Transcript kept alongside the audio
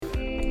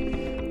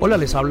Hola,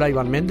 les habla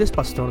Iván Méndez,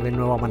 pastor de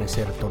Nuevo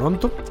Amanecer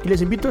Toronto, y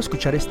les invito a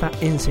escuchar esta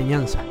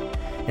enseñanza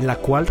en la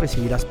cual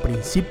recibirás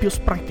principios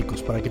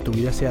prácticos para que tu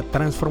vida sea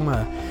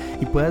transformada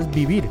y puedas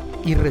vivir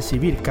y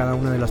recibir cada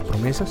una de las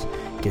promesas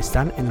que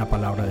están en la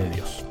palabra de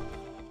Dios.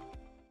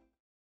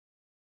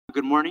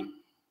 Good morning.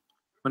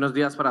 Buenos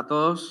días para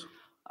todos.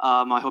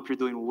 I hope you're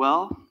doing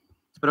well.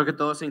 Espero que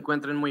todos se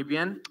encuentren muy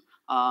bien.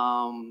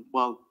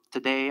 Well,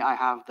 today I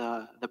have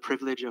the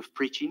privilege of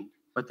preaching.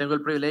 Hoy tengo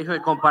el privilegio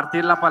de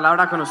compartir la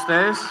palabra con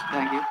ustedes.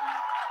 Thank you.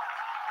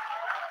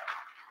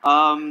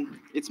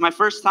 It's my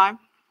first time.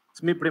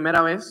 Es mi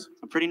primera vez.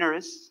 I'm pretty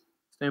nervous,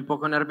 Estoy un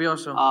poco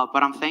nervioso,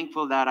 but I'm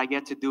thankful that I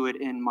get to do it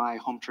in my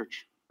home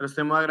church. pero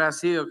estoy muy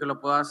agradecido que lo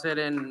pueda hacer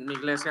en mi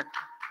iglesia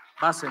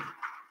base.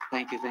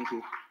 Thank you.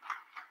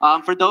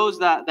 For those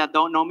that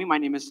don't know me, my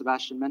name is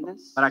Sebastian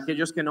Mendez. Para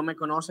aquellos que no me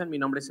conocen, mi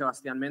nombre es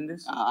Sebastián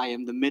Méndez. I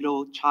am the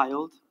middle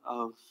child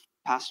of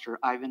Pastor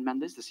Ivan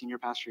Mendez, the senior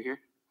pastor here.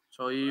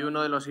 Soy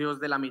uno de los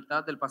hijos de la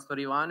mitad del pastor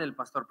Iván, el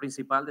pastor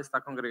principal de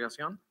esta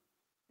congregación.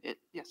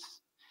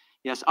 Yes.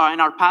 And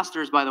our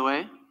pastors, by the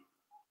way,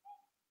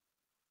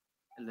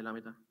 El de la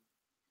mitad.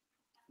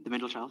 the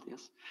middle child,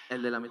 yes.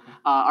 El de la mitad.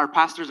 Our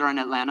pastors are in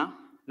Atlanta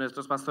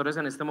Nuestros pastores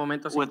en este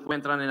momento se With-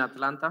 encuentran en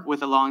Atlanta, with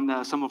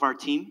some of our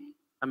team.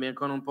 también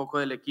con un poco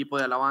del equipo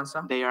de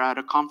alabanza. They are at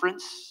a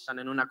conference, Están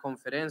en una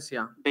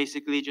conferencia,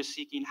 basically just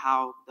seeking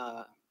how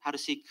to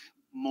seek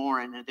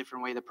more in a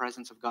different way the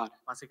presence of God.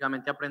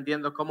 básicamente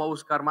aprendiendo cómo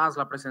buscar más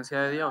la presencia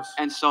de Dios.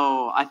 And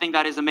so I think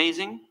that is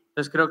amazing.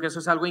 Entonces creo que eso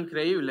es algo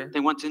increíble.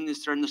 They want to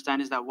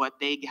understand is that what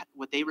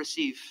they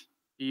receive,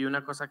 Y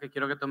una cosa que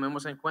quiero que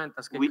tomemos en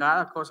cuenta es que We-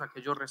 cada cosa que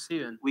ellos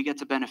reciben, we get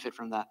to benefit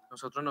from that,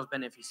 nosotros nos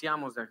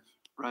beneficiamos de eso.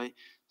 right?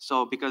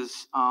 So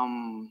because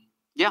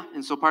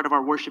and so part of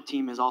our worship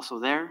team is also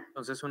there.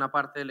 Entonces una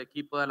parte del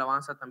equipo de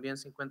alabanza también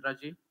se encuentra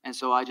allí. And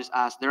so I just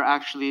asked, they're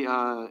actually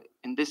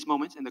in this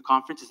moment in the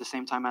conference is the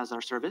same time as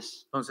our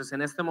service. Entonces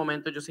en este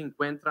momento ellos se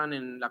encuentran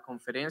en la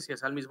conferencia,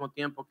 es al mismo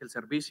tiempo que el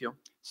servicio,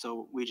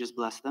 So we just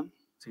bless them.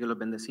 así que los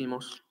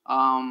bendecimos.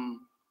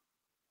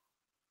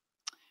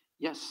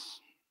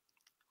 Yes.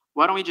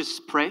 Why don't we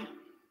just pray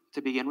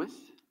to begin with?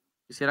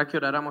 Quisiera que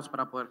oráramos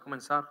para poder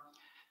comenzar.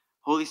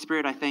 Holy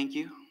Spirit, I thank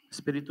you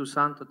Espíritu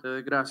Santo, te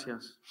doy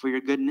gracias for your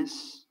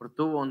goodness, por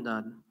tu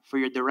bondad, for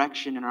your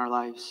direction in our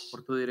lives,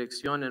 por tu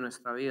dirección en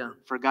nuestra vida,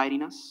 for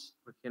guiding us.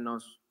 porque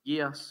nos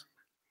guías.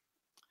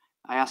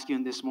 I ask you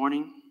in this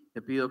morning Te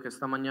pido que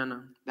esta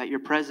mañana that your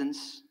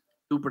presence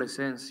tu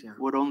presencia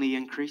would only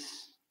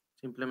increase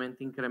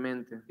simplemente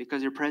incremente,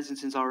 because your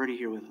presence is already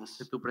here with que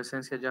us. tu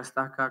presencia ya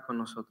está acá con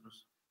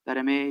nosotros. That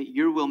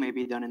your will may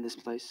be done in this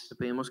place, Te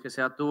pedimos que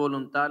sea tu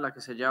voluntad la que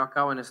se lleve a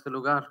cabo en este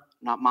lugar,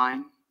 not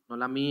mine, no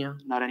la mía,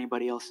 not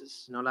anybody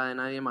else's. no la de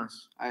nadie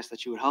más. I ask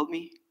that you would help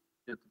me,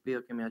 Yo te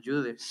pido que me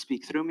ayudes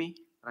speak through me,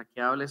 para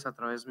que hables a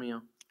través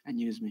mío, and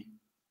use me.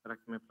 para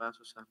que me puedas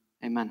usar.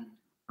 Amen.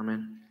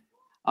 Amén.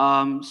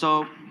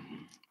 So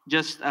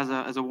just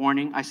as a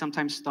warning, I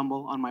sometimes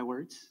stumble on my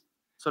words.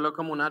 Solo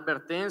como una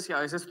advertencia,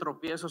 a veces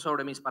tropiezo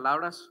sobre mis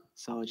palabras,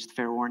 So just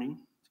fair warning.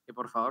 así que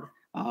por favor.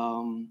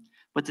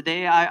 But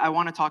today I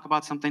want to talk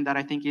about something that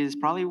I think is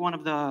probably one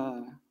of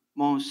the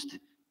most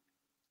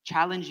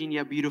challenging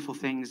yet beautiful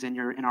things in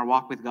our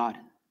walk with God.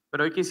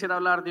 Pero hoy quisiera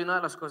hablar de una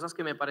de las cosas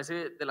que me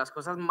parece de las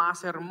cosas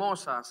más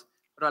hermosas,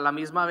 pero a la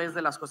misma vez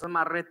de las cosas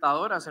más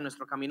retadoras en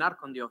nuestro caminar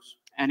con Dios.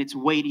 And it's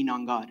waiting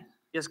on God.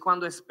 Y es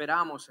cuando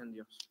esperamos en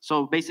Dios.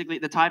 So basically,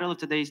 the title of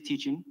today's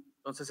teaching,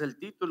 Entonces el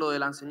título de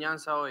la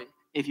enseñanza hoy,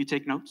 if you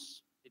take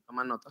notes, si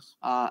toman notas,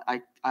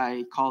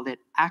 I called it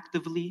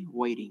Actively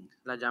Waiting.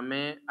 la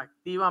llamé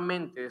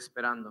activamente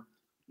esperando.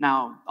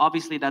 Now,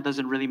 obviously, that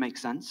doesn't really make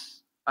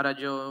sense, Ahora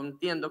yo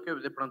entiendo que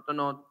de pronto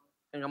no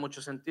tenga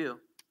mucho sentido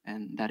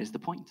and that is the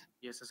point.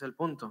 y ese es el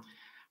punto.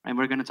 And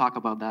we're going to talk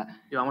about that.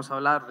 Y vamos a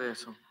hablar de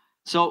eso.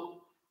 So,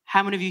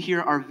 how many of you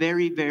here are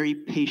very, very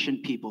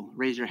patient people?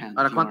 Raise your hand.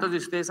 Ahora, if you are. ¿cuántos de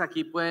ustedes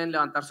aquí pueden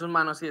levantar sus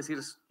manos y decir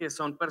que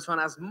son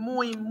personas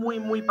muy, muy,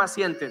 muy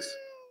pacientes?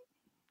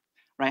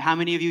 Right? How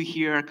many of you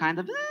here are kind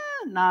of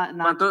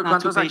not too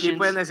 ¿Cuántos aquí patient?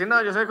 pueden decir,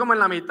 no, yo soy como en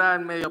la mitad,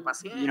 medio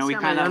paciencia, You know, we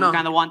medio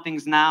kind no? of want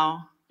things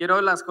now. Quiero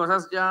las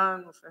cosas ya,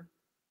 no sé.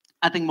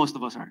 I think most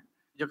of us are.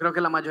 Yo creo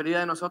que la mayoría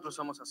de nosotros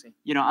somos así.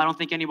 You know, I don't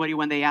think anybody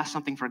when they ask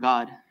something for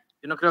God,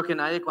 Yo no creo que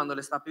nadie cuando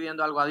le está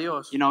pidiendo algo a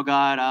Dios, you know,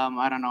 God,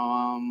 I don't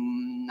know,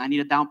 I need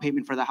a down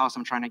payment for the house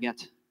I'm trying to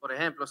get. por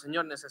ejemplo,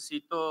 Señor,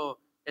 necesito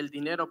el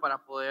dinero para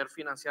poder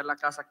financiar la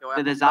casa que voy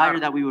The a desire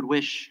comprar, that we would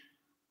wish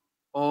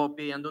o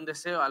pidiendo un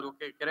deseo, algo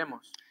que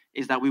queremos.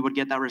 is that we would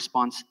get that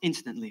response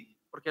instantly.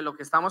 Porque lo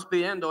que estamos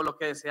pidiendo, o lo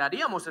que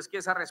desearíamos es que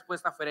esa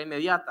respuesta fuera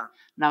inmediata.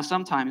 Now,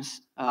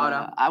 sometimes,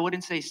 Ahora. I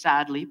wouldn't say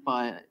sadly,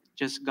 but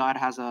just God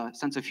has a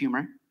sense of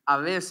humor. A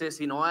veces,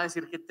 y no voy a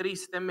decir que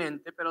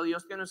tristemente, pero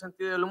Dios tiene un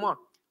sentido del humor.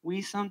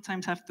 We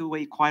sometimes have to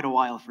wait quite a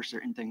while for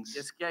certain things. Y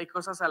es que hay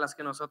cosas a las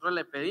que nosotros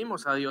le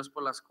pedimos a Dios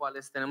por las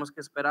cuales tenemos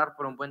que esperar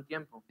por un buen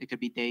tiempo. It could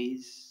be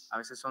days, A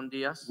veces son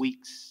días,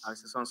 weeks, a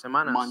veces son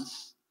semanas,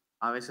 months,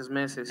 a veces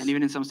meses, and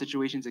even in some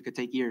situations it could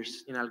take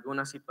years. y en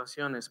algunas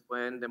situaciones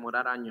pueden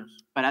demorar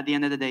años, But at the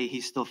end of the day,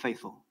 he's still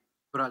faithful.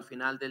 pero al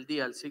final del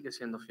día Él sigue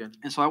siendo fiel.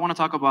 And so I want to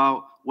talk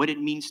about what it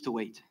means to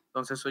wait,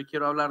 Entonces hoy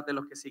quiero hablar de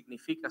lo que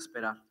significa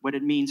esperar, what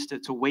it means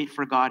to wait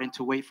for God and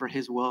to wait for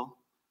his will.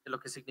 de lo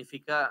que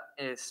significa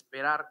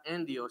esperar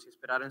en Dios y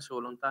esperar en su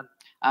voluntad.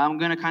 I'm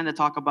going to kind of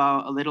talk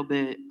about a little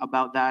bit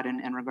about that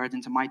in regards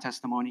into my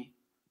testimony.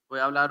 Voy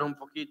a hablar un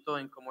poquito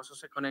en cómo eso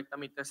se conecta a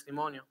mi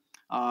testimonio.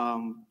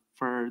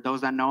 For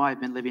those that know, I've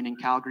been living in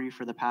Calgary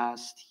for the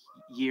past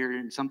year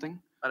and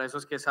something. Para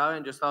esos que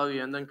saben, yo he estado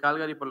viviendo en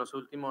Calgary por los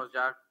últimos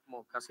ya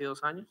como casi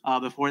 2 años.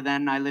 Before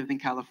then, I lived in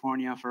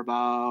California for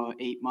about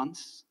 8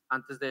 months.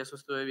 Antes de eso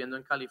estuve viviendo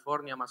en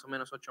California más o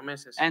menos 8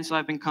 meses. And so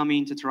I've been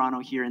coming to Toronto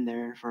here and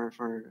there for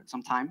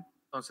some time.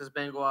 Entonces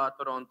vengo a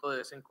Toronto de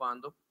vez en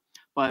cuando.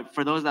 But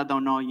for those that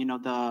don't know, you know,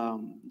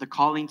 the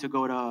calling to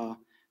go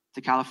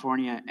to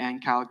California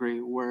and Calgary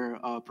were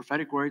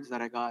prophetic words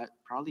that I got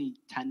probably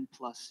 10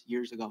 plus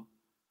years ago.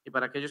 Y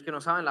para aquellos que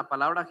no saben, la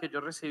palabra que yo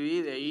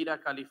recibí de ir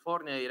a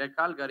California, de ir a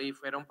Calgary,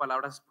 fueron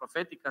palabras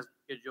proféticas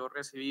que yo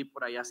recibí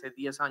por ahí hace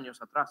 10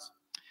 años atrás.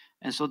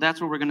 And so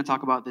that's what we're going to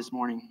talk about this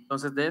morning.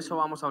 Entonces de eso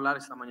vamos a hablar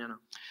esta mañana.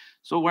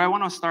 So where I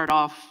want to start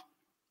off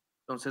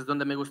Entonces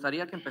donde me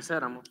gustaría que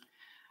empezáramos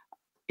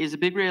is a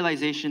big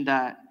realization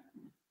that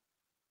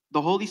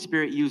the Holy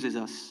Spirit uses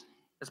us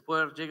es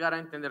poder llegar a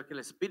entender que el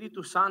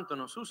Espíritu Santo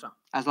nos usa,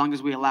 as long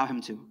as we allow him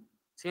to,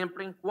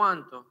 siempre en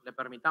cuanto le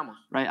permitamos.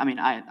 right? I mean,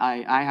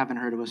 I haven't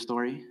heard of a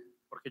story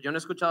Porque yo no he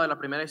escuchado de la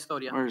primera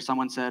historia where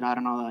someone said, I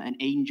don't know, an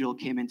angel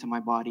came into my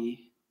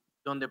body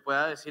donde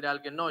pueda decir a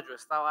alguien, no, yo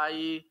estaba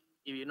ahí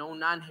y vino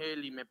un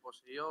ángel y me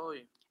poseyó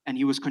and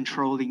he was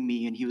controlling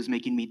me and he was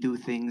making me do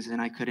things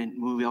and I couldn't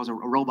move. I was a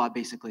robot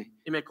basically.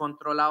 y me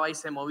controlaba y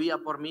se movía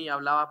por mí,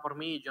 hablaba por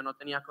mí y yo no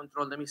tenía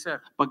control de mi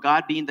ser. But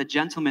God, being the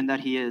gentleman that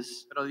he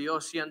is, Pero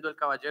Dios, siendo el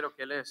caballero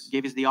que Él es,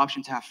 gave us the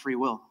option to have free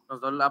will, nos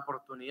da la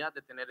oportunidad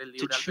de tener el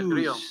to libre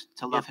albedrío, choose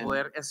to de love him,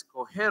 poder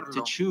escogerlo,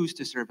 to choose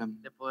to serve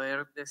him, de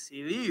poder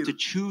decidir to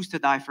choose to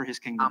die for his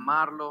kingdom.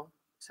 amarlo,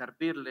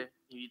 servirle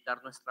y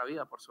dar nuestra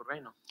vida por su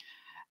reino.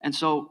 And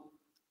so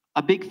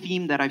a big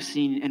theme that I've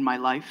seen in my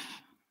life,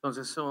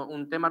 Entonces,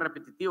 un tema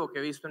repetitivo que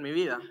he visto en mi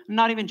vida,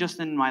 not even just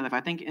in my life, I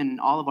think in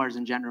all of ours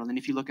in general, and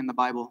if you look in the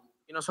Bible,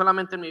 y no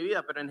solamente en mi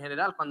vida, pero en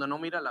general cuando no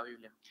mira la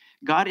Biblia,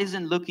 God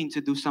isn't looking to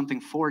do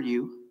something for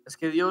you. es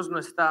que Dios no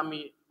está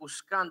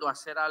buscando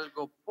hacer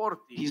algo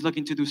por ti, He's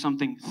looking to do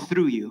something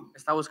through you.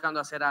 está buscando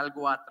hacer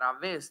algo a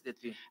través de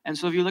ti. And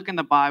so if you look in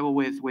the Bible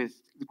with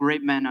the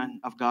great men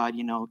of God,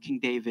 you know,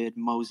 King David,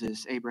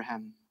 Moses,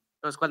 Abraham,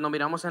 Entonces, cuando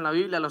miramos en la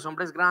Biblia los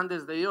hombres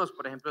grandes de Dios,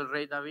 por ejemplo, el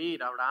rey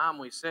David, Abraham,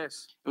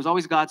 Moisés, it was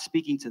always God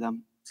speaking to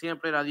them.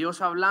 siempre era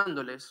Dios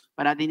hablándoles,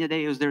 But at the end of the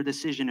day, it was their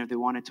decision if they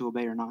wanted to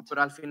obey or not.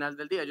 pero al final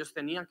del día ellos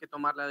tenían que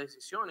tomar la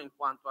decisión en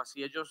cuanto a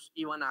si ellos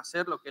iban a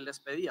hacer lo que Él les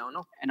pedía o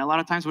no. And a lot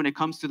of times when it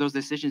comes to those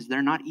decisions,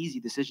 they're not easy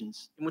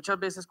decisions. Y muchas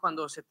veces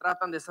cuando se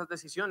tratan de esas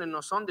decisiones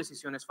no son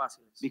decisiones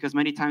fáciles, Because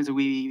many times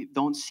we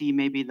don't see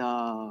maybe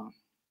how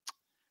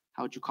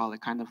would you call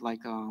it, kind of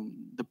like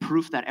the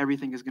proof that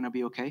everything is going to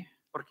be okay.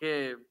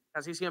 porque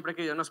casi siempre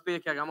que Dios nos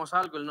pide que hagamos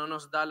algo, Él no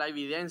nos da la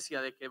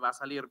evidencia de que va a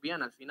salir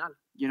bien al final.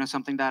 You know,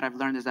 something that I've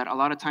learned is that a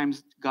lot of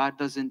times God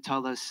doesn't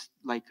tell us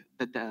like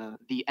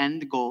the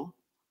end goal,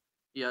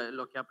 Y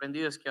lo que he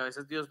aprendido es que a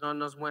veces Dios no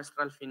nos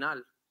muestra el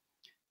final,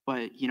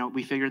 but you know,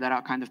 we figure that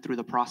out kind of through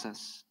the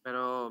process.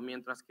 pero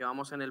mientras que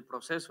vamos en el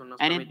proceso nos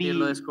And it'd permite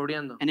irlo be-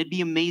 descubriendo. And it'd be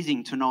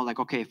amazing to know, like,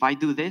 okay, if I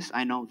do this,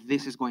 I know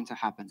this is going to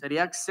happen.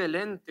 Sería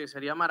excelente,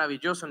 sería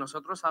maravilloso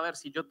nosotros saber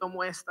si yo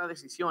tomo esta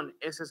decisión,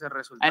 ese es el And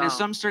resultado. in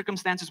some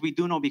circumstances, we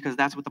do know because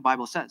that's what the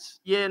Bible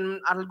says. Y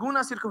en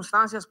algunas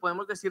circunstancias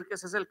podemos decir que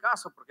ese es el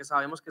caso, porque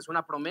sabemos que es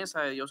una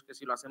promesa de Dios que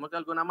si lo hacemos de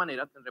alguna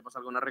manera tendremos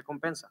alguna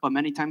recompensa. But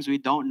many times we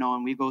don't know,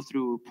 and we go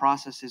through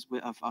processes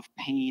of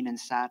pain and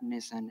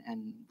sadness and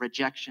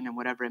rejection and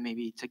whatever it may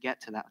be to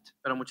get to that.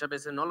 Pero muchas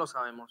veces no lo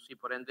sabemos y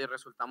por ende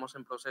resultamos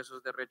en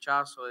procesos de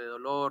rechazo, de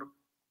dolor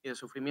y de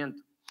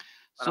sufrimiento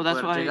para So that's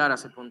poder why, llegar a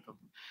ese punto.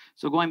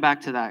 so going back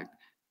to that,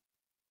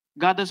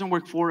 God doesn't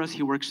work for us,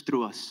 He works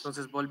through us.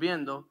 Entonces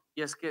volviendo,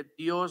 y es que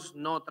Dios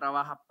no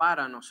trabaja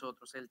para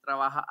nosotros, Él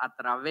trabaja a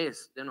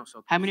través de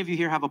nosotros. How many of you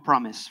here have a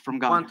promise from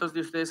God? ¿Cuántos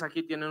de ustedes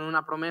aquí tienen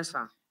una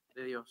promesa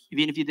de Dios?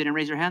 Even if you didn't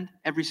raise your hand,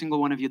 every single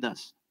one of you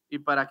does. Y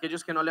para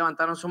aquellos que no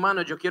levantaron su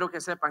mano, yo quiero que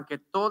sepan que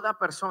toda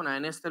persona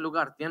en este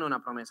lugar tiene una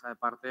promesa de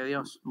parte de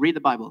Dios. Read the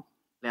Bible,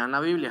 Lean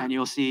la Biblia and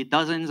you'll see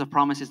dozens of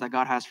promises that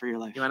God has for your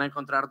life. y van a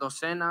encontrar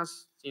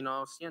docenas, si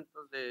no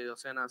cientos de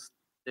docenas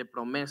de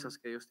promesas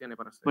que Dios tiene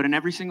para But ustedes. in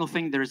every single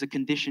thing, there is a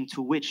condition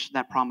to which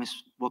that promise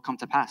will come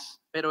to pass.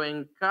 Pero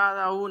en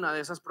cada una de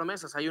esas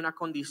promesas hay una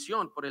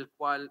condición por el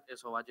cual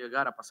eso va a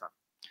llegar a pasar.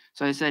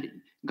 So I said,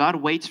 God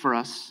waits for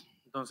us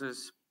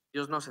Entonces,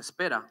 Dios nos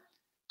espera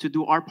to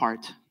do our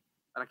part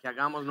para que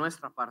hagamos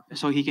nuestra parte,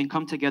 so He can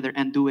come together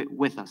and do it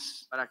with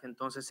us. para que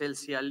entonces Él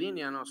se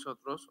alinee a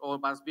nosotros, o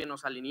más bien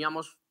nos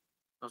alineamos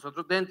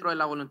nosotros dentro de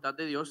la voluntad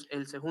de Dios,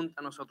 Él se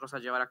junta a nosotros a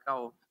llevar a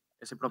cabo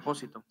ese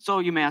propósito.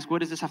 So you may ask, what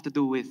does this have to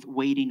do with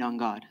waiting on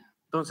God?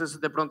 Entonces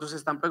de pronto se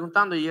están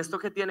preguntando, ¿y esto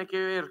qué tiene que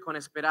ver con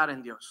esperar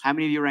en Dios? How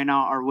many of you right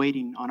now are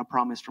waiting on a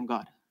promise from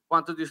God?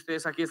 ¿Cuántos de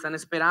ustedes aquí están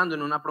esperando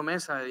en una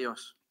promesa de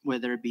Dios?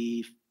 Whether it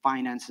be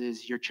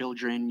finances, your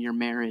children, your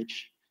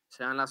marriage.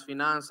 Sea en las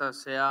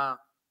finanzas, sea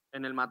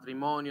en el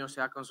matrimonio,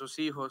 sea con sus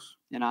hijos.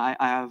 And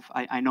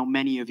I know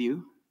many of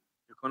you,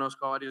 Yo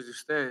conozco a varios de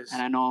ustedes.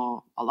 and I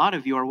know a lot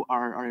of you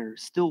are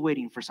still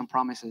waiting for some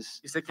promises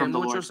Y sé que hay from the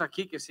Lord. muchos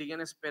aquí que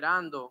siguen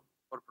esperando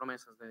por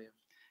promesas de Dios.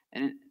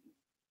 And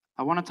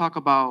I want to talk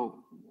about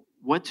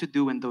what to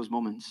do in those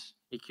moments.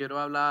 Y quiero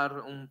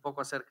hablar un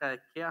poco acerca de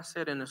qué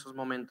hacer en esos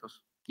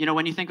momentos. You know,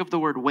 when you think of the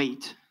word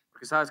wait,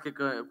 Porque sabes que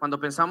cuando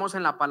pensamos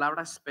en la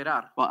palabra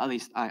esperar, well, at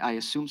least I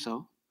assume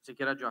so.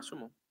 siquiera yo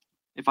asumo,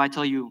 If I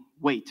tell you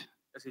wait,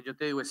 que si yo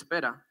te digo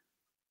espera,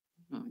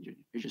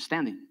 you're just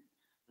standing.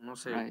 no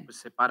sé, Right. pues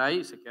se para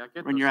ahí, se queda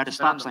quieto. When you're at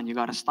está a stop esperando. sign, you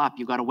got to stop.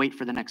 You got to wait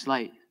for the next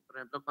light. Por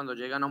ejemplo, cuando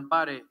llegan a un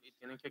pare y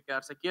tienen que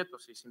quedarse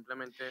quietos y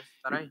simplemente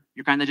estar ahí.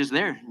 You're kind of just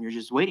there. And you're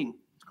just waiting.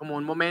 Es como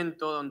un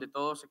momento donde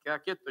todo se queda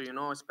quieto y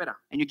uno espera.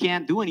 And you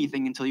can't do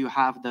anything until you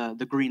have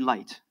the green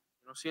light.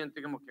 Uno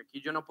siente como que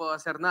aquí yo no puedo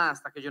hacer nada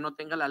hasta que yo no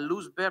tenga la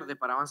luz verde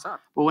para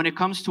avanzar. But when it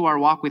comes to our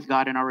walk with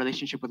God and our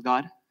relationship with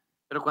God,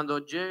 Pero cuando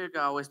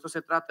llega o esto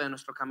se trata de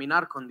nuestro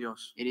caminar con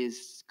Dios, it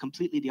is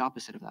completely the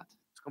opposite of that.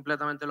 es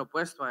completamente lo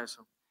opuesto a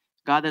eso.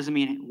 God doesn't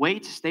mean,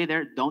 wait, stay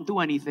there, don't do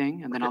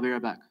anything, and then I'll be right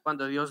back.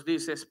 Cuando Dios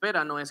dice,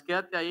 espera, no es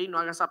quédate ahí, no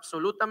hagas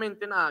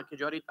absolutamente nada, que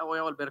yo ahorita voy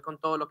a volver con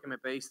todo lo que me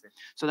pediste.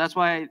 So that's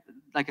why,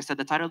 like I said,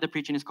 the title of the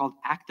preaching is called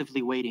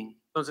Actively Waiting.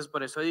 Entonces,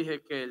 por eso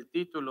dije que el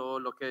título,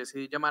 lo que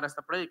decidí llamar a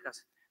esta prédica,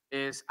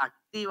 es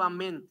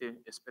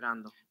activamente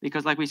esperando.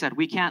 Because like we said,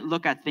 we can't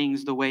look at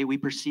things the way we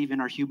perceive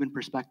in our human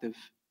perspective.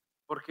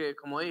 Porque,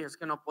 como dije, es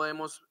que no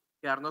podemos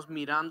quedarnos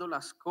mirando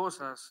las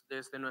cosas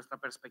desde nuestra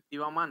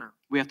perspectiva humana.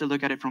 We have to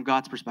look at it from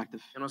God's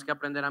perspective. Tenemos que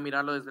aprender a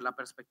mirarlo desde la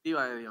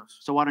perspectiva de Dios.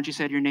 So why don't you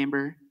say to your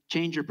neighbor,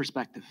 change your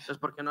perspective? Entonces,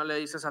 ¿por qué no le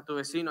dices a tu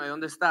vecino, ¿de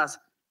dónde estás?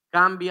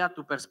 Cambia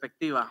tu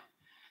perspectiva.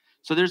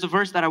 So there's a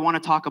verse that I want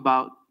to talk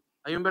about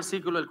Hay un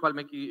versículo del cual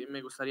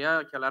me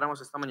gustaría que habláramos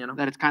esta mañana,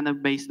 that it's kind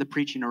of based the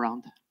preaching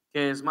around.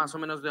 que es más o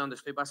menos de donde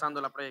estoy pasando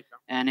la prédica.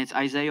 And it's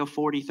Isaiah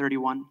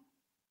 40:31.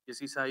 Y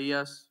es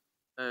Isaías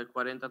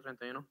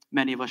 40:31.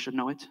 Many of us should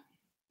know it.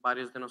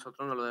 Varios de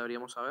nosotros no lo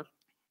deberíamos saber.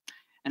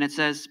 And it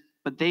says,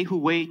 but they who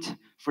wait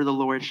for the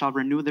Lord shall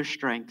renew their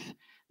strength.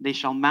 They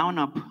shall mount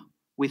up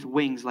with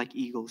wings like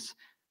eagles.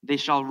 They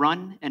shall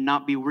run and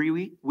not be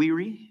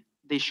weary.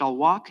 They shall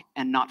walk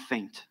and not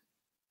faint.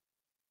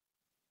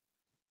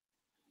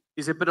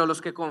 Dice, pero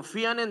los que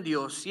confían en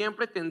Dios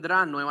siempre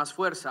tendrán nuevas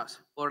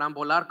fuerzas. Podrán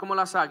volar como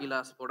las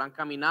águilas, podrán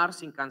caminar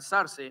sin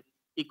cansarse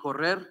y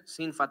correr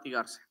sin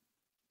fatigarse.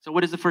 So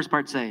what does the first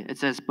part say? It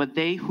says, but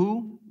they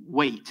who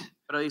wait,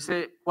 Pero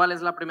dice, ¿cuál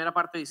es la primera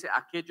parte? Dice,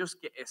 aquellos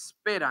que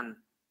esperan.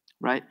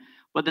 right?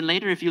 But then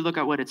later, if you look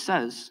at what it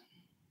says,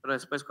 Pero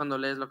después cuando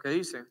lees lo que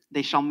dice,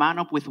 they shall mount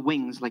up with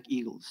wings like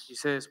eagles.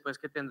 dice después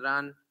que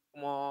tendrán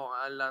como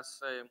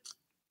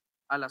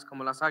alas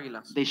como las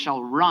águilas, They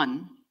shall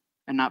run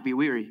and not be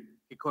weary.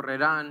 y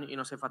correrán y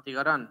no se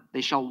fatigarán,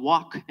 They shall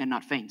walk and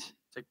not faint.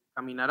 se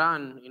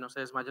caminarán y no se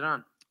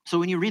desmayarán. So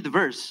when you read the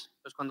verse,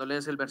 Entonces cuando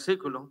lees el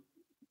versículo,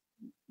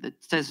 it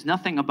says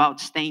nothing about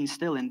staying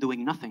still and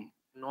doing nothing.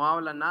 no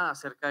habla nada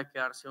acerca de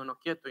quedarse uno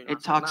quieto y no It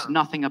hacer talks nada.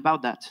 nothing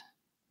about that.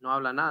 No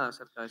habla nada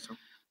acerca de eso.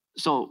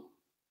 So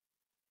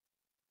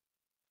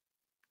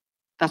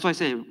that's why I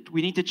say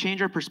we need to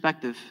change our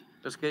perspective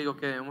Entonces que digo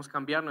que debemos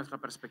cambiar nuestra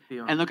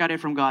perspectiva and look at it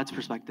from God's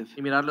perspective.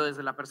 y mirarlo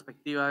desde la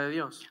perspectiva de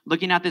Dios.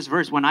 Looking at this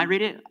verse, when I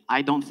read it,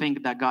 I don't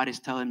think that God is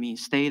telling me,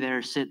 stay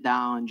there, sit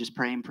down, just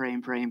pray and pray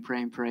and pray and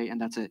pray and pray,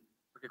 and that's it.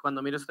 Porque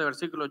cuando miro este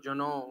versículo yo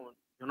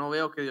no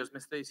veo que Dios me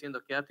esté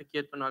diciendo quédate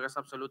quieto, no hagas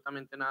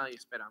absolutamente nada y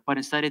espera. But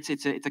instead, it's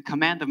a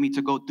command of me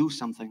to go do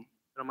something.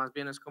 Pero más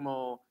bien es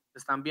como te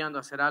están viendo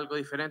a hacer algo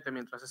diferente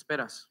mientras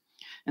esperas.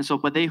 And so,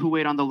 but they who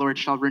wait on the Lord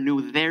shall renew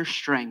their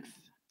strength.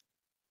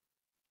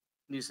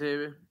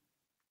 Dice,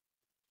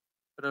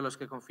 pero los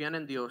que confían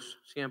en Dios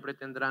siempre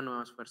tendrán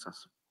nuevas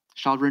fuerzas.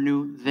 Shall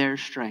renew their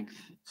strength.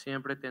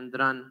 Siempre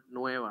tendrán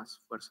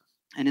nuevas fuerzas.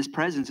 And his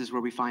presence is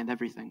where we find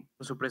everything.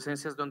 En su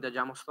presencia es donde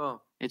hallamos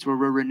todo. It's where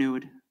we're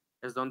renewed.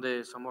 Es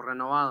donde somos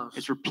renovados.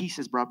 It's where peace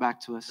is brought back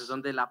to Es us.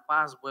 donde la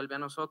paz vuelve a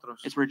nosotros.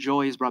 It's where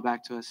joy is brought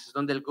back to Es us.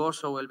 donde el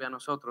gozo vuelve a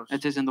nosotros.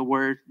 It says in the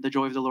word, the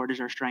joy of the Lord is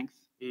our strength.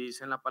 Y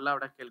dice en la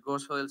palabra que el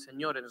gozo del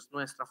Señor es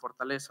nuestra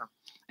fortaleza.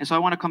 And so I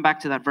want to come back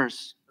to that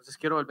verse. Entonces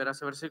quiero volver a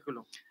ese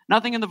versículo.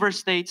 Nothing in the verse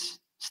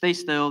states, stay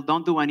still,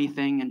 don't do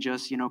anything, and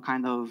just,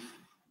 kind of,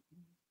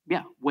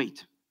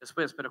 wait.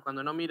 Después, pero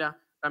cuando uno mira,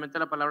 realmente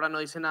la palabra no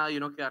dice nada y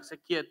uno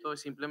quedarse quieto y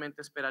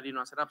simplemente esperar y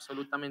no hacer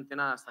absolutamente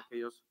nada hasta que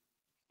Dios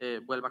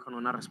vuelva con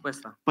una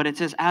respuesta. But it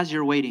says, as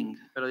you're waiting,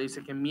 Pero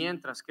dice que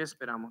mientras que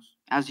esperamos,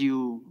 as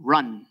you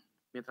run,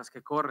 mientras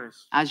que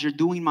corres, as you're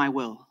doing my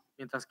will,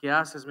 mientras que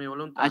haces mi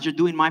voluntad, as you're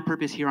doing my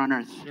purpose here on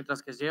earth,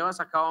 mientras que llevas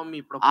a cabo mi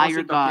your propósito aquí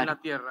en God, la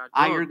tierra,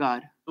 I, yo, your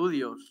God, tu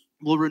Dios,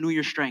 will renew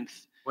your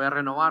strength. Voy a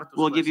renovar tus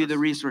We'll give you the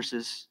fuerzas.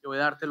 resources. Yo voy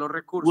a darte los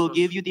We'll recursos.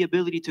 give you the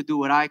ability to do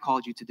what I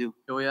called you to do.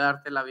 Yo voy a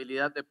darte la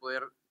habilidad de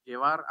poder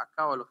llevar a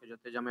cabo lo que yo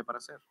te llamé para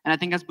hacer. And I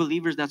think as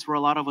believers, that's where a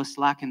lot of us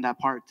lack in that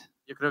part.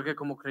 Yo creo que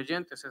como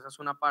creyentes esa es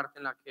una parte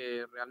en la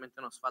que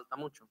realmente nos falta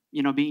mucho.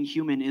 You know, being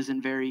human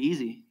isn't very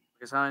easy.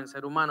 Porque saben,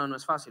 ser humano no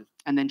es fácil.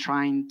 And then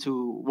trying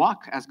to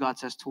walk as God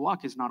says to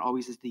walk is not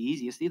always the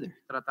easiest either,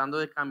 Tratando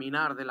de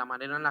caminar de la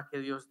manera en la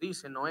que Dios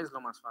dice no es lo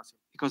más fácil.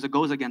 because it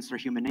goes against our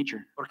human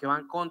nature. Porque va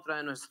en contra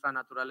de nuestra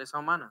naturaleza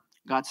humana.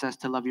 God says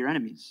to love your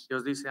enemies.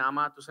 Dios dice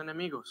ama a tus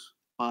enemigos.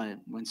 But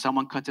when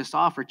someone cuts us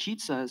off or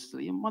cheats us,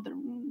 your mother,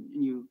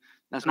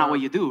 that's not what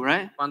you do,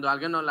 right? Cuando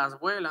alguien nos las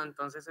vuela,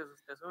 entonces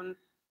usted es un...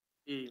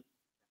 Y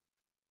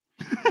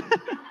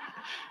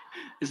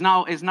It's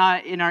not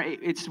in our,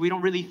 we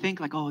don't really think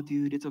like, oh,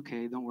 dude, it's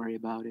okay, don't worry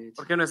about it.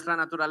 porque nuestra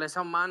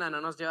naturaleza humana no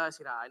nos lleva a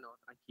decir, ay, no,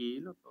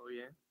 tranquilo, todo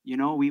bien. You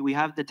know, we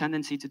have the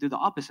tendency to do the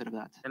opposite of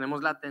that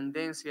Tenemos la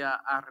tendencia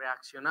a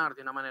reaccionar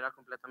de una manera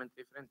completamente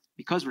diferente,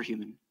 because we're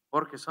human.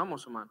 porque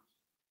somos humanos.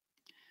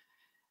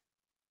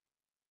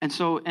 And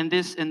so in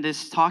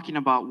this talking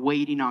about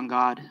waiting on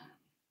God,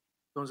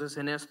 Entonces,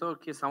 en esto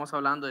que estamos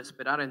hablando de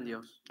esperar en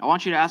Dios, I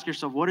want you to ask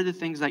yourself, what are the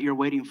things that you're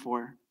waiting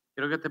for?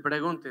 quiero que te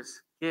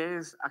preguntes, ¿qué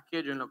es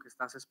aquello en lo que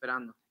estás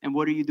esperando? And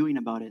what are you doing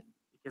about it?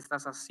 ¿Y qué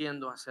estás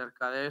haciendo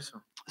acerca de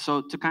eso?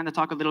 So to kind of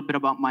talk a little bit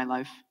about my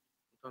life,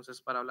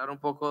 Entonces, para hablar un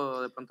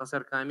poco de pronto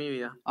acerca de mi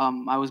vida,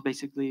 I was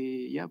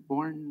basically,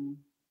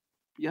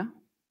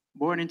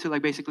 born into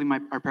like basically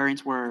our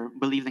parents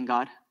believed in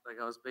God. like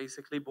I was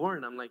basically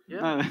born. I'm like,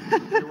 yeah, Uh,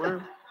 you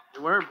were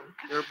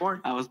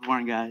born. I was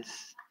born,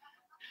 guys.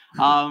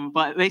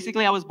 But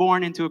basically, I was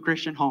born into a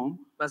Christian home.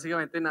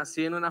 Básicamente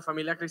nací en una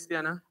familia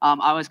cristiana.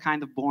 I was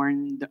kind of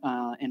born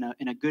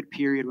in a good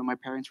period when my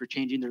parents were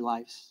changing their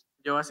lives.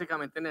 Yo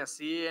básicamente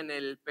nací en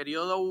el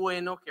periodo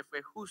bueno que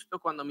fue justo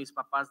cuando mis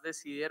papás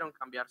decidieron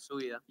cambiar su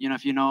vida. You know,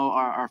 if you know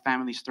our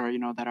family story, you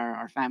know that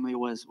our family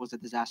was a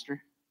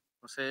disaster.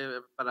 No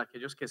sé, para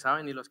aquellos que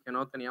saben y los que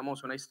no,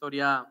 teníamos una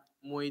historia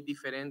muy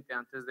diferente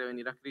antes de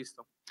venir a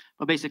Cristo.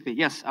 But basically,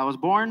 yes, I was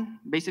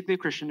born basically a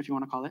Christian, if you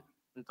want to call it.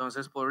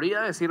 Entonces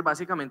podría decir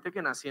básicamente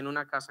que nací en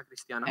una casa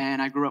cristiana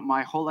And I grew up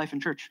my whole life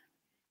in church.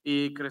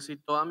 y crecí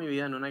toda mi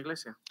vida en una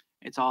iglesia.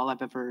 It's all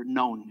I've ever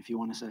known, if you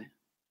want to say.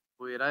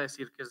 Pudiera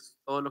decir que es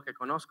todo lo que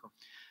conozco.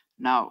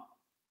 Now,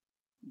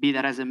 be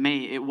that as it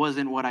may, it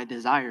wasn't what I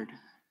desired.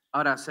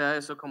 Ahora, sea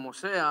eso como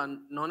sea,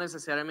 no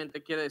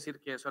necesariamente quiere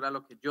decir que eso era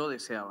lo que yo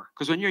deseaba.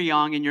 Because when you're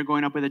young and you're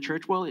growing up with a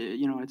church, well,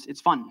 you know,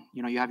 it's fun.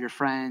 You know, you have your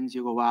friends,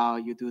 you go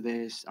out, you do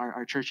this.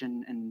 Our church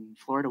in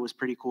Florida was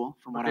pretty cool,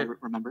 from what I Okay.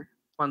 remember.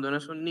 Cuando uno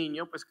es un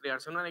niño, pues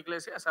criarse en una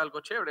iglesia es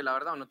algo chévere, la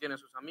verdad. Uno tiene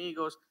sus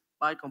amigos,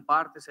 va y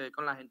comparte, se ve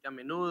con la gente a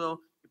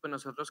menudo. Y pues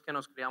nosotros que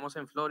nos criamos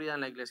en Florida,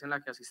 en la iglesia en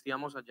la que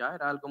asistíamos allá,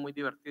 era algo muy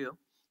divertido.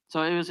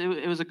 So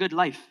it was a good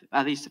life,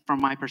 at least from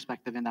my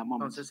perspective in that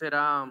moment. Entonces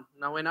era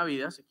una buena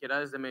vida,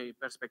 siquiera desde mi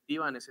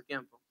perspectiva en ese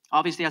tiempo.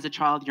 Obviously, as a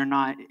child, you're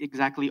not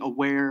exactly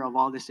aware of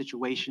all the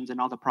situations and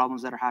all the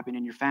problems that are happening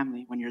in your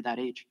family when you're that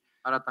age.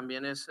 Ahora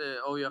también es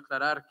obvio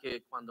aclarar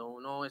que cuando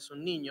uno es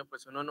un niño,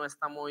 pues uno no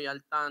está muy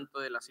al tanto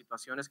de las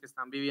situaciones que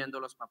están viviendo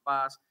los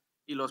papás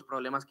y los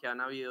problemas que han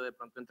habido de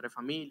pronto entre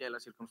familia y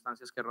las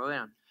circunstancias que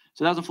rodean.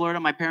 So that was in Florida.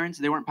 My parents,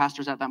 they weren't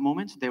pastors at that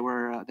moment. They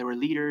were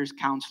leaders,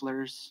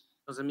 counselors.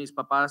 Entonces mis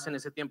papás en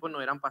ese tiempo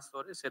no eran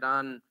pastores,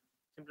 eran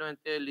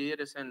simplemente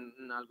líderes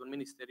en algún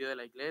ministerio de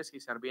la iglesia y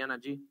servían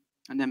allí.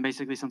 And then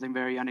basically something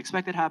very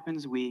unexpected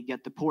happens. We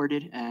get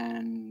deported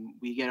and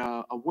we get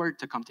a word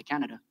to come to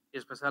Canada. Y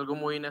después algo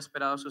muy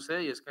inesperado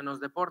sucede y es que nos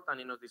deportan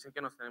y nos dicen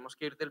que nos tenemos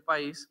que ir del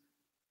país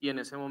y en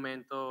ese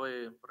momento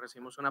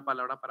recibimos una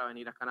palabra para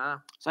venir a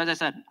Canadá. So as I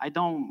said,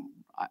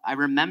 I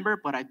remember,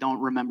 but I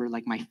don't remember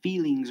like my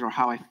feelings or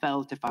how I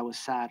felt, if I was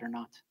sad or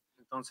not.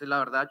 Entonces la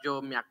verdad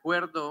yo me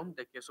acuerdo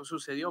de que eso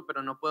sucedió,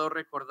 pero no puedo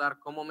recordar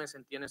cómo me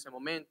sentí en ese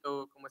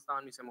momento, cómo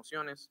estaban mis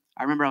emociones.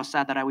 I remember I was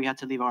sad that we had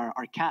to leave our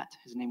cat.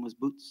 His name was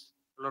Boots.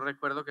 Solo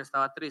recuerdo que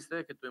estaba triste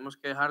de que tuvimos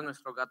que dejar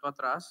nuestro gato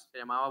atrás, se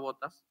llamaba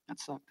Botas. That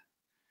sucked.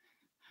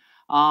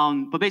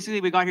 But basically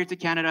we got here to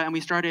Canada and we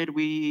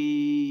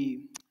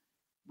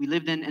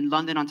lived in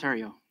London,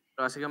 Ontario.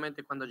 Pero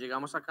básicamente cuando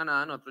llegamos a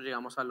Canadá, nosotros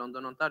llegamos a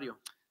London, Ontario.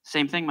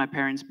 Same thing, my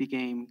parents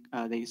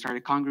they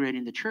started congregating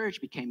in the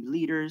church, became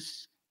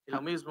leaders. Y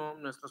lo mismo,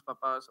 nuestros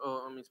papás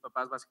o mis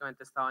papás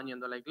básicamente estaban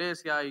yendo a la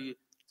iglesia y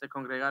se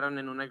congregaron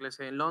en una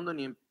iglesia en London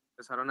y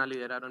empezaron a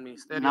liderar un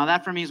ministerio. Now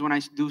that for me is when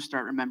I do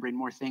start remembering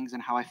more things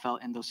and how I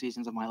felt in those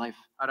seasons of my life.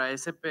 Ahora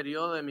ese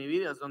periodo de mi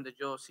vida es donde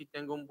yo sí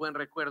tengo un buen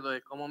recuerdo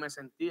de cómo me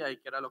sentía y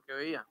qué era lo que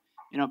veía.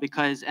 You know,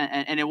 because,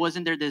 and it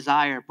wasn't their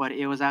desire, but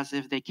it was as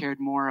if they cared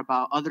more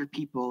about other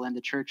people in the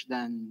church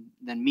than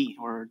me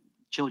or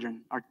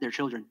their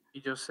children.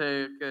 Y yo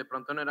sé que de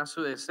pronto no era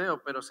su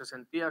deseo, pero se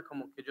sentía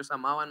como que ellos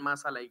amaban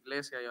más a la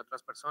iglesia y a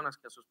otras personas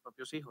que a sus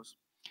propios hijos.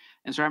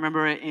 And so I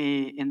remember,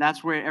 and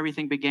that's where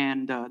everything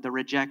began, the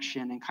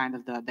rejection and kind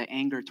of the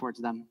anger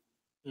towards them.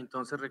 Y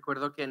entonces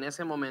recuerdo que en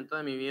ese momento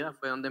de mi vida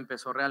fue donde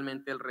empezó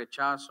realmente el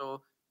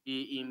rechazo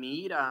y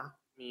mi ira,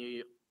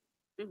 mi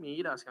sí, mi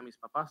ira hacia mis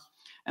papás.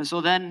 And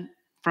so then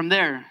from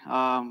there,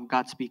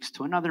 God speaks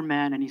to another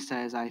man and he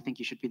says, I think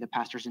you should be the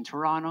pastors in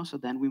Toronto. So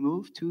then we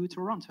moved to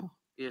Toronto.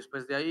 Y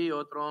después de ahí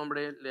otro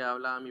hombre le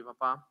habla a mi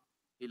papá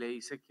y le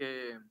dice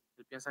que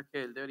él piensa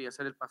que él debería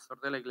ser el pastor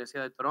de la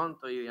iglesia de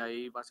Toronto y de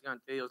ahí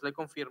básicamente Dios le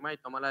confirma y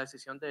toma la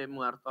decisión de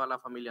mudar toda la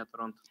familia a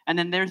Toronto. And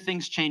then there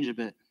things change a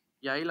bit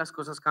Y ahí las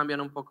cosas cambian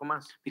un poco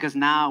más, because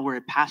now we're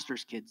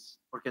pastors' kids,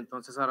 porque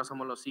entonces ahora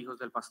somos los hijos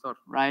del pastor.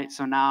 right?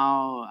 So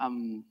now,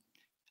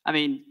 I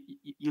mean,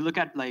 you look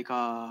at like,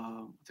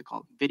 what's it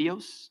called?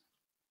 Videos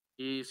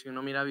Y si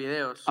uno mira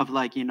videos, of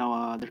like,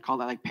 they're called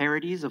like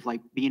parodies of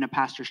like being a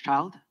pastor's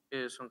child.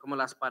 que son como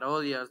las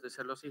parodias de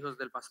ser los hijos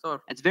del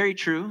pastor, It's very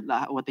true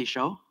what they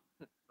show.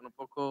 son un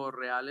poco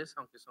reales,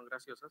 aunque son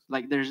graciosas.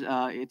 Like there's,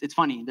 it's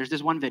funny. There's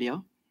this one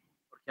video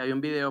Porque hay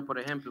un video, por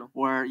ejemplo,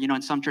 where,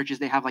 in some churches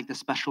they have like the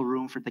special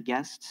room for the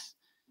guests.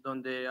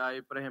 donde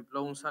hay, por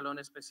ejemplo, un salón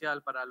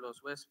especial para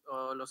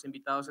o los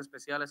invitados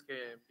especiales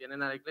que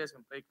vienen a la iglesia,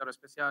 un predicador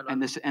especial, o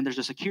And algo, there's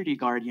a security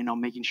guard,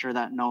 making sure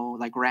that no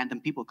like random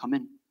people come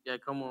in. y hay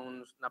como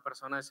una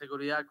persona de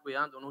seguridad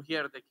cuidando, un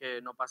ujier de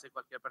que no pase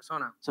cualquier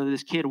persona. So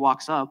this kid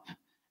walks up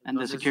and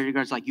the Entonces security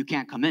guard's like, you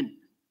can't come in.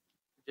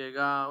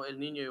 llega el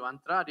niño y va a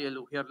entrar y el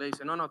ujier le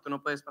dice, no, no, tú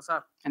no puedes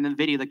pasar. And in the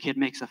video, the kid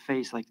makes a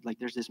face like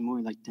there's this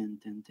movie like tin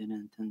tin tin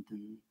tin tin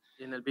tin.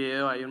 Y en el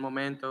video hay un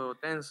momento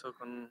tenso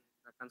con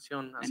la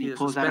canción And así he de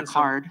pulls out a suspenso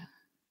card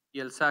y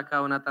él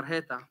saca una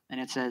tarjeta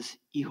and it says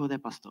hijo de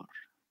pastor.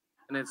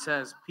 and it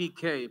says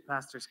PK,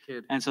 pastor's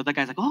kid. And so the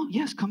guy's like, oh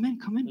yes, come in,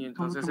 come in, Y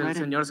come, entonces come el right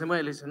in. señor se mueve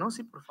y le dice, no,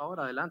 sí, por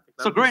favor, adelante.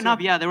 So claro que growing sí". up,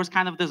 yeah, there was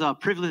kind of those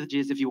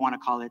privileges, if you want to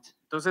call it.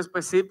 Entonces,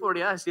 pues sí,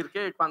 podría decir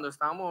que cuando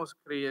estábamos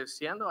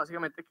creciendo,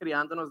 básicamente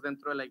criándonos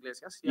dentro de la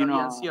iglesia, sí You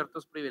habían know,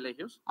 ciertos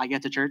privilegios, I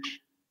get to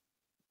church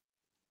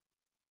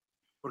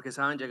porque,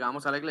 ¿saben?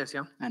 Llegábamos a la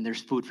iglesia and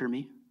there's food for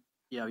me,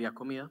 y había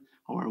comida,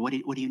 or what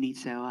do you need,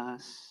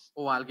 Sebas?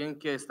 o alguien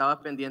que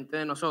estaba pendiente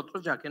de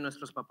nosotros, ya que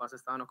nuestros papás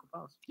estaban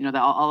ocupados.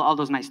 All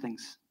those nice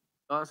things.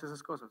 Todas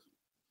esas cosas.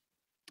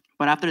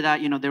 But after that,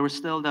 there was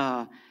still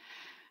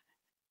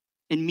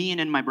in me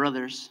and in my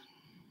brothers,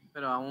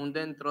 Pero aún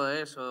dentro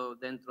de eso,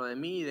 dentro de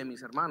mí y de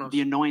mis hermanos,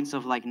 the annoyance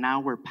of like, now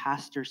we're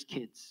pastors'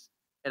 kids.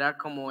 era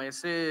como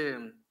ese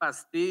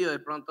fastidio de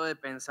pronto de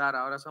pensar,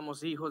 ahora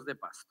somos hijos de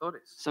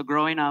pastores. So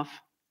growing up,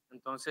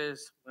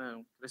 Entonces,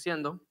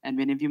 creciendo, and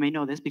many of you may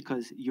know this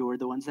because you're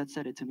the ones that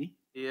said it to me,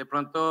 y de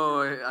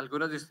pronto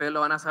algunos de ustedes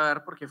lo van a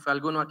saber porque fue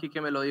alguno aquí que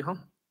me lo dijo,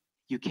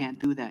 you can't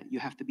do that. You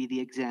have to be the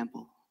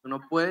example. tú no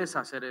puedes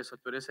hacer eso,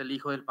 tú eres el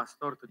hijo del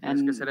pastor, tú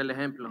tienes que And- ser el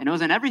ejemplo. And it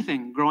was in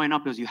everything growing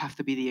up, it was you have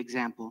to be the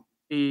example.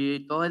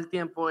 Y todo el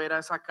tiempo era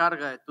esa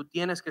carga de tú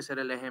tienes que ser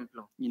el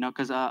ejemplo.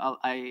 Because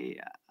I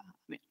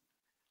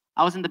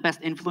wasn't the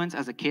best influence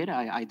as a kid.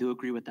 I do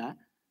agree with that.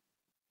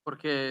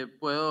 Porque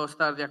puedo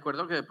estar de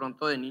acuerdo que de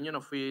pronto de niño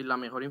no fui la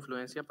mejor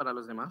influencia para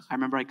los demás. I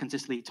remember I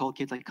consistently told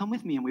kids like, come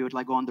with me, and we would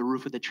like go on the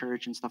roof of the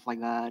church and stuff like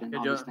that and Que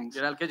all yo, these things. yo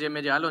era el que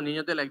me llevaba a los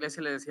niños de la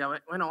iglesia y les decía,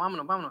 bueno,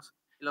 vámonos, vámonos.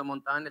 Y los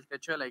montaba en el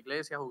techo de la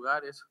iglesia a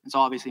jugar, eso. And so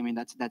obviously, I mean,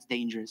 that's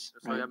dangerous,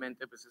 Pues, right?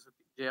 obviamente, pues eso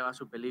lleva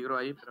su peligro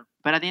ahí,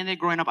 But at the end of the day,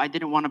 growing up, I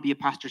didn't want to be a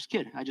pastor's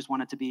kid. I just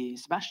wanted to be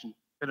Sebastian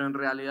pero en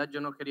realidad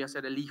yo no quería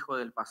ser el hijo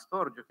del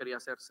pastor, yo quería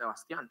ser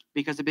Sebastián.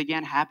 because it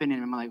began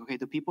happening. And I'm like, okay,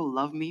 do people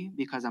love me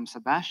because I'm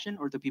Sebastian,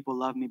 or do people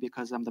love me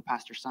because I'm the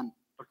pastor's son?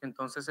 Porque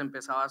entonces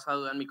empezaba esa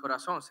duda en mi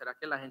corazón, ¿será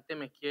que la gente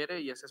me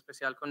quiere y es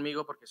especial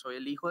conmigo porque soy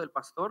el hijo del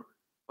pastor?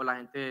 ¿O la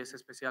gente es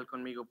especial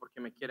conmigo porque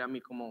me quiere a mí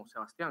como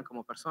Sebastián,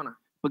 como persona?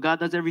 But God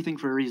does everything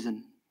for a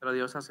reason. Pero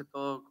Dios hace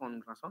todo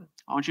con razón.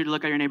 I want you to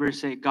look at your neighbor and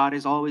say, God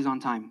is always on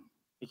time.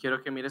 Y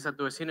quiero que mires a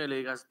tu vecino y le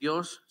digas,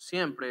 Dios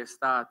siempre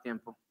está a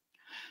tiempo.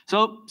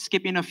 So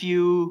skipping a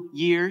few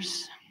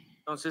years,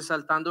 Entonces,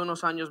 saltando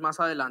unos años más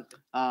adelante,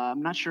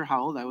 I'm not sure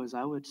how old I was.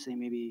 I would say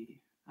maybe,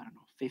 I don't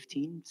know,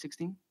 15,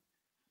 16.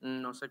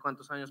 no sé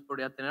cuántos años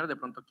podría tener, de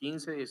pronto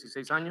 15,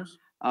 16 años,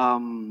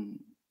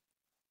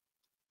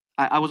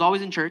 I was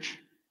always in church,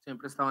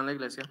 siempre estaba en la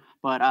iglesia.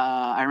 but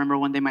I remember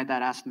one day my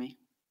dad asked me,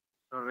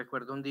 Pero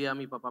recuerdo un día a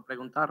mi papá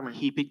preguntarme,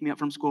 he picked me up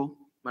from school,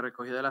 me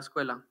recogió de la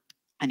escuela.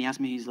 and he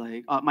asked me, he's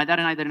like, my dad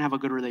and I didn't have a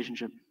good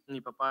relationship.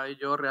 Mi papá y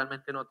yo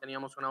realmente no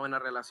teníamos una buena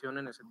relación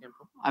en ese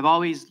tiempo. I've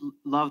always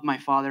loved my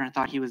father and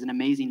thought he was an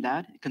amazing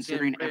dad,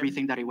 considering Siempre.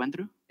 everything that he went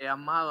through. He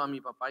amado a mi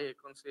papá y he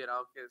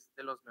considerado que es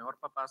de los mejores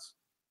papás,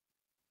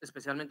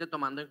 especialmente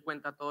tomando en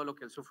cuenta todo lo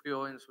que él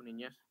sufrió en su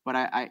niñez. But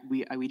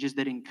we just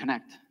didn't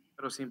connect,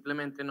 Pero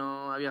simplemente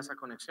no había esa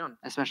conexión.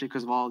 especially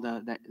because of all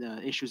the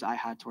issues I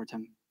had towards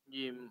him.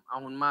 Y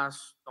aún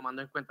más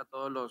tomando en cuenta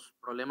todos los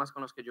problemas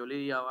con los que yo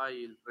lidiaba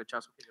y el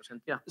rechazo que yo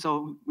sentía.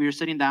 So we were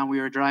sitting down, we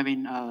were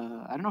driving,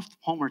 I don't know if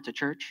home or to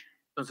church,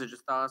 Entonces yo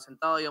estaba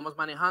sentado, íbamos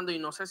manejando y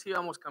no sé si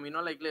íbamos camino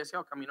a la iglesia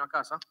o camino a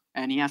casa.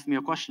 and he asked me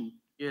a question.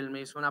 Y él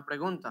me hizo una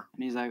pregunta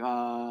And he's like,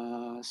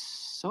 what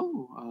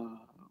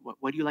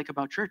do you like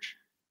about church?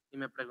 y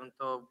me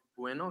preguntó,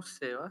 bueno,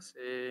 Sebas,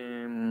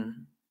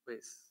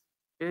 pues,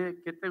 ¿qué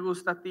te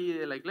gusta a ti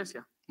de la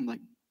iglesia? I'm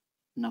like,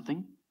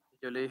 nothing. Y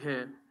yo le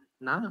dije,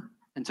 nada.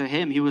 And to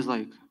him, he was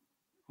like,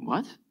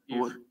 what? Y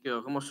What?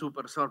 quedó como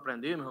súper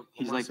sorprendido. Me dijo,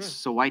 He's ¿cómo like, así?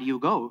 so why do you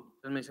go?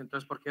 Entonces me dice,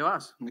 entonces, ¿por qué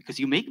vas?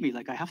 Because you make me,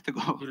 like I have to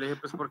go. Y le dije,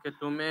 pues porque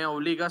tú me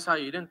obligas a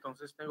ir,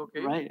 entonces tengo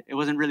que ir. Right? It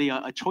wasn't really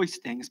a choice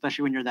thing,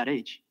 especially when you're that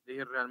age. Le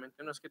dije,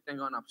 realmente no es que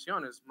tengan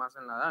opciones, más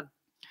en la edad.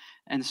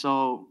 And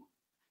so,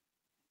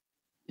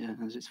 yeah, it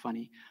was just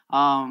funny.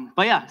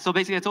 But yeah, so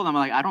basically I told him,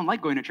 like, I don't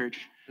like going to church.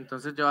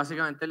 Entonces yo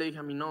básicamente le dije,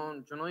 a mí no,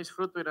 yo no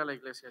disfruto ir a la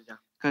iglesia ya.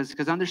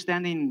 Because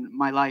understanding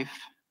my life,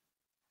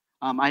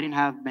 I didn't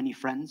have many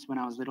friends when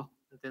I was little.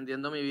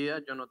 Entendiendo mi vida,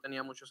 yo no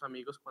tenía muchos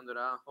amigos cuando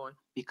era joven,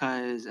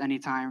 Because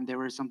anytime there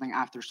was something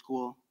after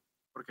school,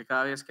 porque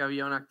cada vez que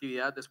había una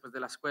actividad después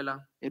de la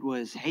escuela, it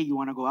was, hey, you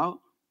want to go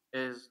out?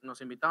 nos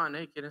invitaban,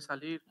 hey, ¿quieren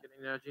salir? ¿Quieren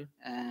ir allí?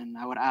 And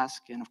I would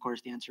ask, and of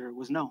course the answer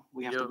was no,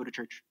 we have to Yo- go to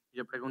church.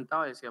 Yo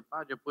preguntaba, decía,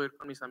 pa, yo puedo ir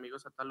con mis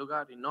amigos a tal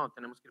lugar, y no,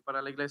 tenemos que ir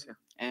para la iglesia.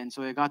 And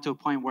so it got to a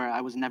point where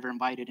I was never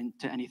invited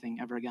into anything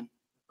ever again.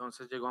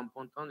 Entonces llegó a un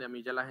punto donde a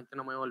mí ya la gente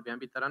no me volvía a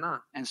invitar a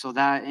nada. And so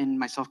that in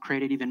myself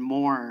created even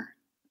more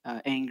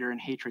anger and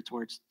hatred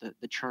towards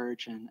the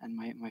church and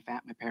my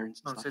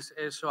parents and stuff. Entonces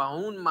eso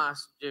aún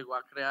más llegó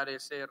a crear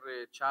ese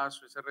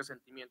rechazo, ese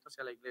resentimiento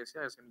hacia la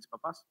iglesia, hacia mis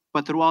papás.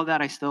 But through all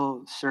that, I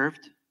still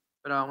served.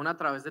 Pero aún a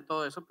través de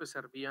todo eso, pues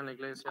servía en la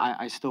iglesia.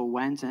 I still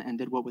went and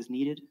did what was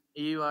needed.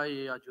 Iba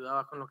y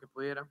ayudaba con lo que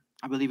pudiera.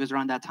 I believe it was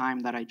around that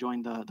time that I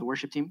joined the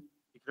worship team.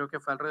 Y creo que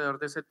fue alrededor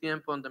de ese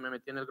tiempo donde me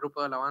metí en el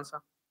grupo de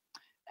alabanza.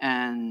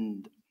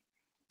 And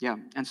yeah,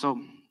 and so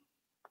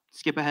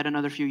skip ahead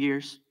another few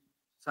years.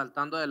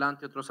 Saltando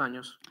adelante otros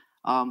años,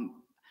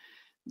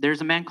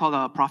 There's a man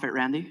called Prophet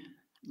Randy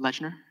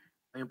Lechner.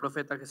 hay un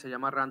profeta que se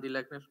llama Randy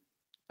Lechner.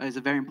 He's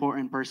a very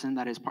important person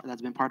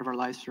that's been part of our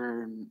lives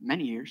for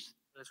many years.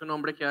 Es un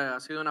hombre que ha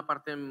sido una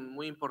parte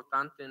muy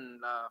importante en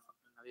la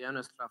vida de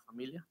nuestra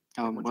familia,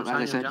 muchos As I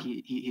años said, ya.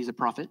 he's a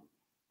prophet.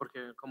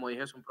 Porque como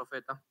dije es un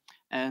profeta.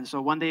 And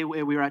so one day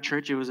we were at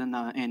church. It was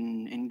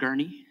in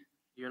Gurney,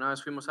 Y una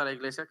vez fuimos a la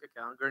iglesia que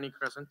quedaba en Gurney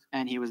Crescent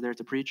and he was there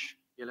to preach.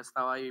 y él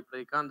estaba ahí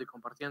predicando y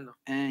compartiendo.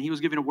 And he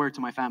was giving a word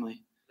to my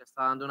family Le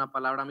estaba dando una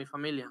palabra a mi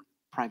familia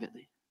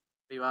privately.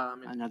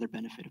 privadamente. Another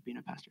benefit of being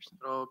a pastor.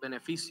 Otro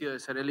beneficio de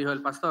ser el hijo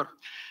del pastor.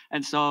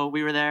 And so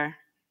we were there,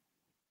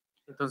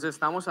 Entonces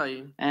estamos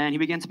ahí and he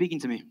began speaking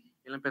to me.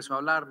 y él empezó a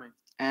hablarme.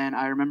 And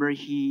I remember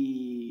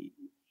he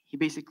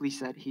basically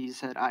said,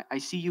 I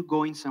see you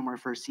going somewhere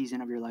for a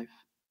season of your life.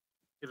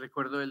 Y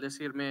recuerdo él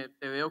decirme,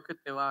 te veo que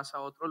te vas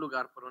a otro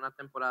lugar por una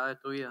temporada de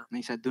tu vida. And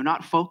he said, do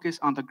not focus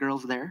on the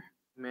girls there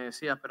Me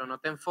decía, pero no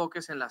te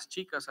enfoques en las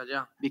chicas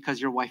allá, because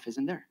your wife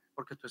isn't there.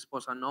 porque tu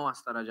esposa no va a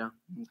estar allá.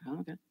 I was like, "Oh,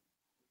 okay."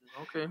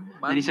 Ok, Then he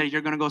vale. said,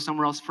 you're going to go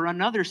somewhere else for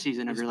another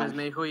season of your Después life.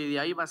 me dijo, y de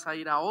ahí vas a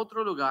ir a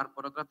otro lugar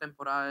por otra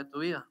temporada de tu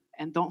vida.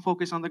 And don't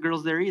focus on the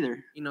girls there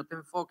either Y no te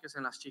enfoques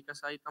en las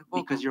chicas ahí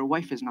tampoco, because your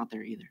wife is not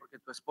there either. porque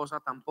tu esposa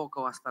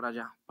tampoco va a estar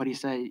allá. But he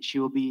said,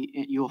 you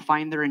will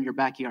find her in your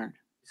backyard.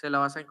 Y se la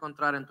vas a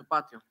encontrar en tu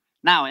patio.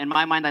 Now, in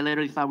my mind, I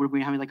literally thought we were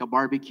going to have like a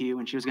barbecue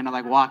and she was going to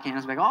like walk in. I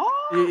was like, oh,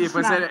 Y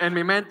pues snap. en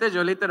mi mente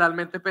yo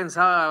literalmente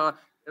pensaba,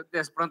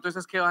 de pronto eso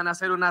es que van a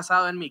hacer un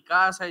asado en mi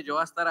casa y yo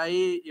voy a estar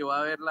ahí y voy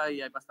a verla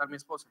y ahí va a estar mi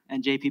esposa.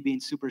 And JP being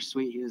super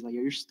sweet, he was like,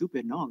 you're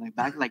stupid. No,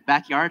 like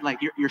backyard, like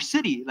your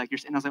city, like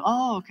and I was like,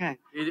 oh, okay.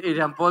 Y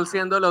Jean Paul,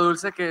 siendo lo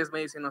dulce que es, me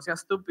dice, no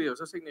seas estúpido,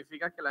 eso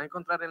significa que la va a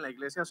encontrar en la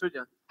iglesia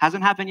suya.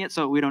 Hasn't happened yet,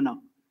 so we don't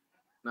know.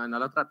 No, no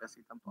lo trate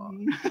así tampoco.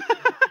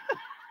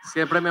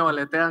 Siempre me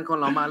boletean con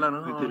lo malo,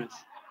 ¿no?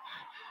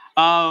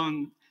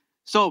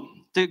 So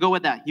to go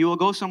with that, you will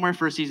go somewhere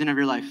for a season of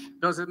your life.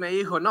 Entonces me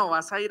dijo, no,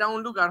 vas a ir a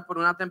un lugar por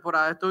una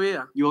temporada de tu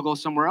vida. You will go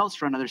somewhere else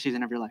for another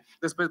season of your life.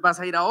 Después vas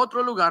a ir a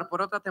otro lugar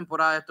por otra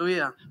temporada de tu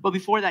vida. But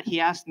before that, he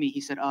asked me,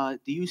 he said,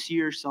 do you see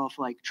yourself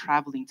like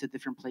traveling to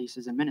different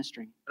places and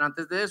ministering? Pero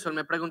antes de eso, él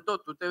me preguntó,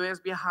 ¿tú te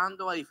ves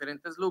viajando a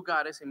diferentes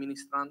lugares y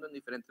ministrando en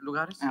diferentes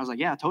lugares? And I was like,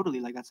 yeah,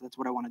 totally. Like that's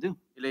what I want to do.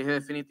 Y le dije,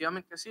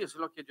 definitivamente sí, eso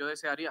es lo que yo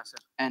desearía hacer.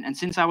 And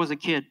since I was a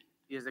kid,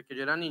 Y desde que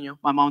yo era niño,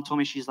 my mom told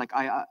me, she's like,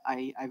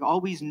 I've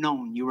always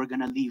known you were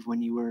gonna leave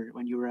when you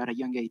were at a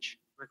young age.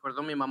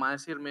 recuerdo mi mamá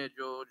decirme,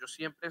 yo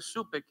siempre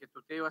supe que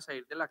tú te ibas a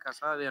ir de la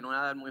casa de una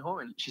edad muy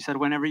joven. She said,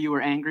 whenever you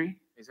were angry,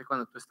 Dice,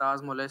 cuando tú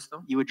estabas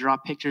molesto, you would draw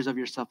pictures of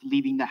yourself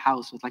leaving the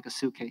house with like a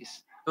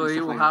suitcase. tú and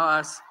stuff like that.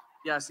 dibujabas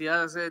y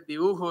hacías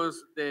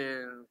dibujos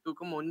de tú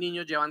como un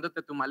niño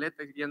llevándote tu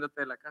maleta y yéndote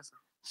de la casa.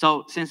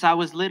 So since I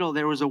was little,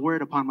 there was a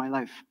word upon my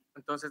life.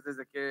 Entonces,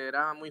 desde que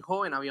era muy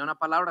joven, había una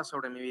palabra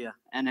sobre mi vida.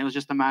 And it was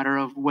just a matter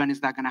of when is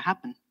that gonna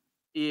happen?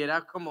 Y era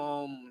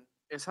como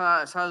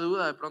esa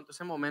duda, de pronto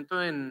ese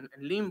momento en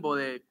limbo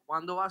de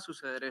cuándo va a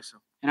suceder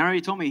eso. And I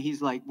already told me,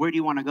 he's like, where do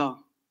you want to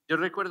go? Yo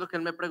recuerdo que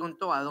él me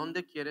preguntó, ¿a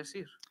dónde quieres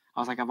ir? I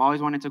was like, I've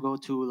always wanted to go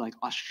to like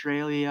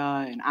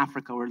Australia and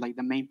Africa, were like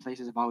the main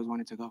places I've always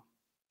wanted to go.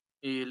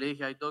 Y le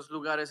dije, hay dos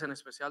lugares en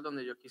especial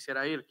donde yo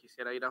quisiera ir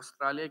a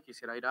Australia y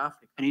quisiera ir a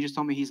África. And he just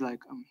told me, he's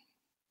like,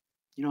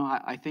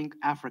 I think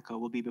Africa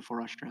will be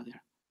before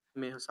Australia.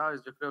 Me dijo,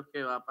 sabes, yo creo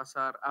que va a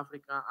pasar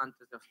África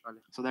antes de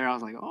Australia. So there I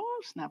was like, oh,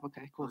 snap,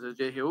 okay, cool. Entonces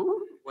yo dije,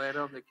 voy a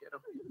donde quiero.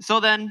 So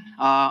then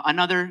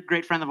another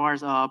great friend of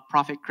ours,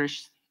 Prophet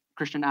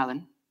Christian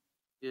Allen,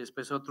 Y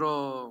después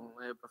otro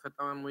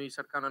profeta muy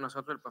cercano a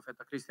nosotros, el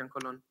profeta Cristian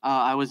Colón.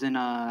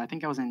 I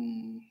think I was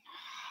in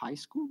high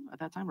school at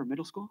that time or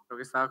middle school. Creo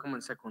que estaba como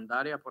en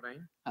secundaria por ahí.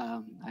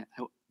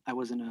 I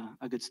wasn't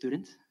a good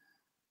student.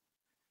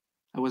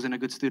 I wasn't a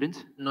good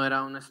student. No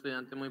era un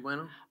estudiante muy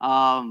bueno.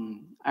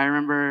 I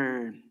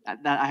remember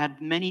that I had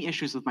many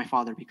issues with my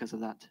father because of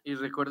that. Y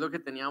recuerdo que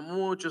tenía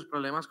muchos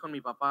problemas con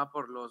mi papá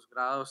por los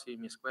grados y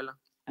mi escuela.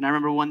 And I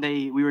remember one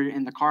day we were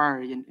in the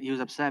car and he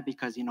was upset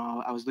because, you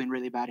know, I was doing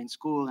really bad in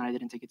school and I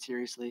didn't take it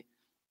seriously.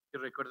 Y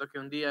recuerdo que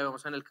un día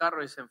íbamos en el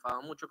carro y se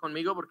enfadó mucho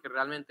conmigo porque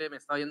realmente me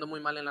estaba yendo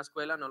muy mal en la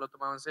escuela, no lo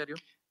tomaba en serio.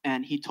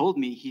 And he told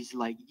me, he's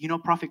like, you know,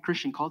 Prophet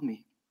Christian called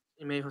me.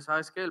 Y me dijo,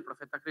 ¿sabes qué? El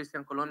profeta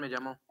Cristian Colón me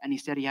llamó And he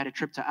said he had a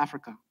trip to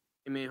Africa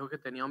y me dijo que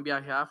tenía un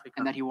viaje a África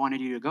and that he wanted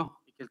you to go.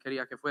 y que él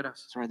quería que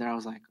fueras. So right there I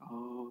was like,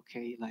 oh,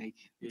 okay, like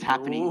Y it's yo,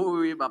 happening.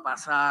 uy, va a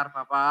pasar,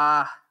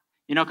 papá.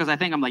 You know, because I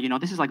think I'm like, you know,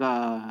 this is like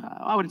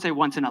I wouldn't say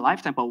once in a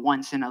lifetime, but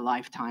once in a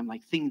lifetime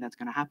like thing that's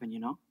going to happen, you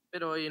know?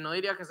 Pero y no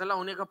diría que esa es la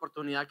única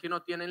oportunidad que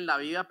uno tiene en la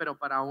vida, pero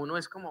para uno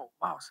es como,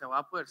 wow, se va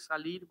a poder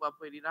salir, va a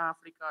poder ir a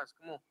África, es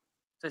como,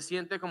 se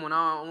siente como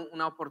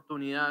una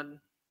oportunidad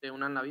de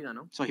una en la vida,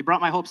 ¿no? So he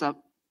brought my hopes up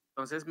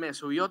Entonces me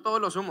subió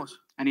todos los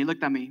humos and he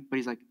looked at me, but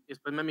he's like, y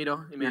después me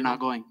miró y me you're dijo, not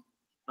going.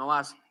 no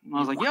vas. And I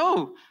was like,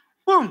 yo,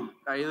 ¡Pum!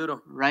 Caí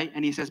duro. right?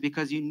 And he says,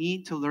 because you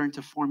need to learn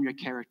to form your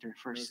character Me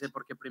first. dice,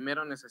 porque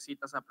primero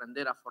necesitas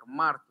aprender a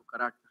formar tu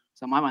carácter.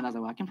 So in my mind, I was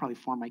like, well, I can probably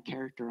form my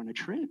character on a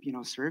trip, you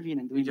know, serving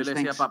and Y doing yo these le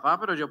decía, things. papá,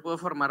 pero yo puedo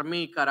formar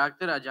mi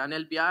carácter allá en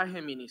el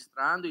viaje,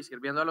 ministrando y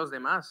sirviendo a los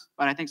demás.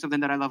 But I think something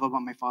that I love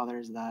about my father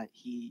is that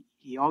he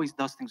always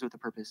does things with a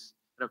purpose.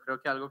 Pero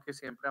creo que algo que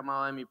siempre he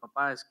amado de mi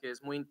papá es que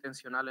es muy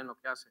intencional en lo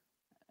que hace.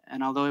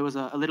 And although it was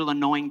a little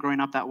annoying growing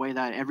up that way,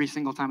 that every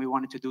single time we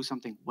wanted to do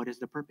something, what is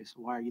the purpose?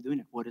 Why are you doing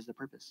it? What is the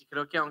purpose? Y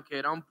creo que aunque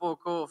era un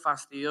poco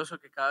fastidioso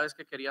que cada vez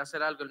que quería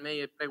hacer algo, él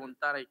me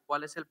preguntara, ¿y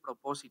cuál es el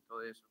propósito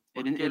de eso?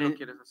 ¿Por It, qué it, lo it,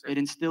 quieres it hacer?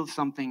 instilled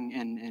something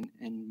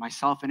in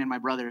myself and in my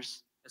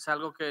brothers Es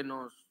algo que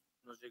nos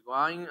llegó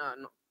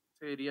no,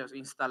 ¿qué dirías?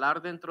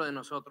 Instalar dentro de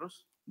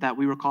nosotros that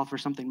we were called for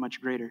something much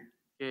greater.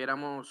 que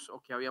éramos o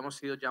que habíamos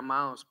sido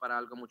llamados para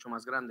algo mucho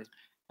más grande.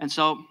 And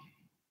so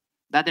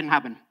that didn't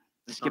happen.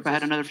 Skip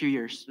ahead Entonces, another few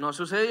years. no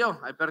sucedió,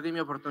 ahí perdí mi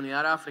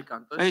oportunidad a África.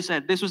 Like I Entonces,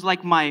 said, this was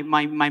like my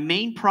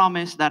main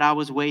promise that I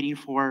was waiting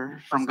for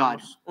from God.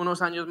 pasamos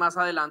unos años más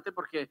adelante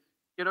porque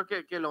quiero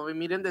que lo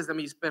miren desde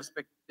mi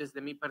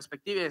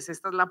perspectiva. Esta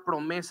es la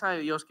promesa de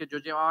Dios que yo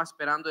llevaba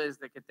esperando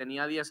desde que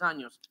tenía 10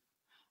 años.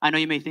 I know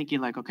you may be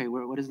thinking like, okay,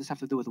 what does this have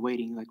to do with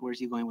waiting? Like, where's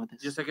he going with Yo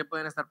this? sé que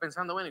pueden estar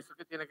pensando, bueno, ¿esto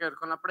qué tiene que ver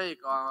con la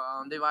prédica? ¿A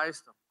dónde va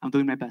esto? I'm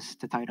doing my best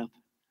to tie it up.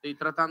 Estoy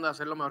tratando de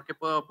hacer lo mejor que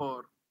puedo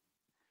por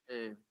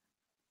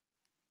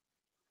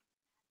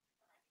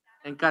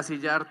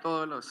encasillar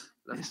todas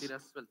las Eso.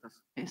 tiras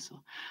sueltas.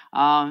 Eso.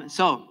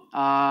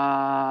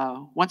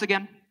 Once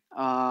again,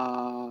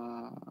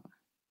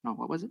 no,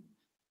 what was it?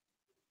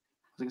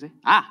 What was I gonna say?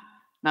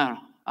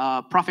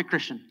 No. Prophet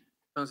Christian.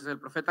 Entonces el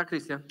profeta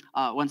Cristian,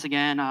 Once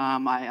again,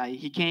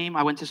 he came.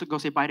 I went to go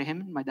say bye to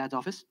him in my dad's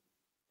office.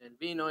 él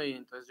vino y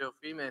entonces yo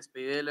fui, me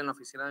despedí de él en la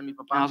oficina de mi And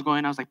I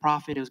papá. was like,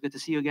 Prophet, it was good to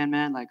see you again,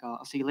 man. Like,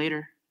 I'll see you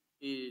later.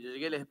 Y yo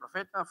llegué y le dije,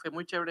 profeta, fue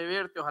muy chévere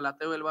verte, ojalá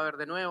te vuelva a ver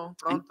de nuevo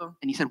pronto.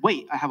 And he said,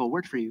 wait, I have a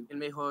word for you. Y él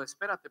me dijo,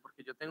 espérate,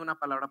 porque yo tengo una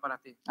palabra para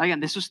ti.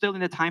 Again, this was still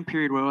in the time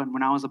period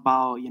when I was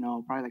about, you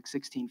know, probably like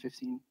 16,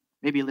 15,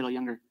 maybe a little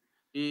younger.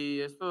 Y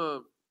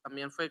esto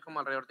también fue como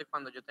alrededor de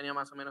cuando yo tenía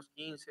más o menos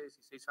 15,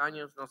 16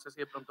 años, no sé si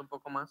de pronto un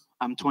poco más.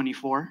 I'm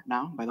 24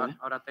 now, by the way.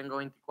 Ahora tengo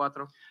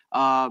 24.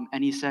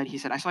 And he said,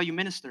 I saw you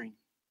ministering.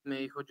 Me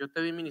dijo, yo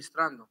te vi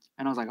ministrando.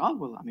 And I was like, oh,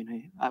 well, I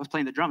mean, I was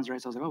playing the drums,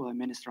 right? So I was like, oh, well, I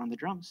minister on the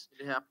drums. Y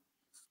le dije,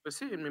 pues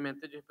sí, en mi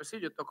mente, pues sí,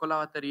 yo toco la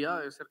batería,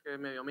 debe ser que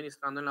me vio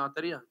ministrando en la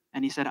batería.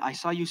 And he said, I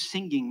saw you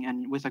singing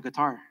and with a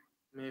guitar.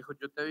 Me dijo,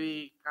 yo te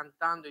vi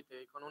cantando y te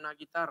vi con una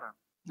guitarra.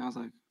 And I was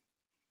like,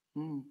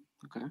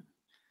 okay.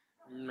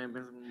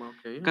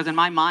 Okay. Because in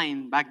my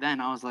mind back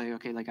then, I was like,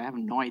 okay, like I have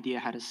no idea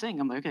how to sing.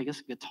 I'm like, okay, I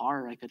guess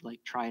guitar, I could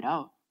like try it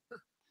out.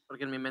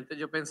 Porque en mi mente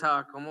yo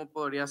pensaba, ¿cómo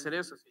podría hacer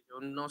eso? Si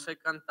yo no sé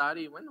cantar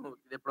y bueno,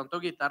 de pronto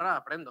guitarra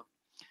aprendo.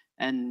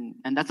 And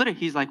that's it.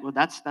 He's like, well,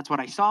 that's what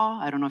I saw.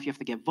 I don't know if you have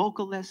to get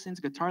vocal lessons,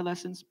 guitar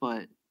lessons,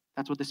 but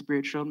that's what the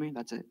Spirit showed me.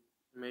 That's it.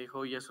 Me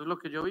dijo, y eso es lo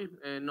que yo vi.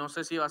 No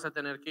sé si vas a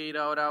tener que ir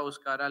ahora a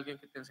buscar a alguien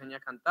que te enseñe a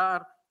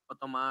cantar o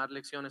tomar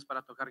lecciones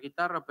para tocar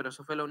guitarra, pero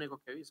eso fue lo único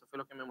que vi, eso fue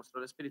lo que me mostró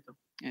el Espíritu.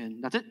 And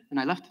that's it. And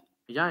I left.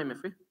 Y ya, y me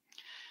fui.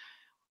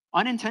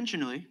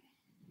 Unintentionally,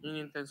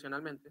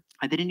 Inintencionalmente.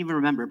 I didn't even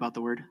remember about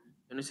the word.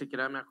 Yo ni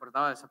siquiera me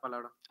acordaba de esa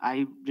palabra.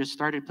 I just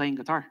started playing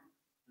guitar.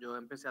 Yo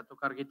empecé a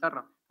tocar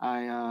guitarra.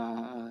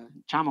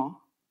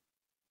 Chamo,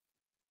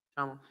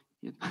 Chamo.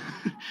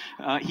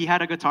 he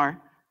had a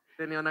guitar,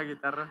 Tenía una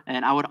guitarra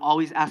and I would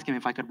always ask him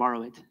if I could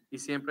borrow it y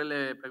siempre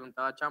le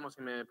preguntaba a Chamo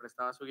si me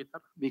prestaba su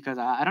guitarra. because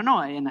I don't know.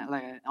 And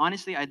like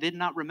honestly, I did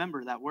not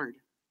remember that word.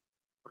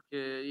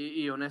 Porque,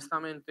 y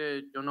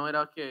honestamente, yo no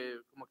era que,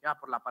 como que,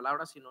 por la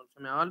palabra, sino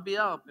se me había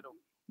olvidado, pero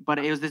But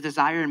it was this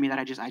desire in me that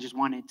I just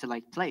wanted to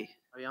like play.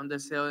 Había un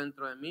deseo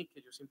dentro de mí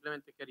que yo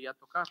simplemente quería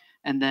tocar.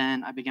 And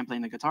then I began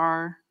playing the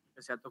guitar.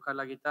 Empecé a tocar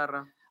la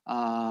guitarra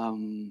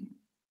Um,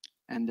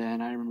 and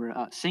then I remember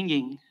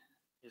singing.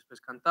 y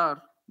después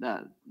cantar.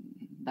 That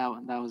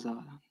was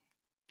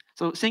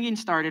so singing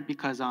started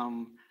because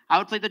I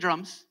would play the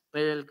drums.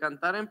 El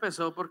cantar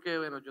empezó porque,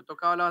 bueno, yo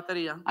tocaba la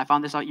batería I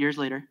found this out years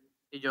later.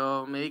 y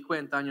yo me di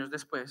cuenta años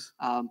después.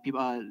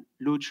 People,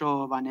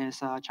 Lucho,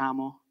 Vanessa,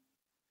 Chamo,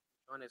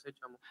 Vanessa y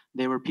Chamo,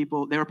 they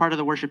were part of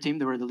the worship team.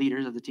 They were the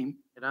leaders of the team.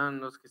 eran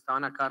los que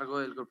estaban a cargo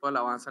del grupo de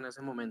alabanza en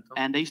ese momento.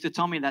 And they used to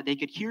tell me that they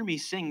could hear me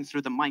sing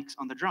through the mics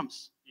on the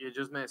drums. Y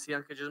ellos me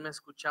decían que ellos me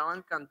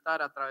escuchaban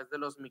cantar a través de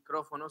los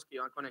micrófonos que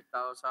iban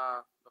conectados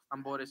a los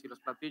tambores y los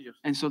platillos.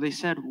 And so they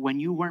said, when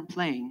you weren't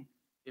playing,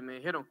 Y me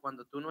dijeron,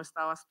 cuando tú no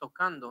estabas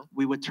tocando,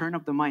 we would turn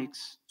up the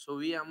mics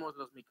subíamos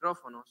los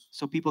micrófonos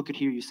so people could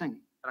hear you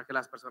sing. para que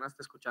las personas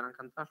te escucharan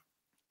cantar.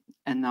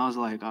 And I was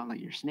like, oh, like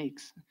you're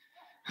snakes.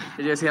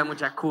 Y yo decía,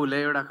 mucha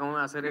culebra, ¿cómo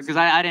va a hacer eso? Because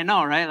I didn't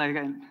know, right? Like,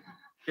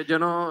 Que yo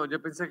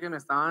pensé que me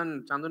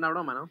estaban echando una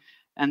broma, ¿no?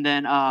 and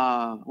then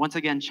once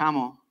again,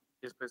 Chamo,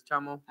 Y después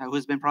Chamo,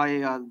 who's been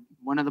probably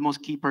one of the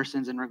most key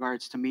persons in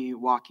regards to me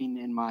walking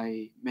in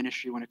my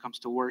ministry when it comes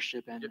to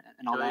worship and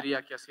all yo that.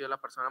 diría que ha sido la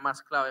persona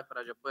más clave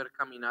para yo poder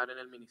caminar en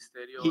el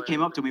ministerio He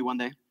came up to me one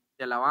day.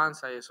 de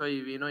alabanza y eso,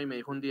 y vino y me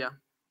dijo un día,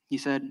 He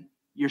said,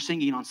 you're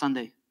singing on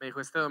Sunday. me dijo,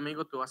 este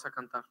domingo tú vas a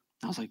cantar.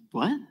 I was like,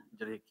 what?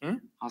 Yo le dije, ¿qué?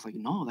 I was like,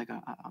 no, like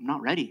I'm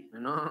not ready.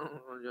 No,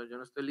 yo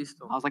no estoy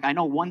listo. I was like, I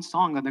know one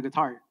song on the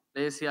guitar.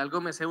 Le decía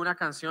algo, me sé una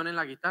canción en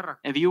la guitarra.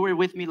 If you were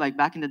with me like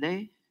back in the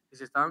day, Y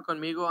si estaban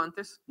conmigo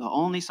antes, the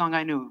only song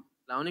I knew,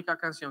 la única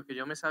canción que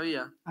yo me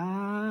sabía,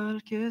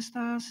 Al que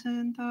está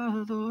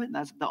sentado,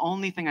 that's the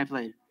only thing I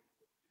played.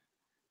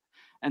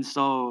 And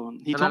so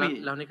he era told me,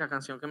 la única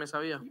canción que me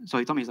sabía. he's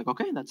like,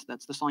 okay, that's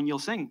the song you'll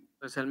sing.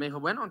 Entonces él me dijo,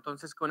 bueno,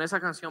 entonces con esa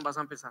canción vas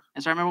a empezar.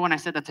 And so I remember when I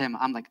said that to him,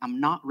 I'm like, I'm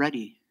not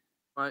ready.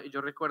 Y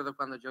yo recuerdo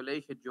cuando yo le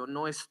dije, yo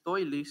no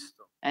estoy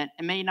listo. And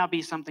it may not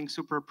be something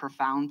super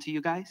profound to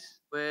you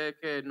guys, Puede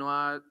que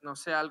no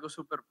sea algo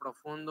súper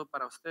profundo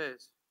para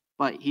ustedes.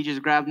 but he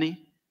just grabbed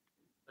me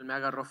Él me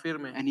agarró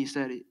firme. and he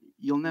said,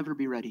 you'll never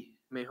be ready.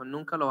 Me dijo,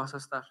 nunca lo vas a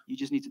estar. You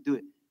just need to do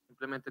it.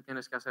 Simplemente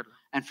tienes que hacerlo.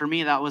 And for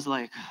me, that was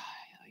like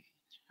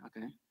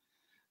okay.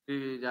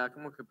 Y ya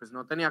como que pues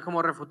no tenía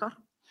cómo refutar.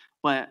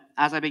 But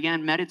as I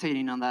began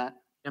meditating on that,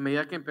 Y a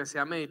medida que empecé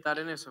a meditar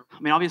en eso, I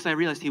mean, obviously I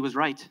realized he was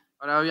right.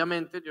 ahora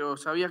obviamente yo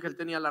sabía que él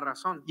tenía la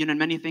razón. You know, in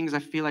many things I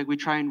feel like we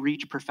try and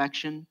reach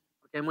perfection.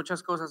 Porque hay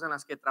muchas cosas en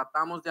las que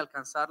tratamos de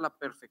alcanzar la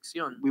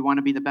perfección. We want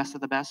to be the best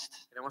of the best.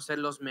 Queremos ser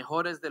los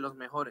mejores de los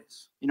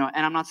mejores. You know,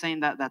 and I'm not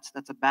saying that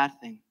that's a bad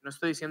thing. No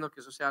estoy diciendo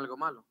que eso sea algo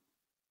malo.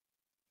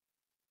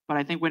 But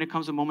I think when it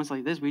comes to moments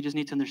like this, we just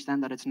need to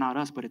understand that it's not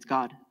us, but it's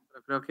God.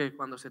 Pero creo que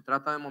cuando se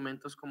trata de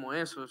momentos como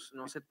esos,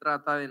 no se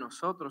trata de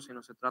nosotros,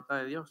 sino se trata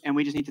de Dios. And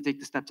we just need to take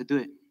the step to do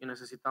it. Y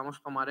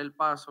necesitamos tomar el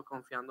paso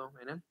confiando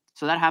en Él.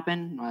 So that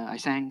happened. I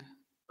sang.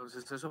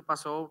 Entonces eso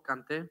pasó,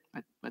 canté.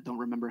 I don't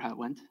remember how it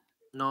went.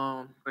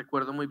 No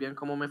recuerdo muy bien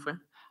cómo me fue.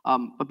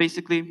 But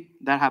basically,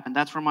 that happened.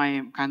 That's where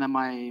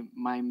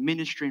my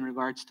ministry in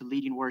regards to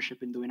leading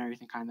worship and doing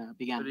everything kind of Pero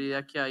began.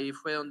 diría que ahí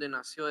fue donde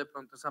nació de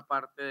pronto esa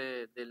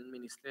parte del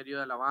ministerio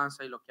de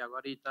alabanza y lo que hago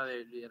ahorita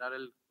de liderar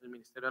el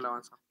ministerio de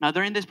alabanza. Now,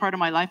 during this part of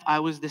my life, I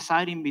was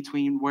deciding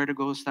between where to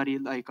go study,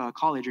 like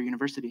college or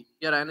university.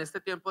 Y ahora en este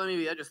tiempo de mi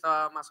vida yo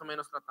estaba más o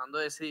menos tratando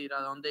de decidir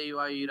a dónde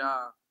iba a ir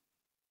a,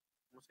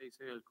 ¿cómo se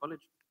dice? El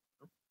college.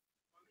 ¿No?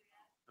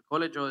 Al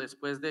college o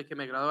después de que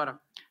me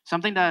graduara.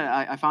 Something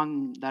that I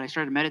found that I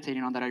started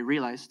meditating on that I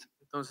realized,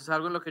 Entonces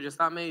algo en lo que yo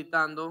estaba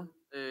meditando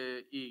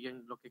y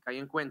en lo que caí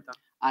en cuenta,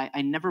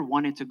 I never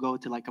wanted to go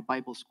to like a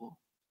Bible school.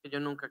 que yo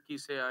nunca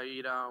quise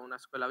ir a una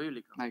escuela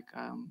bíblica. Like,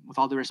 with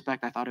all due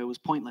respect, I thought it was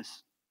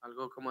pointless.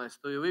 Algo como de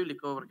estudio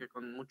bíblico, porque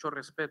con mucho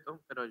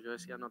respeto, pero yo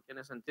decía, no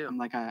tiene sentido. I'm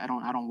like, I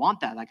don't want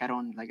that. Like, I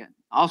don't like.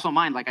 Also,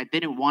 mine, like, I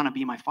didn't want to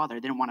be my father. I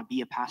didn't want to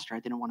be a pastor. I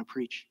didn't want to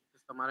preach.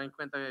 Pues tomar en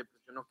cuenta que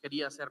pues, yo no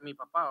quería ser mi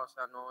papá, o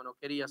sea, no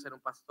quería ser un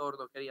pastor,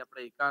 no quería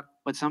predicar,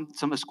 But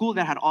a school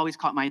that had always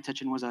caught my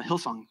attention was a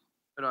Hillsong.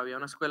 pero había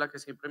una escuela que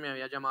siempre me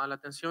había llamado la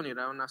atención y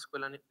era una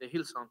escuela de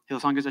Hillsong.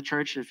 Hillsong is a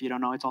church. If you don't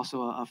know, it's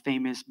also a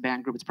famous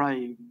band group. It's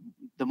probably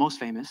the most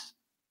famous.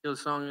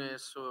 Hillsong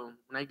es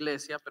una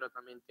iglesia, pero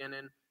también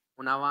tienen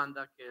una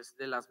banda que es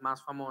de las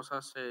más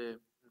famosas en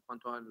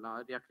cuanto a la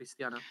área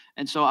cristiana.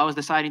 And so I was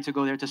deciding to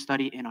go there to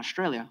study in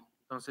Australia.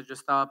 Entonces yo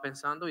estaba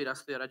pensando ir a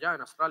estudiar allá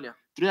en Australia.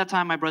 Through that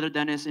time, my brother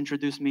Dennis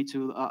introduced me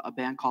to a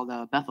band called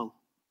Bethel.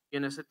 Y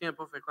en ese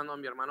tiempo fue cuando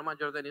mi hermano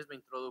mayor Denis me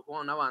introdujo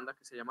a una banda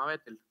que se llama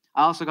Bethel.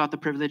 I also got the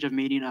privilege of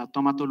meeting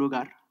Toma Tu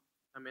Lugar.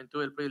 También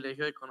tuve el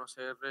privilegio de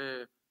conocer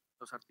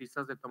los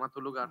artistas de Toma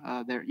Tu Lugar,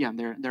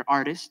 They're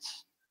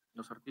artists.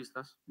 los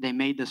artistas They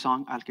made the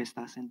song Al que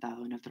está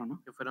sentado en el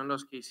trono, que fueron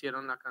los que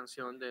hicieron la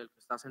canción del que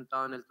está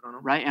sentado en el trono.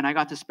 right? And I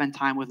got to spend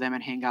time with them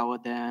and hang out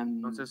with them,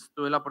 Entonces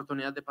tuve la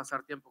oportunidad de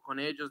pasar tiempo con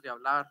ellos, de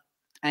hablar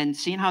and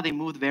seeing how they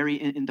moved very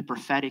in the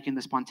prophetic, in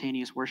the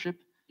spontaneous worship.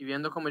 y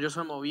viendo cómo ellos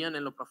se movían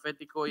en lo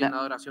profético y en la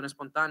adoración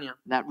espontánea,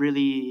 that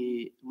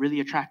really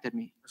attracted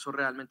me. eso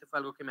realmente fue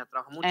algo que me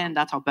atrajo mucho. And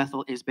that's how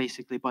Bethel is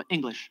basically, but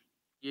English.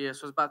 Y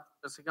eso es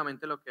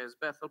básicamente lo que es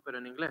Bethel, pero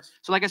en inglés.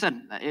 So like I said,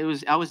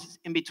 I was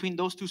in between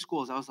those two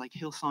schools. I was like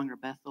Hillsong or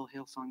Bethel,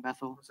 Hillsong,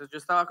 Bethel. Entonces yo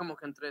estaba como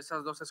que entre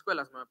esas dos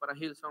escuelas, me voy para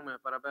Hillsong, me voy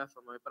para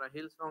Bethel, me voy para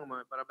Hillsong, me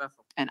voy para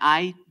Bethel. And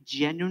I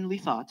genuinely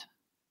thought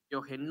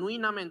Yo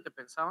genuinamente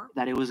pensaba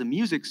that it was a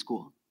music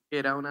school. que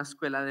era una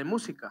escuela de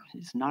música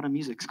It's not a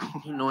music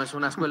school. y no es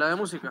una escuela de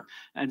música.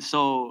 And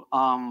so,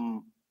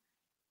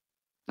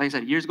 like I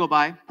said, years go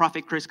by.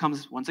 Prophet Chris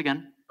comes once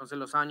again. Entonces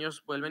los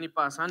años vuelven y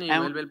pasan y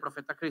And- vuelve el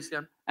profeta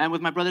Cristian. And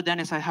with my brother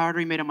Dennis, I had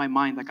already made up my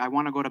mind, like, I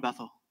want to go to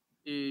Bethel.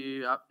 Y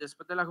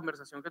después de la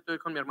conversación que tuve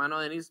con mi hermano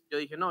Denis, yo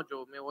dije, no,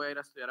 yo me voy a ir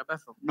a estudiar a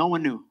Bethel. No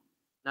one knew.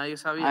 Nadie I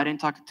sabía, didn't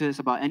talk to this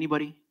about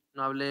anybody.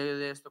 no hablé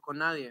de esto con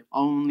nadie,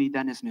 Only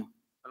Dennis knew.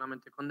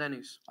 solamente con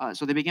Denis.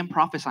 So they began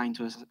prophesying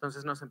to us.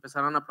 Entonces nos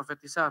empezaron a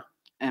profetizar.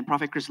 And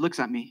Prophet Chris looks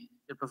at me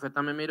El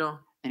profeta me miró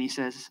and he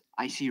says,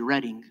 I see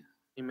Reading.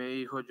 y me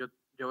dijo, yo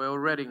veo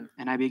Reading.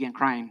 And I began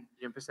crying.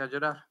 Yo empecé a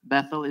llorar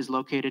Bethel is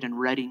located in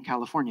Reading,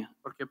 California.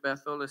 porque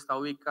Bethel está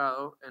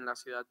ubicado en la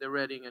ciudad de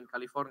Reading, en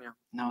California.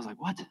 And I was like,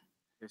 what? Yo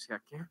decía,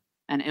 ¿qué?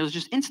 And it was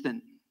just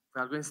instant.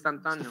 Fue algo It's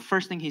instantáneo. the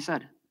first thing he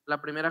said. La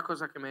primera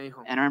cosa que me dijo.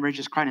 And I remember he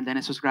just cried, and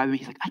Dennis was grabbing me.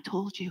 He's like, I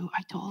told you,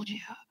 I told you.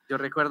 Yo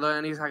recuerdo a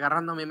Denis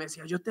agarrándome y me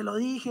decía, yo te lo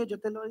dije, yo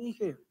te lo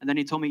dije. And then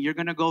he told me, you're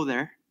going to go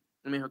there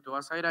Y me dijo, tú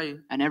vas a ir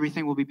ahí and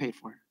everything will be paid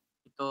for.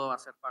 y todo va a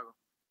ser pago.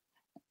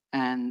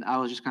 And I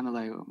was just kind of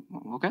like,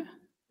 okay.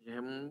 Y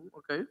dije,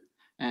 ok.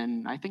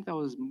 And I think that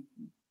was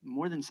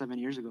more than 7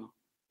 years ago.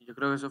 Y yo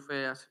creo que eso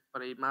fue hace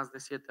por ahí más de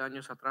 7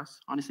 años atrás,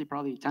 Honestly,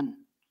 probably 10.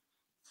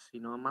 si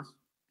no más.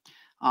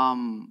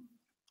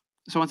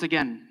 So once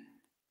again,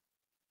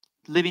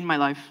 living my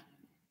life,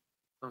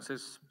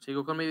 Entonces,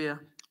 sigo con mi vida,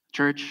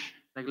 church,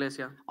 la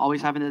iglesia,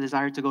 always having the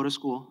desire to go to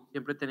school.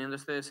 siempre teniendo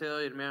este deseo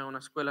de irme a una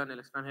escuela en el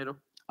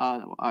extranjero.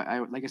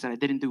 Like I said, I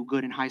didn't do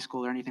good in high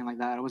school or anything like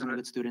that. I wasn't a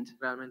good student.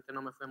 Realmente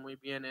no me fue muy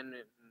bien en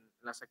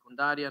la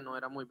secundaria, no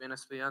era muy bien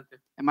estudiante.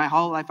 And my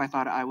whole life, I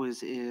thought I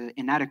was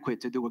inadequate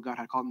to do what God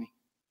had called me.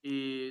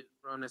 Y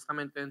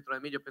honestamente dentro de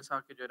mí yo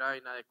pensaba que yo era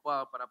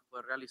inadecuado para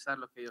poder realizar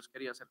lo que Dios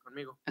quería hacer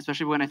conmigo.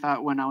 Especially when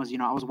I was,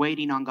 I was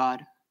waiting on God.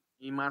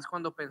 Y más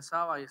cuando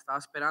pensaba y estaba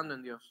esperando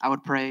en Dios. I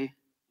would pray.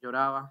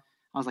 Lloraba.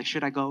 I was like,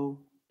 should I go?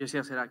 Yo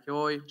decía, ¿será que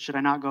voy? Should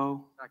I not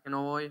go? ¿Será que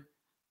no voy?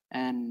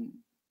 And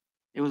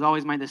it was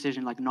always my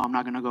decision, like, no, I'm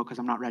not going to go because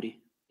I'm not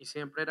ready. Y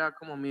siempre era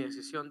como mi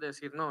decisión de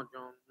decir, no,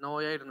 yo no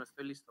voy a ir, no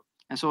estoy listo.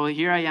 And so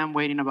here I am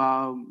waiting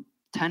about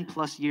 10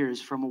 plus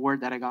years from a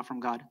word that I got from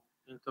God.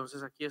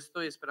 Entonces aquí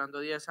estoy esperando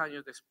 10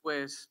 años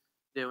después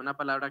de una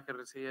palabra que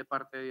recibí de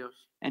parte de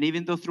Dios. And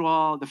even though through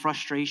all the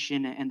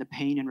frustration and the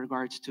pain in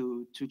regards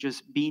to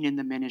just being in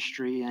the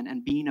ministry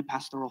and being a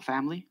pastoral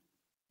family,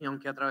 Y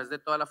aunque a través de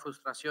toda la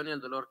frustración y el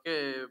dolor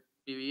que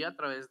viví a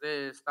través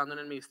de estando en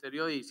el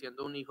ministerio y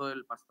siendo un hijo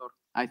del pastor,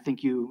 I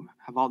think you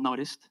have all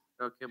noticed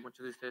creo que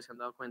muchos de ustedes se han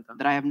dado cuenta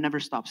that I have never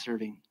stopped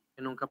serving.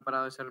 que nunca he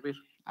parado de servir,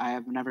 I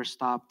have never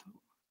stopped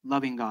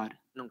loving God.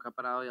 nunca he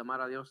parado de amar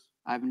a Dios,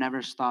 I've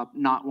never stopped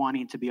not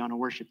wanting to be on a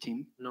worship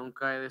team.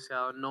 nunca he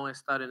deseado no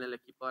estar en el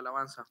equipo de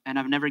alabanza, And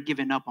I've never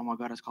given up on what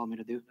God has called me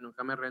to do.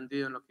 nunca me he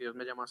rendido en lo que Dios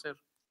me llamó a hacer.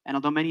 And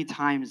although many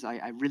times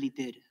I really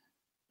did,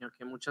 Y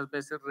aunque muchas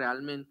veces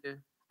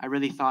realmente I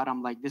really thought,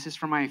 I'm like, this is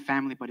for my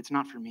family, but it's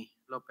not for me.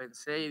 lo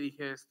pensé y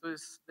dije, esto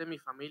es de mi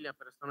familia,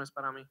 pero esto no es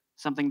para mí.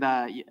 Something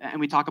that, and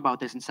we talk about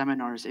this in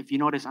seminars. If you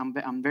notice, I'm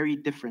very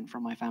different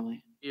from my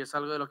family. Y es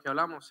algo de lo que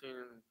hablamos. Y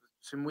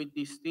soy muy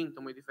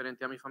distinto, muy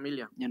diferente a mi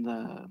familia. And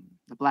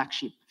the black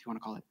sheep, if you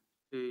want to call it.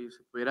 Si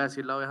se pudiera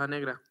decir la oveja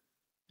negra,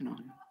 You know,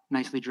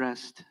 nicely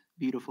dressed,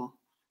 beautiful,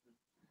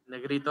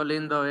 negrito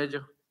lindo,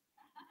 bello,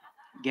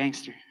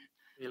 gangster.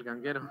 y el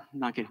ganguero.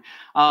 Not kidding.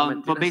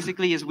 mentiras. But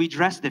basically, is we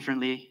dress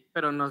differently.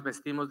 Pero nos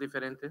vestimos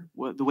diferente.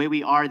 The way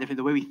we are different.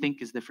 The way we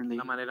think is differently.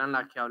 La manera en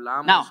la que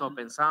hablamos Now, o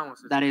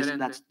pensamos es That is,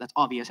 diferente. that's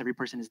obvious. Every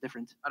person is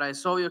different. Ahora,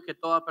 es obvio que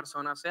toda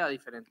persona sea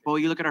diferente. But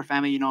when you look at our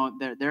family,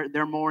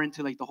 they're more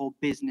into like the whole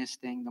business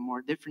thing, the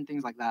more different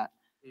things like that.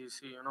 Y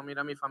si uno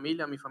mira a mi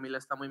familia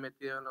está muy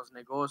metida en los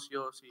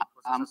negocios y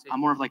cosas así. I'm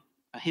more of like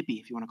a hippie,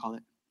 if you want to call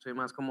it. Soy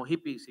más como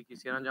hippie, si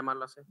quisieran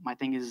llamarlo así. My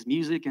thing is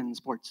music and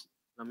sports.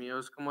 Lo mío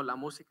es como la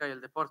música y el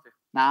deporte.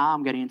 Now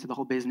I'm getting into the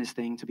whole business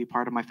thing to be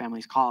part of my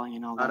family's calling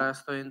and all Ahora that.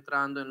 estoy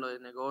entrando en lo de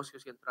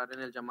negocios y entrar en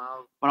el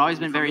llamado. But I've always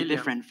de mi been very familia,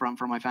 different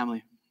from my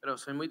family. Pero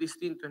soy muy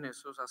distinto en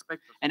esos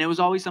aspectos. And it was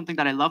always something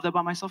that I loved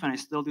about myself, and I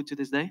still do to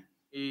this day.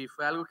 Y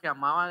fue algo que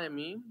amaba de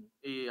mí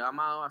y he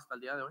amado hasta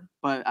el día de hoy.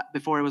 But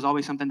before, it was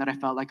always something that I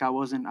felt like I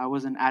wasn't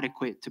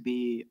adequate to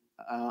be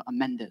a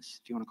Mendes,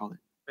 if you want to call it.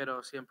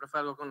 Pero siempre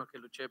fue algo con lo que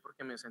luché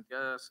porque me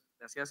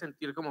hacía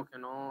sentir como que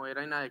no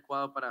era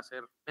inadecuado para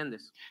ser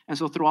Méndez. And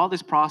so through all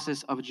this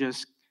process of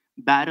just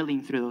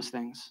battling through those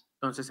things,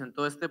 Entonces, en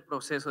todo este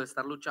proceso de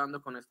estar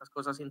luchando con estas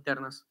cosas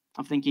internas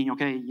I'm thinking,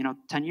 okay,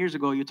 10 years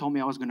ago you told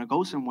me I was going to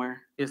go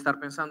somewhere. y estar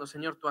pensando,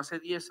 Señor, tú hace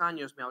 10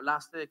 años me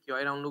hablaste de que iba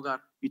a ir a un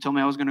lugar, You told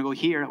me I was going to go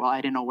here. Well,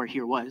 I didn't know where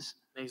here was.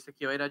 me dijiste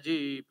que iba a ir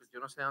allí y pues yo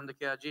no sé dónde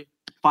queda allí.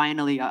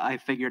 Finally, I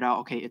figured out,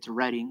 okay, it's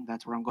Reading.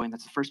 That's where I'm going.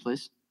 That's the first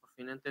place. Por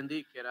fin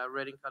entendí que era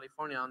Redding,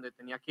 California, donde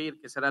tenía que ir,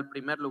 que ese era el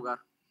primer lugar.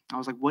 I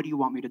was like, what do you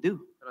want me to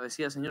do? Pero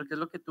decía, Señor, ¿qué es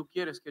lo que tú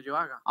quieres que yo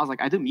haga? I was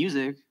like, I do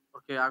music,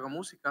 Porque hago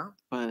música.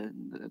 but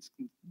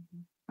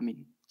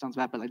sounds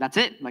bad, but like that's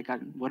it. Like,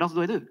 what else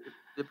do I do?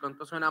 De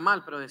pronto suena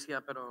mal, pero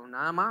decía, pero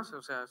nada más,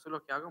 o sea, eso es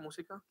lo que hago,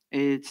 música.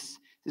 There's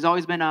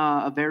always been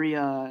a very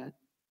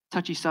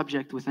touchy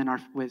subject within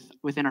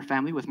our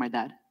family with my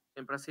dad,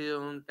 Siempre ha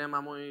sido un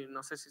tema muy,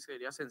 no sé si se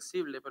diría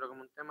sensible, pero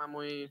como un tema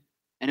muy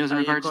and it was in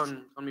ahí regards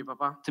con mi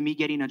papá. to me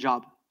getting a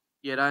job.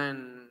 Y era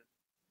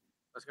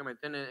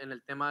básicamente en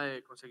el tema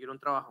de conseguir un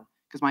trabajo.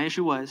 Because my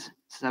issue was,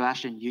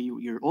 Sebastian,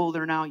 you're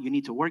older now. You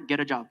need to work, get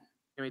a job.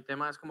 Y mi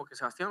tema es como que,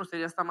 Sebastián, usted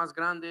ya está más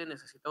grande,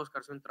 necesita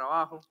buscarse un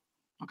trabajo.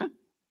 Okay,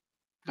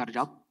 got a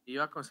job. Y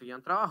iba a conseguir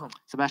un trabajo.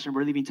 Sebastian,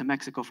 we're leaving to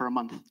Mexico for a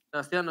month.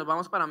 Sebastián, nos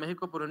vamos para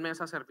México por un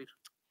mes a servir.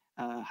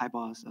 Hi,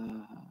 boss.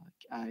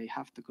 I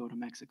have to go to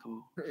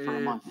Mexico for a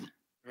Eh, month.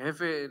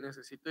 Jefe,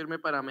 necesito irme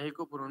para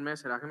México por un mes.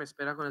 ¿Será que me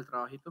espera con el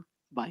trabajito?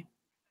 Bye.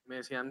 Me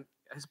decían,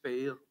 "Ya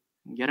despedido".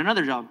 Get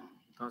another job.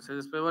 Entonces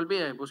después volví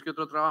y busqué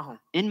otro trabajo.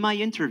 In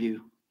my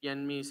interview, Y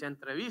en mis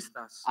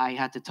entrevistas I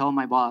had to tell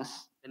my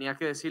boss. tenía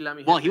que decirle a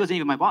mi Well, he jefe, wasn't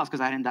even my boss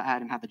because I hadn't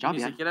had the job ni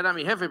yet. siquiera era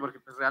mi jefe porque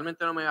pues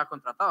realmente no me había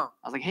contratado.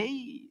 I was like,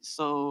 hey,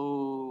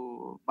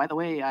 so by the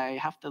way, I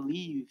have to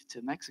leave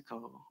to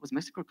Mexico. Was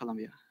Mexico or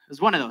Colombia? It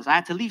was one of those. I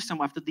had to leave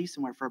somewhere. I have to leave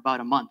somewhere for about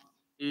a month.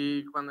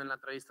 Y cuando en la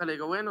entrevista le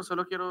digo, bueno,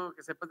 solo quiero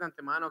que sepas de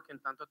antemano que en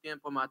tanto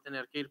tiempo me va a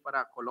tener que ir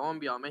para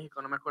Colombia o México,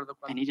 no me acuerdo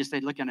cuál. And he just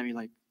stayed looking at me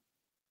like,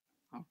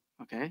 oh,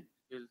 okay.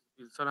 Y él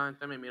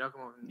solamente me mira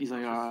como, He's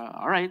like, entonces,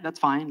 all right, that's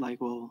fine. Like,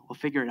 we'll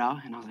figure it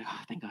out. And I was like,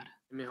 oh, thank God.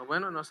 y me dijo,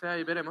 bueno, no sé,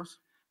 ahí veremos.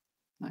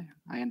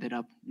 I ended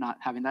up not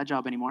having that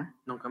job anymore.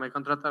 Nunca me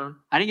contrataron.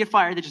 I didn't get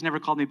fired. They just never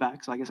called me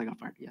back. So I guess I got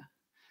fired. Yeah.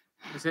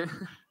 Dice,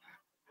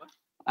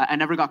 I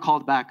never got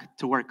called back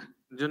to work.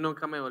 yo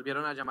nunca me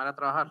volvieron a llamar a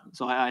trabajar.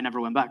 So I never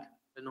went back.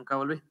 Pues nunca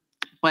volví.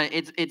 But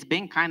it's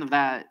been kind of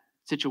that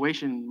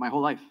situation my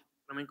whole life.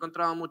 No me he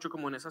encontrado mucho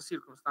como en esas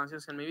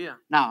circunstancias en mi vida.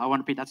 Now, I want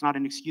to repeat, that's not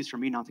an excuse for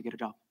me not to get a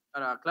job.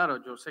 Ahora, claro,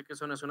 yo sé que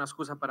eso no es una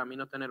excusa para mí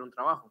no tener un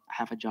trabajo. I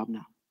have a job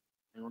now,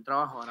 Tengo un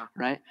trabajo ahora.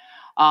 right?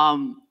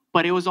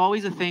 But it was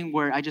always a thing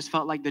where I just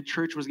felt like the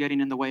church was getting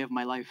in the way of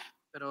my life.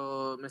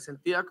 Pero me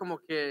sentía como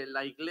que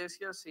la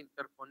iglesia se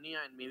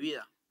interponía en mi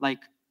vida.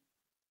 Like,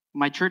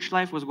 my church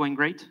life was going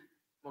great.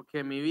 Como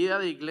que mi vida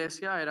de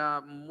iglesia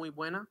era muy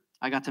buena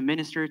I got to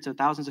minister to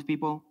thousands of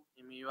people,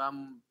 y me iba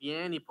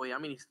bien y podía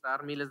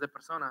ministrar miles de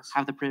personas.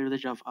 have the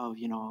privilege of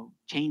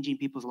changing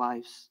people's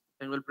lives,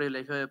 Tengo el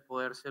privilegio de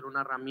poder ser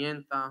una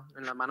herramienta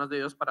en las manos de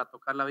Dios para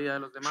tocar la vida de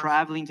los demás,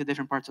 traveling to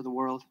different parts of the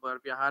world.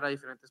 poder viajar a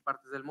diferentes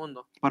partes del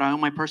mundo. But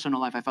in my personal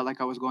life, I felt like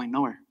I was going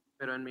nowhere.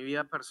 Pero en mi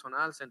vida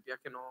personal sentía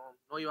que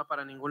no iba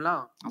para ningún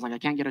lado. I was like, I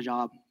can't get a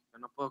job. Que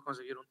no puedo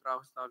conseguir un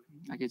trabajo estable.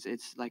 Like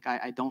it's like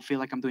I don't feel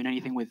like I'm doing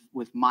anything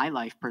with my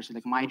life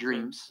personally, like my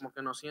dreams. Como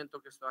que no siento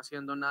que estoy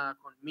haciendo nada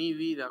con mi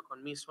vida,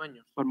 con mis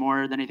sueños. But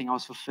more than anything, I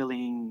was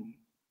fulfilling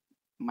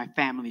my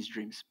family's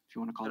dreams, if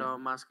you want to call Pero it.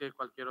 más que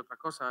cualquier otra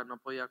cosa, no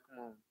podía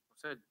como, no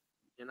sé,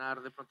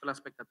 llenar de pronto la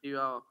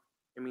expectativa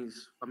que mi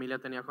familia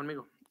tenía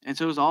conmigo. And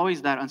so it was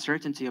always that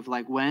uncertainty of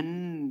like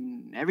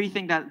when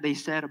everything that they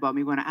said about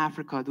me going to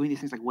Africa, doing these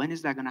things, like when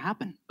is that going to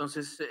happen?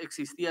 Entonces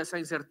existía esa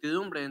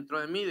incertidumbre dentro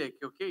de mí de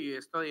que, ok,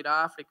 esto de ir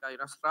a África, de ir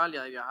a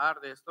Australia, de viajar,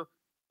 de esto,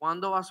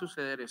 ¿cuándo va a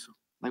suceder eso?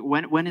 Like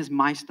when is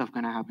my stuff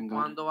going to happen, God?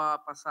 ¿Cuándo va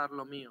a pasar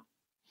lo mío?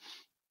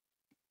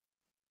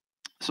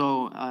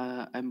 So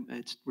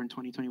we're in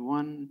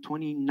 2021,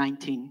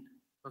 2019,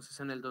 Entonces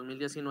en el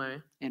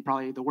 2019, in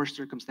probably the worst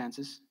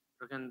circumstances,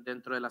 creo que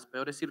dentro de las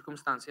peores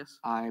circunstancias,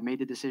 I made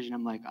the decision.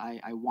 I'm like,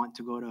 I want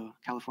to go to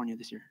California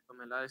this year.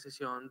 tomé la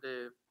decisión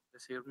de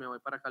decir, me voy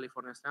para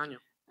California este año.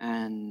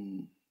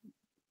 And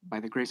by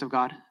the grace of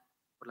God,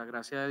 Por la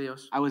gracia de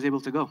Dios, I was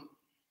able to go.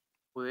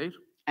 pude ir.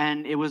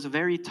 And it was a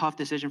very tough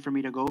decision for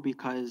me to go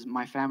because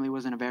my family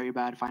was in a very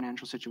bad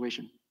financial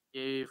situation.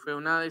 Y fue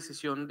una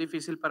decisión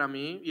difícil para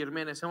mí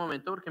irme en ese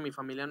momento porque mi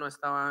familia no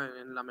estaba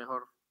en la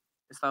mejor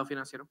estado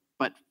financiero,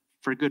 But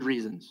for good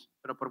reasons,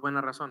 pero por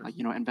buenas razones. like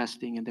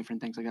investing in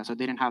different things like that. So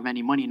they didn't have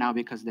any money now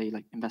because they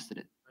invested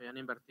it. Habían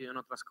invertido en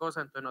otras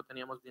cosas, entonces no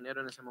teníamos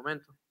dinero en ese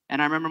momento.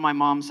 And I remember my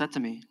mom said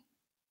to me,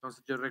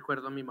 Entonces yo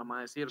recuerdo a mi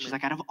mamá decirme, she's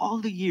like, out of all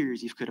the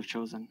years you could have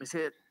chosen, me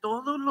dice,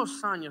 todos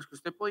los años que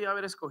usted podía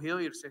haber escogido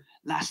irse,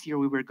 last year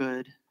we were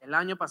good, el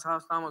año pasado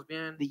estábamos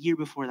bien, the year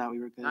before that we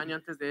were el good. año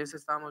antes de ese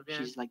estábamos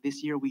bien, She's like,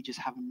 this year we just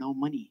have no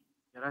money.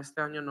 y ahora este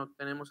año no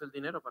tenemos el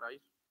dinero para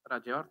ir, para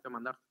llevarte,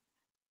 mandarte.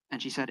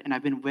 And she said, and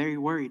I've been very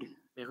worried.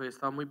 Me dijo, yo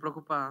estaba muy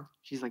preocupada,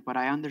 She's like, but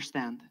I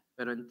understand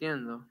pero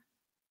entiendo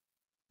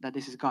that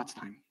this is God's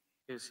time.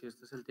 que si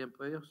este es el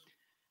tiempo de Dios.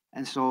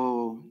 And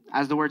so,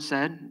 as the word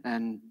said,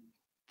 and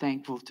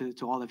thankful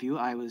to all of you.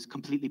 I was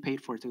completely paid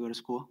for to go to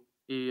school.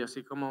 Y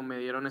así como me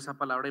dieron esa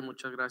palabra y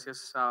muchas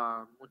gracias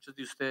a muchos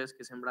de ustedes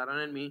que sembraron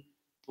en mí,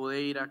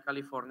 pude ir a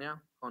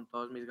California con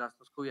todos mis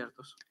gastos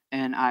cubiertos.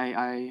 And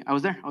I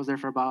was there. I was there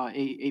for about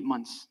eight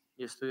months.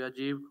 Y estuve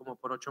allí como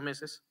por 8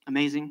 meses,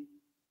 Amazing.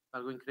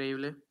 algo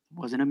increíble.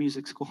 Wasn't a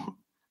music school.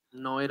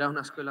 No era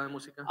una escuela de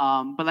música,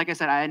 But like I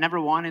said, I never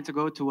wanted to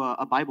go to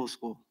a Bible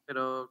school.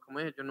 pero como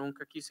dije, yo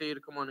nunca quise ir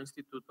como a un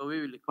instituto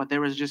bíblico. But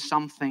there was just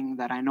something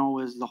that I know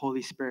was the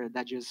Holy Spirit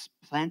that just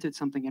planted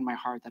something in my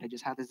heart that I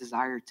just had this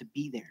desire to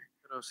be there.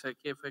 Pero sé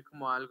que fue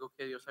como algo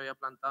que Dios había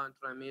plantado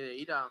dentro de mí de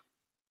ir a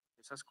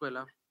esa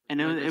escuela. And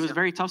una it was iglesia.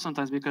 very tough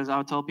sometimes because I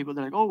would tell people,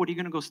 they're like, oh, what are you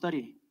going to go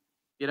study?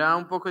 Y era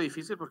un poco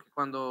difícil porque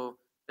cuando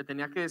le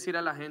tenía que decir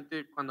a la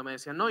gente, cuando me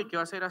decían, no, ¿y qué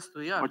vas a ir a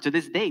estudiar? Or to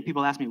this day,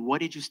 people ask me, what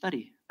did you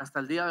study? Hasta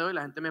el día de hoy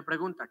la gente me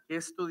pregunta, ¿qué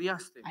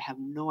estudiaste? I have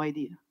no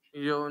idea.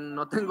 Y yo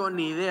no tengo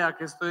ni idea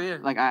qué estudié.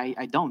 Like,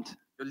 I don't.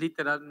 Yo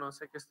literal no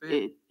sé qué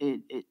estudié.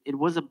 It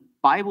was a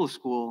Bible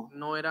school,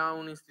 No era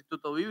un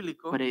instituto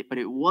bíblico, but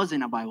it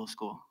wasn't a Bible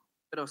school.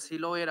 pero sí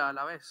lo era a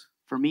la vez.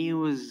 For me, it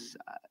was,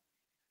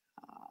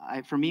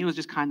 for me, it was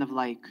just kind of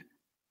like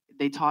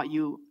they taught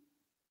you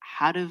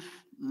how to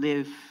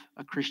live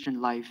a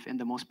Christian life in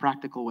the most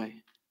practical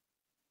way.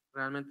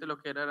 Realmente lo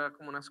que era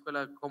como una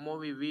escuela de cómo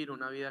vivir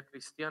una vida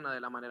cristiana de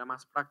la manera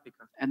más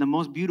práctica. And the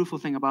most beautiful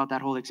thing about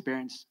that whole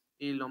experience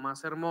Y lo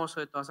más hermoso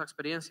de toda esa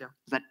experiencia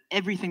is that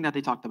everything that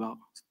they talked about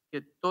es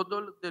que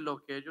todo de lo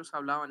que ellos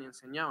hablaban y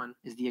enseñaban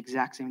is the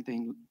exact same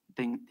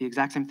the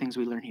exact same things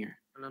we learn here.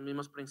 son los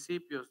mismos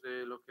principios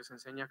de lo que se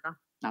enseña acá.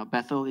 Now,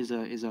 Bethel is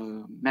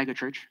a mega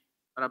church,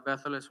 Para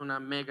Bethel es una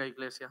mega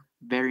iglesia,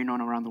 very known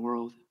around the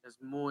world.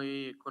 es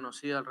muy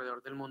conocida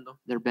alrededor del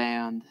mundo. Their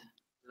band,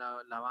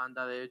 La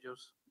banda de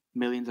ellos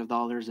millions of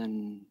dollars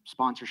in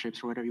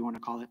sponsorships or whatever you want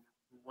to call it.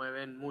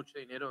 mueven mucho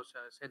dinero, o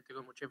sea, es gente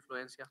con mucha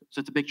influencia. So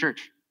it's a big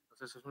church.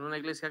 Entonces es una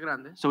iglesia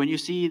grande. So when you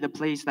see the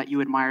place that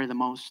you admire the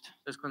most,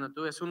 Entonces cuando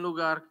tú ves un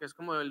lugar que es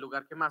como el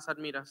lugar que más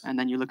admiras, and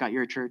then you look at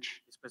your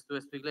church, después tú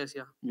ves tu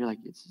iglesia, you're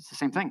like, it's the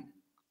same thing.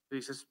 tú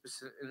dices,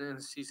 pues, en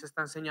sí se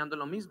está enseñando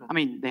lo mismo. I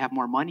mean, they have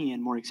more money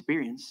and more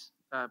experience,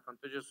 O sea, de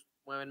pronto ellos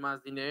mueven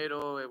más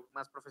dinero,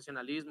 más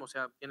profesionalismo, o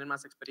sea, tienen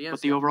más but the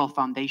experiencia, overall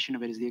foundation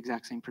of it is the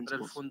exact same pero el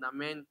principles.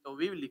 fundamento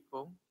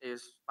bíblico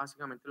es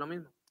básicamente lo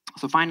mismo.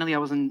 So finally, I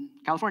was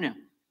in California.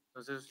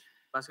 Entonces,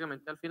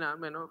 básicamente al final,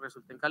 bueno,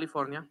 resulté en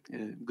California,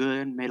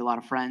 Good, made a lot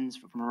of friends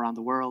from around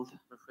the world.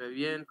 me fue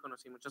bien,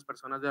 conocí muchas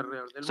personas de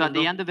alrededor del So at the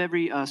mundo, end of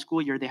every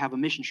school year, they have a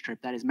missions trip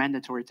that is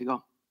mandatory to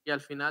go. y al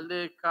final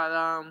de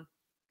cada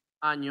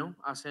año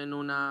hacen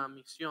una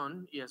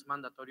misión y es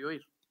mandatorio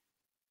ir.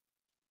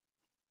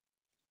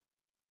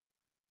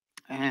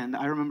 And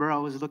I remember I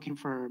was looking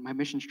for my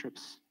missions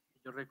trips.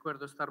 Yo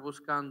recuerdo estar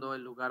buscando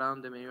el lugar a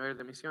donde me iba a ir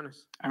de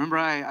misiones. I remember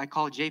I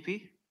called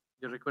JP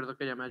Yo recuerdo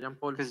que llamé a Jean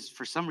Paul because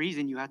for some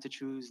reason you had to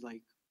choose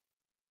like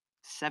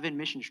 7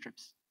 mission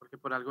trips. porque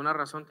por alguna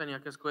razón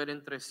tenía que escoger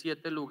entre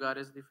 7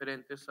 lugares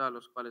diferentes a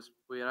los cuales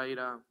pudiera ir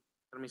a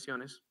hacer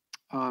misiones.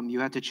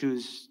 You had to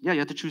choose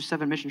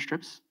 7 mission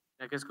trips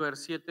Tenía que escoger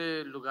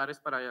 7 lugares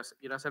para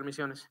ir a hacer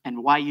misiones. and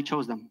why you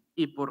chose them.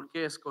 ¿Y por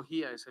qué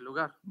escogía ese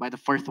lugar? By the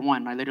fourth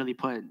one, I literally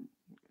put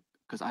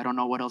because I don't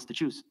know what else to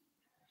choose.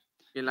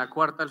 Y en la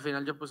cuarta al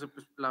final yo puse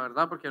pues, la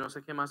verdad porque no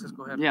sé qué más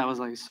escoger. Yeah, I was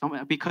like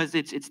because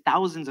it's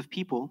thousands of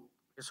people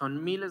Que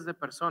son miles de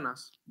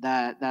personas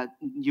that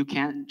you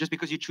can't just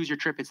because you choose your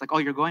trip. It's like, oh,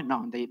 you're going.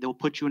 No, they'll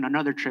put you in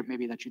another trip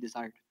maybe that you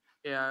desired.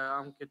 que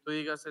aunque tú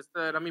digas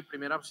esta era mi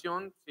primera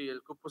opción, si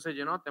el cupo se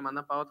llenó te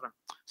mandan para otra.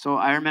 So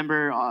I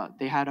remember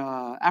they had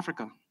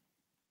Africa,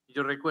 Y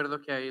yo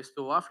recuerdo que ahí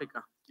estuvo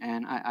África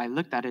and I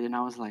looked at it and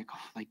I was like,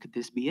 oh, like could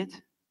this be it?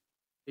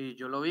 y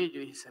yo lo vi y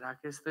yo dije, ¿será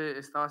que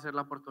esta va a ser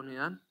la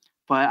oportunidad?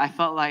 But I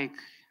felt like,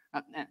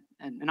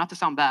 and not to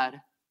sound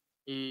bad,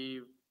 Y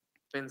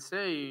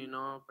pensé y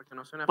no, porque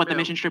no suena but the feo,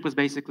 mission trip was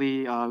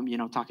basically,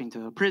 talking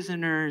to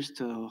prisoners,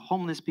 to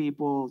homeless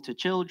people, to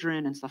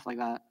children, and stuff like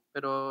that.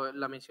 pero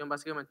la misión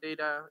básicamente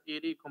era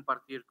ir y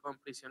compartir con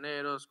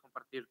prisioneros,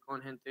 compartir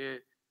con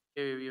gente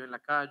que vive en la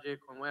calle,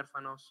 con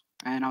huérfanos.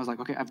 And I was like,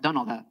 okay, I've done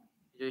all that.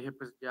 Y yo dije,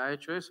 pues ya he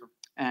hecho eso.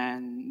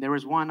 And there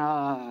was one,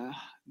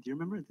 do you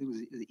remember?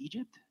 Was it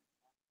Egypt?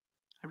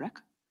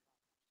 Iraq?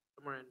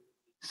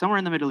 Somewhere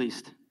in the Middle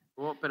East.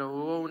 Pero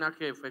hubo una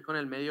que fue con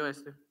el Medio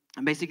Oeste.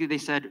 And basically they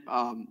said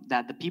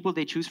that the people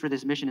they choose for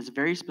this mission is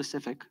very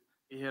specific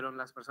Dijeron,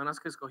 las personas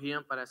que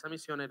escogían para esa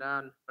misión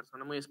eran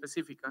personas muy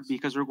específicas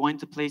because we're going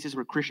to places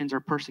where Christians are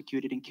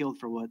persecuted and killed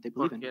for what they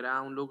believe porque in. era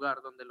un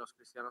lugar donde los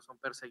cristianos son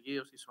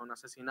perseguidos y son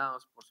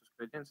asesinados por sus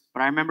creencias.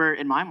 But I remember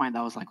in my mind,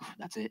 I was like,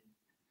 that's it.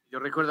 Yo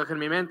recuerdo que en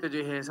mi mente yo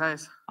dije, esa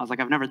es, I was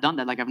like, I've never done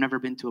that. Like, I've never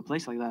been to a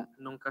place like that.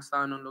 nunca he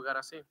estado en un lugar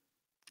así.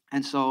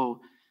 And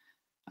so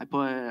I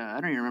put,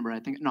 I don't even remember. I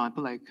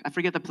put like, I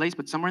forget the place,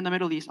 but somewhere in the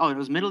Middle East. Oh, it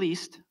was Middle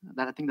East.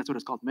 I think that's what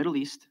it's called. Middle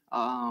East,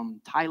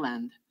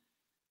 Thailand.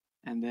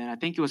 And then I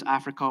think it was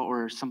Africa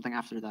or something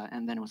after that.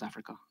 And then it was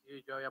Africa.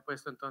 Y yo había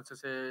puesto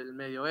entonces el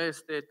Medio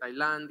Oeste,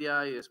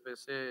 Tailandia y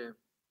después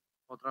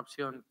otra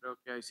opción, creo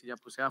que ahí sí ya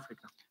puse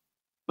África.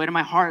 But in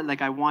my heart,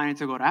 like I wanted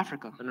to go to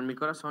Africa. Pero en mi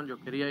corazón yo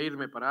quería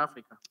irme para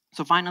África.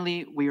 So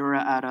finally, we were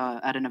at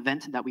an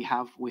event that we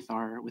have with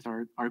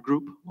our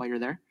group while you're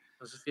there.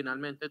 Entonces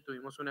finalmente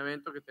tuvimos un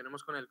evento que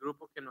tenemos con el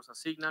grupo que nos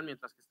asignan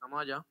mientras que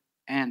estamos allá.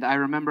 And I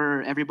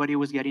remember everybody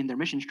was getting their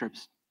mission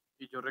trips.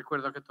 Y yo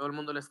recuerdo que todo el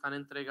mundo le están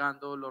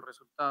entregando los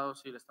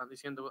resultados y le están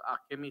diciendo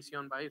a qué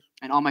misión va a ir.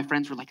 And all my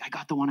friends were like, I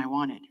got the one I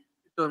wanted.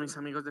 Y todos mis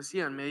amigos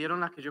decían, me dieron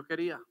la que yo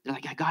quería. They're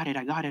like, I got it,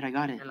 I got it, I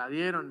got it.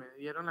 Me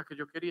dieron la que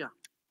yo quería.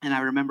 And I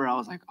remember I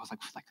was like,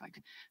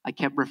 I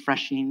kept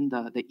refreshing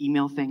the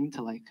email thing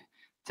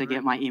to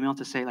get my email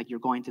to say like you're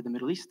going to the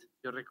Middle East.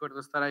 Yo recuerdo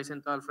estar ahí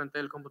sentado al frente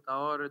del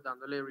computador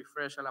dándole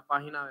refresh a la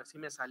página a ver si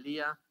me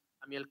salía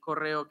a mí el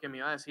correo que me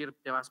iba a decir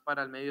te vas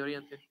para el Medio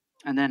Oriente.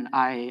 And then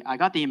I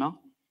got the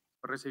email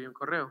Yo recibí un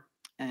correo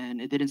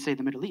and it didn't say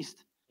the Middle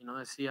East y no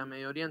decía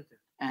Medio Oriente,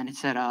 and it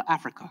said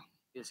Africa.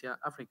 y decía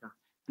África.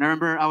 And I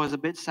remember I was a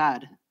bit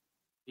sad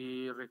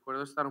Y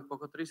recuerdo estar un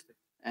poco triste.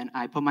 and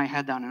I put my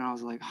head down and I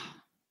was like,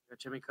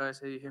 Eché mi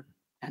cabeza y dije,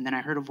 and then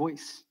I heard a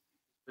voice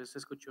entonces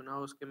escuché una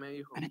voz que me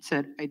dijo, and it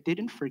said, I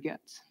didn't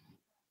forget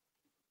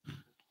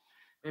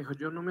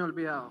yo no me he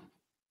olvidado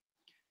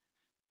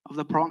of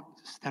the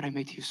promise that I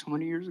made to you so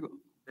many years ago.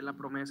 de la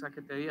promesa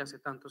que te di hace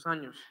tantos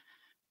años.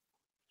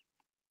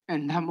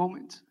 And in that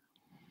moment,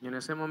 Y en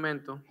ese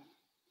momento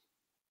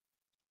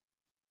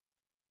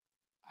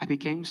I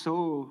became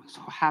so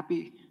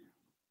happy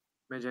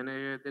me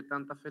llené de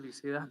tanta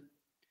felicidad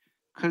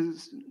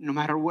because no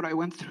matter what I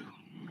went through,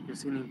 que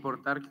sin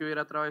importar que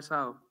hubiera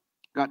atravesado,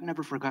 God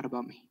never forgot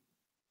about me.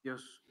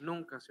 Dios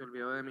nunca se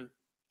olvidó de mí.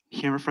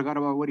 He never forgot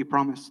about what he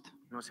promised.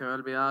 No se había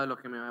olvidado de lo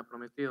que me había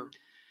prometido.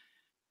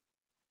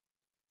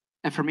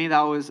 And for me,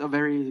 that was a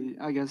very,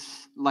 I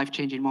guess,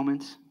 life-changing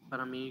moment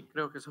Para mí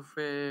creo que eso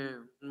fue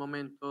un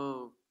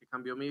momento que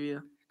cambió mi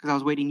vida. because I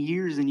was waiting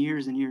years and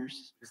years and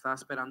years Estaba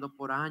esperando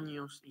por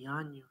años y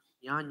años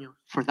y años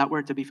for that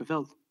word to be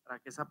fulfilled. para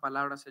que esa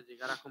palabra se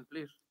llegara a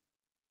cumplir.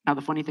 Now,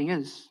 the funny thing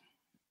is,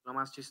 Lo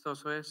más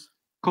chistoso es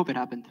COVID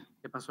happened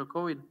que pasó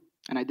COVID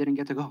and I didn't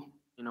get to go.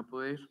 y no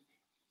pude ir.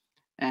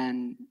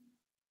 And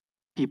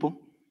people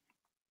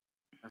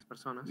Las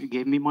personas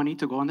gave me money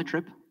to go on the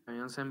trip, que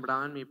habían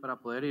sembrado en mí para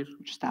poder ir,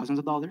 which is thousands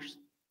of dollars,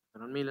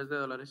 fueron miles de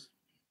dólares,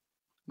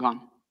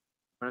 gone.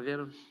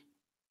 perdieron.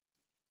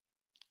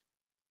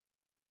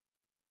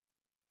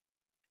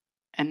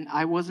 And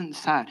I wasn't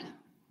sad.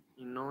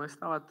 Y no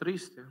estaba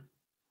triste,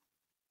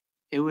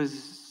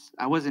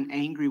 I wasn't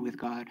angry with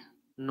God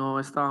no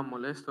estaba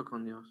molesto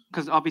con Dios.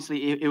 because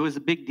obviously it was a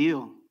big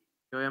deal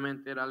Y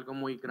obviamente era algo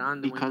muy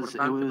grande, muy because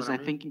it importante was, para I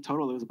mí. think in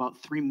total, it was about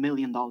 $3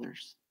 million.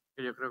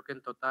 Que yo creo que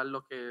en total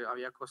lo que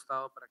había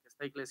costado para que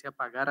esta iglesia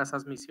pagara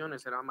esas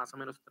misiones era más o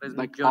menos 3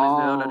 Like millones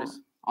de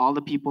dólares. all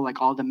the people,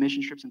 like all the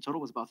mission trips in total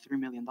was about $3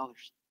 million.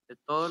 De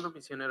todos los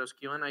misioneros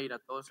que iban a ir a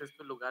todos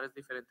estos lugares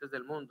diferentes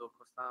del mundo,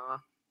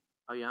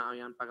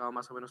 habían pagado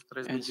más o menos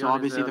 3 And so millones de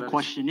obviously the dólares.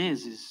 question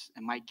is,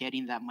 am I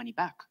getting that money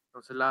back?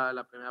 Entonces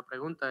la primera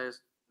pregunta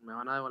es, ¿me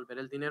van a devolver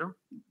el dinero?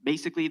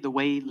 Basically, the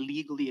way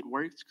legally it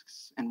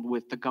works and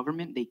with the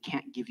government, they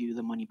can't give you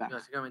the money Y back.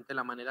 básicamente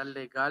la manera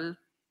legal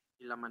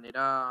y la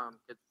manera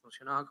que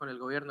funcionaba con el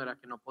gobierno era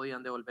que no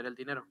podían devolver el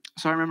dinero.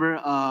 So I remember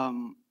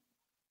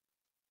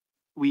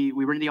we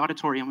were in the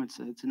auditorium.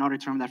 It's an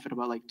auditorium that fit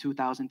about like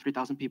 2,000,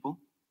 3,000 people.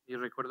 Y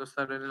recuerdo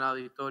estar en el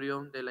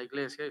auditorio de la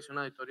iglesia, es un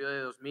auditorio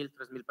de 2,000,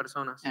 3,000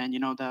 personas. And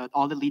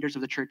all the leaders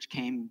of the church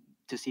came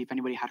to see if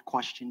anybody had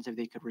questions, if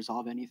they could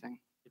resolve anything.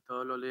 Y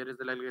todos los líderes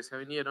de la iglesia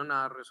vinieron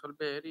a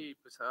resolver y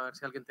pues a ver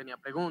si alguien tenía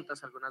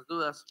preguntas, algunas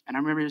dudas. And I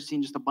remember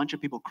seeing just a bunch of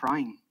people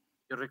crying,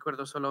 Yo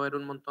recuerdo solo ver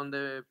un montón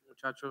de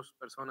muchachos,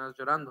 personas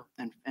llorando.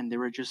 and they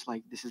were just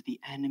like, "This is the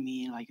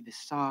enemy. Like this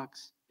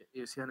sucks. Y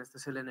decían, este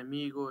es el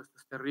enemigo, esto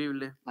es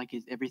terrible,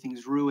 Like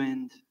everything's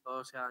ruined."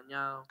 todo se ha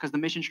dañado. Because the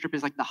mission trip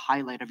is like the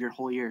highlight of your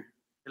whole year.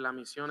 Que la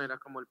misión era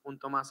como el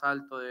punto más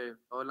alto de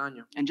todo el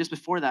año. And just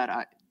before that,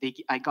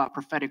 I got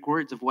prophetic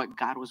words of what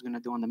God was going to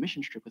do on the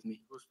mission trip with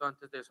me. Justo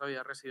antes de eso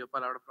había recibido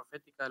palabra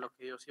profética de lo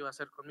que Dios iba a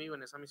hacer conmigo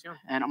en esa misión.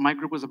 And my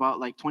group was about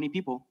like 20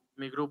 people.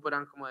 Mi grupo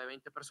eran como de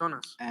 20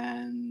 personas.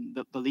 And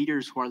the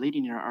leaders who are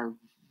leading it are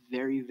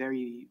very,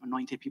 very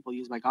anointed people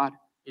used by God.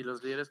 Y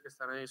los líderes que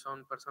están ahí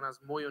son personas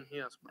muy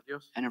ungidas por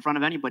Dios. And in front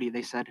of anybody,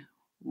 they said,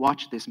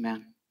 "Watch this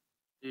man.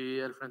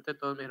 Y al frente de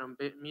todos me dijeron,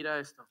 mira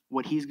esto,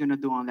 What he's going to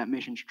do on that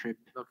mission trip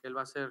lo que Él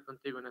va a hacer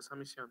contigo en esa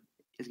misión.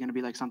 is going to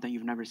be like something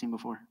you've never seen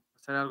before." Va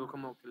a ser algo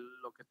como que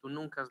lo que tú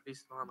nunca has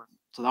visto jamás.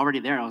 So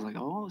already there, I was like,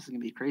 "Oh, this is going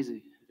to be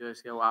crazy." Y yo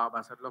decía, wow, va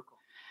a ser loco.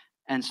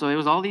 And so it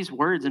was all these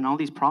words and all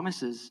these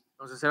promises,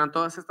 Entonces eran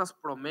todas estas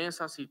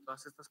promesas y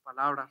todas estas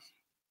palabras.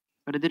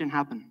 but it didn't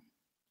happen.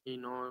 Y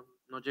no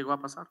llegó a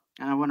pasar.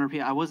 And I want to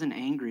repeat, I wasn't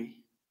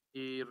angry.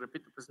 Y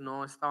repito, pues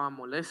no estaba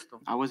molesto.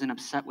 I wasn't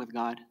upset with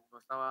God No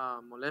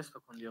estaba molesto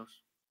con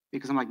Dios.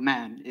 because I'm like,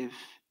 man, if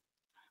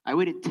I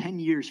waited 10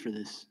 years for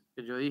this,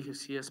 Que yo dije,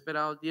 sí, he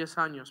esperado 10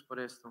 años por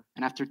esto.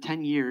 and after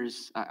 10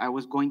 years, I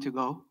was going to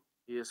go,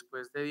 Y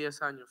después de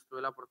 10 años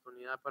tuve la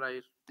oportunidad para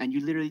ir. and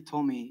you literally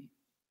told me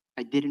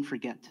I didn't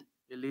forget.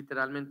 Y él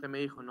literalmente me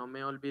dijo, no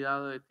me he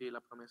olvidado de ti,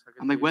 la promesa que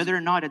I'm te like, whether hice.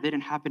 or not it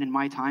didn't happen in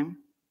my time,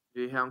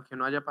 Yo dije, aunque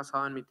no haya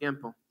pasado en mi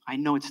tiempo, I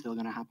know it's still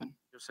going to happen.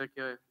 yo sé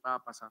que va a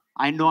pasar.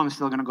 I know I'm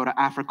still going to go to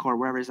Africa or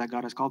wherever it is that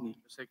God has called me.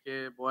 Yo sé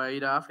que voy a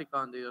ir a África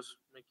donde Dios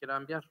me quiera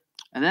enviar.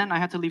 And then I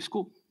had to leave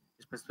school.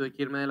 Después tuve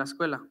que irme de la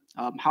escuela.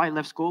 How I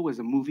left school was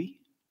a movie.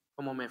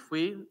 Como me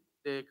fui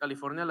de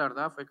California, la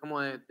verdad, fue como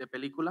de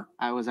película.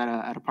 I was at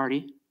a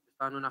party,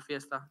 Estaba en una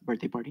fiesta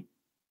birthday party,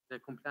 de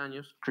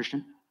cumpleaños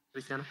Christian.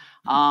 cristiana.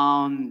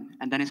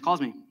 And Dennis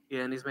calls me. Y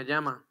Denis me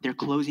llama They're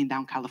closing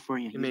down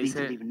California. y You me need to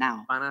dice, leave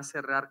now. van a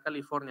cerrar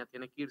California,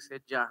 tiene que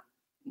irse ya.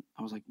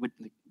 I was like, what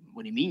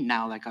do you mean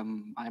now? Like I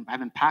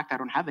haven't packed. I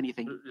don't have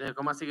anything. Le dije,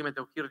 ¿cómo así que me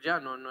tengo que ir ya?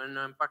 No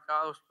he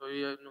empacado,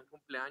 estoy en un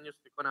cumpleaños,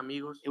 estoy con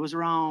amigos. It was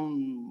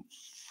around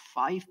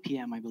 5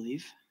 p.m., I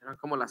believe. Eran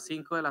como las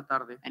 5 de la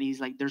tarde. And he's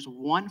like, there's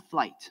one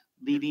flight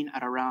leaving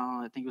at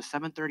around, I think it was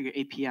 7:30 or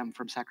 8 p.m.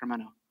 from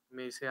Sacramento,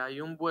 Me dice, hay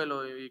un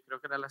vuelo y creo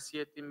que era a las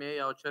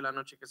 7:30, 8 de la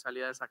noche que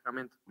salía de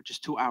Sacramento. which is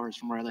 2 hours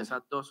from where I live.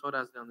 Esas 2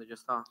 horas de donde yo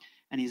estaba.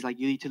 And he's like,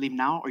 you need to leave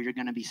now or you're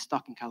going to be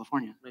stuck in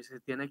California. Me dice,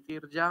 tiene que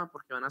ir ya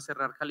porque van a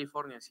cerrar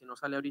California. Si no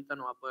sale ahorita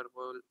no va a poder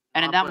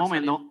And in that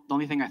moment, salir. the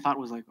only thing I thought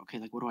was like, okay,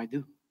 like, what do I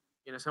do?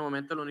 Y en ese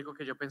momento lo único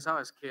que yo pensaba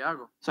es, ¿qué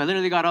hago? So I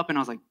literally got up and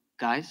I was like,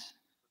 guys,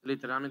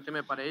 Literalmente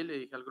me paré y le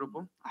dije al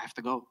grupo, I have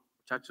to go.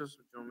 muchachos,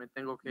 yo me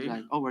tengo que He's ir.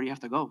 like, oh, where do you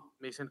have to go?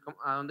 Me dicen,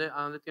 ¿a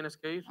dónde tienes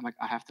que ir? I'm like,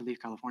 I have to leave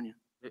California.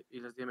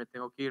 Y les dije, me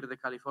tengo que ir de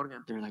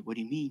California. They're like, what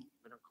do you mean?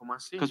 Pero, ¿cómo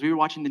así? Because we were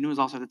watching the news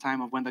also at the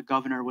time of when the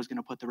governor was going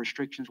to put the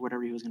restrictions,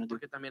 whatever he was going to do.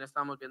 Porque también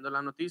estábamos viendo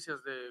las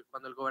noticias de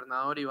cuando el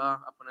gobernador iba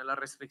a poner las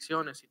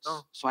restricciones y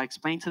todo. So I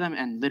explained to them,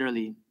 and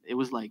literally, it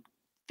was like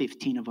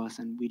 15 of us,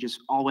 and we just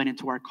all went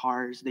into our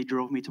cars. They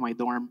drove me to my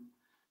dorm.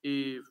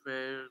 Y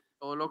fue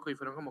todo loco y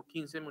fueron como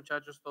 15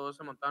 muchachos, todos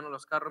se montaron en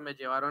los carros, me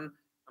llevaron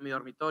a mi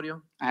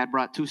dormitorio. I had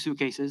brought 2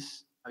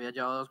 suitcases Había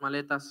llevado 2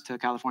 maletas to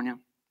California.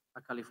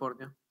 a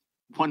California.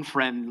 One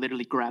friend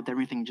literally grabbed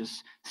everything,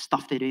 just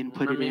stuffed it in, Un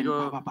put it in.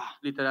 amigo Bah, bah, bah.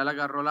 literal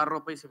agarró la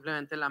ropa y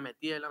simplemente la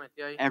metía y la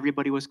metía ahí.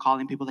 Everybody was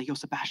calling people like, yo,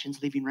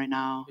 Sebastian's leaving right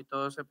now. Y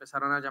todos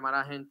empezaron a llamar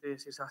a gente y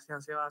decir, Sebastián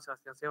se va,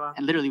 Sebastián se va.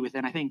 And literally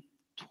within, I think,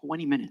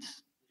 20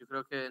 minutes, Yo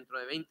creo que dentro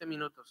de 20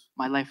 minutos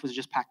my life was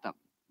just packed up.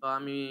 toda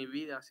mi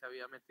vida se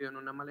había metido en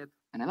una maleta.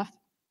 And I left.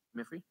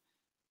 Me fui.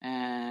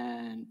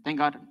 And thank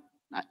God,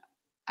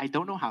 I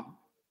don't know how,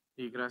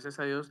 Y gracias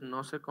a Dios,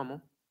 no sé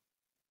cómo,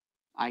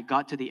 I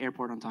got to the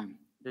airport on time.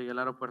 llegué al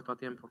aeropuerto a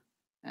tiempo.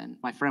 And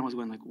my friend was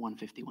going like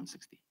 150,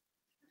 160.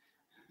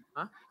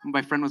 Huh?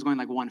 My friend was going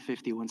like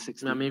 150,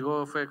 160. Mi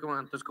amigo fue como,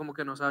 entonces como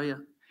que no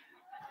sabía.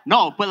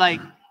 No, but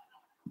like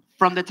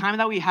from the time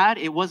that we had,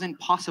 it wasn't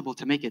possible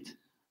to make it.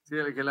 Sí,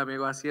 que el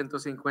amigo a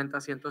 150,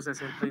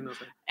 160 y no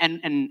sé.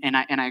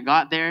 And I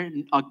got there.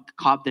 A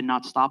cop did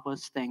not stop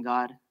us. Thank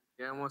God.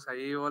 Llegamos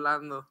ahí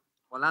volando,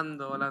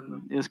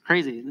 volando. It was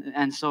crazy.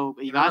 And so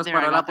we Y no got nos there.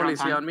 I paró la got there on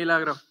policía, un time.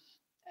 milagro.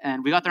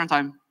 And we got there on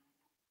time.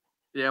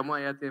 Llegamos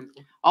ahí a tiempo.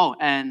 Oh,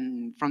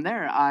 and from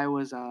there I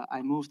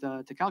moved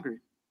to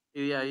Calgary.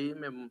 Y de ahí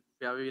me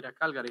fui a vivir a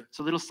Calgary.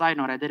 So little side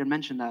note, I didn't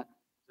mention that.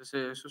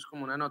 Entonces eso es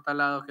como una nota al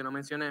lado que no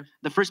mencioné.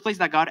 The first place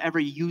that God ever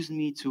used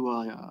me to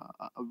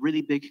a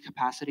really big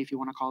capacity, if you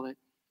want to call it,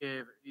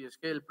 Y es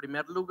que el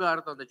primer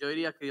lugar donde yo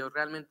diría que Dios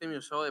realmente me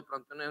usó de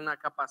pronto en una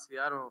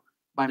capacidad o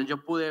by, donde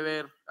yo pude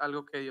ver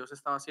algo que Dios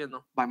estaba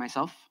haciendo by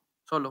myself,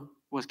 solo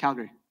was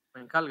Calgary. fue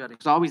en Calgary,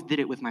 Because I always did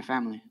it with my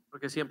family.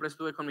 porque siempre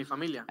estuve con mi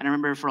familia. And I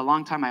remember for a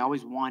long time, I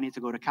always wanted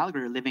to go to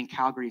Calgary, live in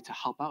Calgary to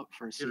help out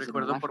for a Y season of my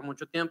recuerdo life. por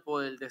mucho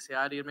tiempo el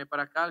desear irme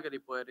para Calgary y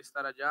poder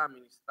estar allá,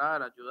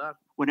 ministrar, ayudar.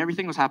 When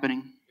everything was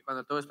happening, Y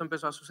cuando todo esto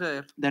empezó a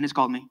suceder, Dennis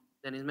called me.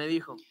 Denis me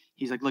dijo,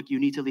 He's like, look, you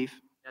need to leave.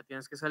 ya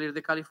tienes que salir de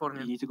You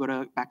California, need to go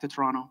back to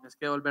Toronto. tienes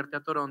que volverte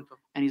a Toronto.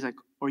 And he's like,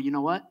 or you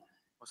know what?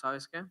 ¿O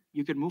sabes qué?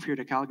 You could move here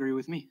to Calgary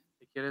with me.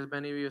 Si quieres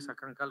ven y vives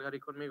acá en Calgary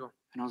conmigo.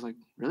 And I was like,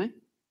 really?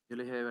 Yo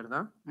le dije, ¿de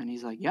verdad? And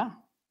he's like, yeah.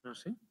 No,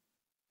 sí.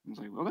 I was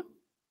like, okay.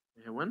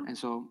 Dije, bueno, And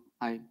so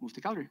I moved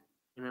to Calgary.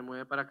 y me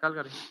mudé para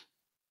Calgary.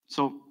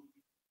 So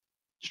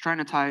just trying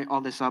to tie all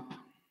this up.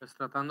 Pues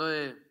tratando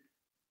de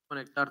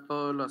conectar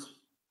todas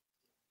las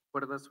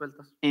cuerdas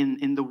sueltas.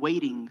 In the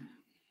waiting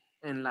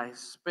En la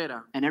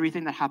espera, and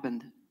everything that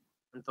happened,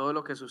 en todo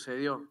lo que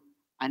sucedió,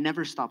 I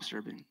never stopped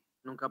serving.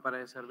 nunca paré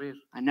de servir,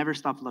 I never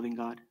stopped loving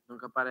God.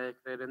 nunca paré de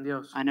creer en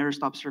Dios, I never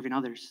stopped serving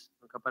others.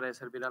 nunca paré de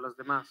servir a los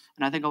demás.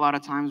 And I think a lot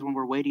of times when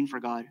we're waiting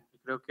for God, Y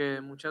creo que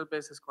muchas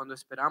veces cuando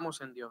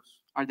esperamos en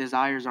Dios, our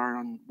desires are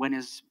on when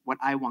is what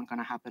I want going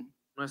to happen.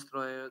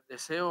 nuestro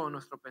deseo,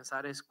 nuestro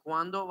pensar es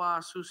cuándo va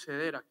a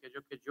suceder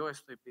aquello que yo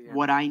estoy pidiendo.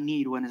 What I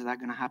need, when is that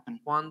going to happen?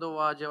 ¿Cuándo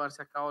va a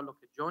llevarse a cabo lo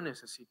que yo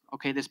necesito?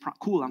 Okay,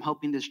 cool, I'm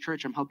helping this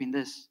church, I'm helping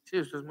this. Sí,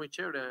 esto es muy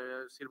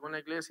chévere. Sirvo en la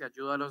iglesia,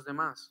 ayudo a los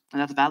demás.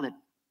 And that's valid.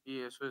 Y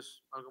eso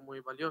es algo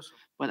muy valioso.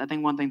 But I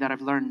think one thing that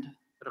I've learned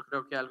Pero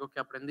creo que algo que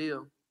he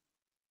aprendido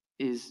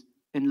is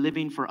in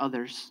living for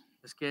others,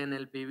 es que en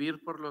el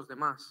vivir por los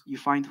demás you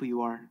find who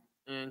you are.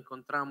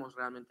 encontramos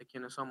realmente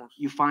quiénes somos.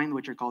 You find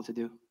what you're called to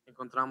do.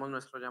 Encontramos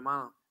nuestro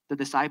llamado. The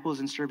disciples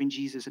in serving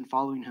Jesus and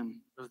following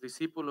him, Los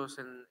discípulos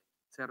en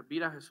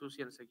servir a Jesús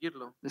y en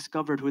seguirlo,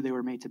 discovered who they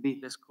were made to be.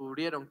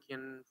 descubrieron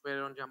quién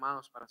fueron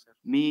llamados para ser.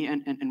 Me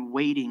and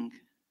waiting,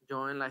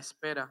 Yo en la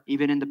espera,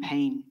 even in the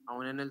pain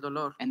aún en el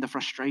dolor, and the y en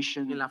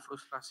frustration la and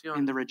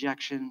frustración the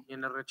rejection y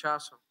en el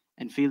rechazo,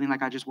 and feeling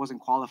like I just wasn't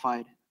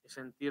qualified, y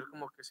sentir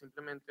como que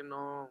simplemente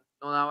no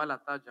daba la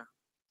talla,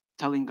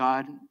 telling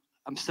God,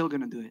 I'm still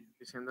going to do it.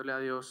 diciéndole a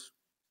Dios,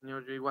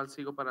 Señor, yo igual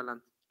sigo para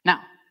adelante.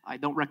 Now, I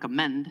don't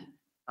recommend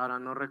Ahora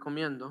no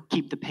recomiendo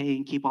keep the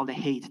pain, keep all the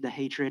hate, the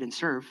hatred, and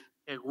serve,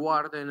 que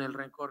guarden el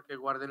rencor, que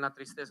guarden la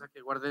tristeza,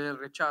 que guarden el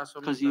rechazo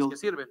because mientras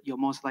que sirven. you'll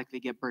most likely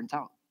get burnt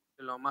out.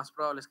 Que lo más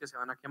probable es que se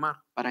van a quemar.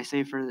 But I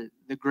say for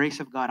the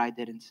grace of God, I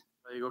didn't.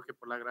 Yo digo que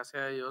por la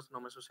gracia de Dios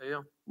no me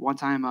sucedió. One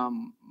time,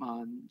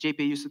 JP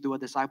used to do a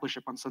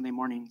discipleship on Sunday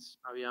mornings.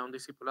 Había un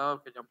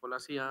discipulado que Jean Paul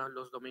hacía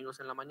los domingos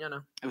en la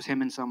mañana. It was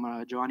him and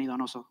some Giovanni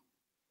Donoso.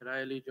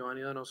 Era él y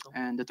Giovanni Donoso.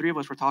 And the three of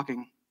us were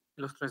talking.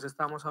 Los tres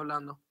estábamos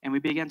hablando And we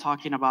began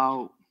talking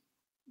about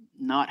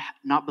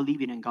not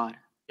believing in God.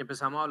 y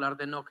empezamos a hablar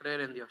de no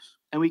creer en Dios.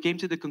 And we came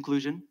to the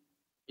conclusion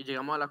Y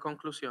llegamos a la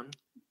conclusión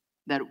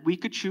that we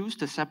could choose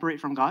to separate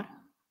from God,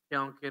 que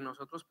aunque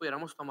nosotros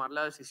pudiéramos tomar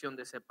la decisión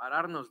de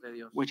separarnos de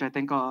Dios, which I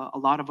think a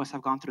lot of us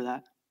have gone through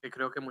that. que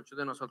creo que muchos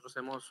de nosotros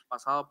hemos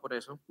pasado por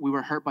eso, We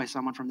were hurt by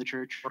someone from the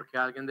church, porque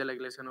alguien de la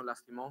iglesia nos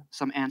lastimó,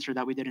 some answer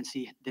that we didn't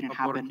o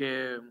happen,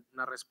 porque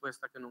una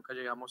respuesta que nunca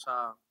llegamos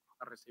a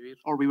recibir,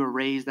 or we were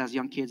raised as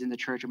young kids in the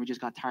church and we just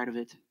got tired of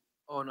it.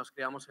 o nos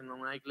criamos en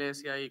una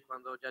iglesia y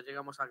cuando ya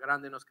llegamos a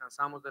grande nos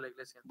cansamos de la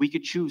iglesia. We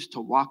could choose to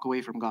walk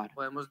away from God.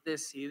 Podemos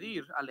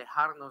decidir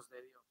alejarnos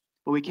de Dios,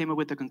 But we came up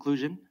with the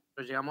conclusion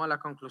pero llegamos a la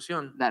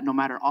conclusión that no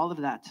matter all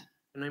of that,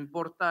 que no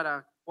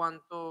importara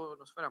cuánto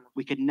nos fuéramos,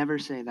 we could never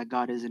say that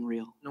God isn't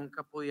real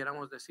nunca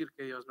pudiéramos decir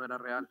que Dios no era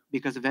real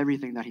because of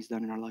everything that He's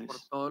done in our por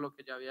lives. todo lo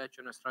que ya había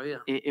hecho en nuestra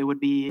vida. It would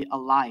be a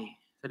lie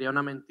Sería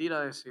una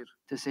mentira decir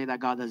to say that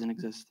God doesn't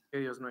exist. que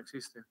Dios no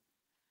existe.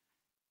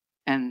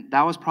 And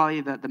that was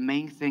probably the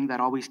main thing that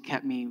always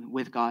kept me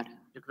with God.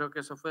 Yo creo que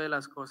eso fue de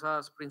las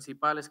cosas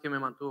principales que me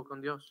mantuvo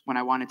con Dios. When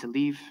I wanted to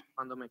leave,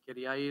 Cuando me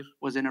quería ir,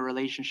 was in a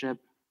relationship,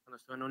 cuando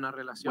estuve en una when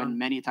relación,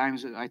 many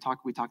times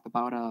we talked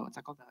about what's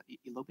that called?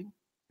 Eloping,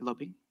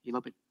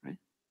 right?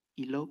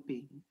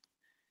 Eloping,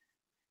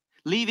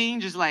 leaving,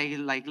 just like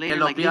later, like leaving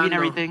elopeando.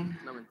 everything.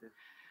 No,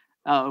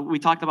 mentira. We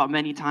talked about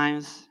many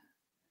times,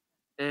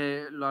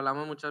 Lo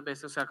hablamos muchas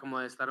veces, o sea, como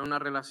de estar en una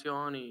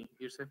relación y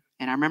irse.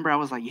 and I remember I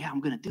was like, "Yeah,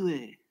 I'm gonna do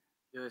it."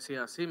 Yo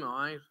decía, sí, me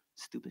voy a ir.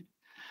 Stupid.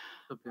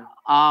 Estúpido.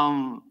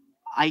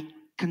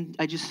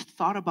 I just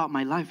thought about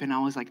my life, and I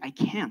was like, I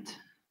can't.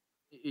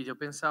 Y yo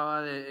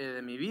pensaba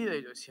de mi vida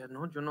y yo decía,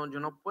 no, yo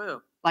no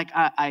puedo. Like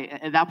I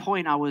at that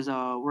point, I was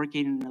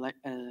working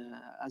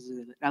as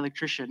an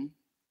electrician,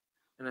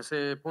 En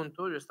ese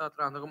punto yo estaba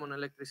trabajando como un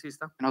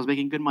electricista and I was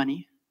making good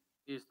money.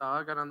 y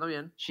estaba ganando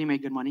bien She made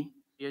good money,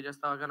 y ella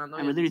estaba ganando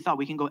and we bien. literally thought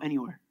we can go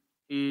anywhere.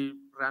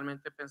 Y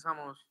realmente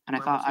pensamos, And I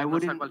podemos thought I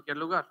irnos a wouldn't- cualquier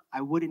lugar.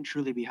 I wouldn't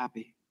truly be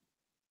happy.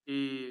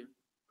 Y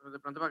pues, de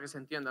pronto para que se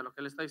entienda, lo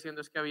que él está diciendo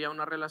es que había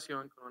una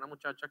relación con una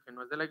muchacha que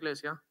no es de la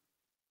iglesia,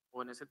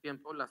 o en ese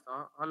tiempo la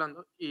estaba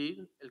hablando, y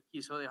él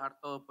quiso dejar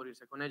todo por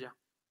irse con ella,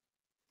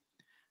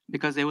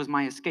 Because it was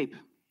my escape.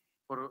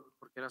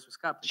 porque era su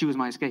escape. She was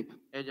my escape.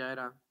 Ella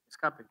era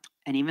escape.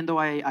 And even though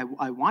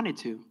I wanted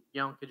to, Y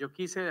aunque yo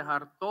quise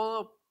dejar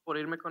todo por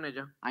irme con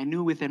ella, I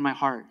knew within my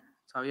heart,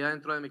 sabía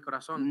dentro de mi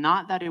corazón,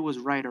 not that it was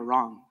right or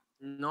wrong,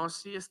 no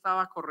si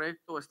estaba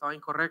correcto o estaba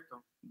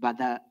incorrecto, but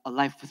that a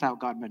life without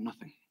God meant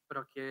nothing.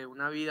 pero que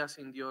una vida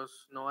sin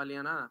Dios no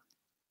valía nada.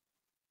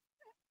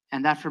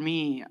 And that for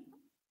me,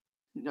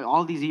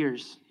 all these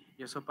years,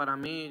 Y eso para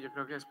mí, yo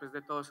creo que después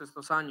de todos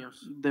estos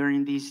años,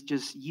 during these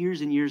just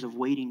years and years of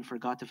waiting for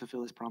God to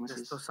fulfill His de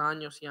promises, estos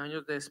años y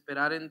años de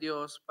esperar en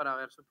Dios para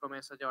ver su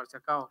promesa llevarse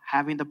a cabo,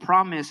 having the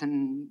promise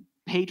and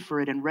paid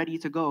for it and ready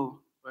to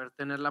go, poder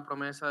tener la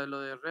promesa de lo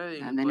de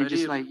Reading, and then it poder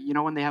just ir. like, you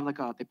know, when they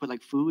put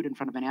like food in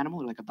front of an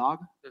animal, like a dog,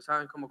 Ustedes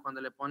saben, como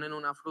cuando le ponen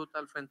una fruta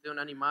al frente de un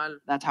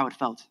animal that's how it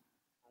felt.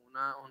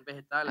 o un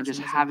vegetal, And así just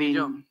me sentí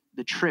yo. having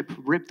the trip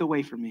ripped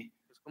away from me.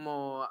 Es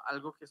como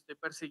algo que estoy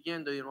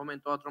persiguiendo y de un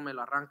momento a otro me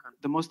lo arrancan.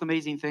 The most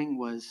amazing thing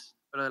was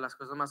Pero de las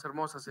cosas más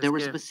hermosas es there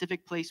was a que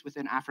specific place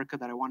within Africa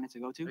that I wanted to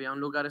go to. había un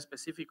lugar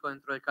específico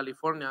dentro de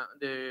California,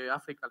 de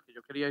África, al que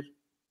yo quería ir.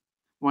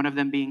 One of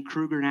them being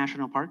Kruger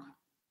National Park.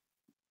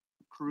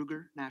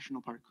 Kruger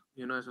National Park.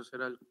 Y uno de esos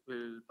era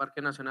el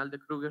Parque Nacional de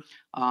Kruger.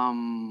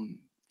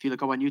 If you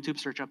look up on YouTube,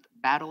 search up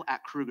Battle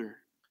at Kruger.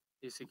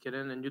 Y si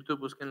quieren en YouTube,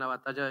 busquen la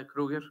batalla de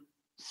Kruger.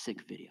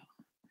 Sick video.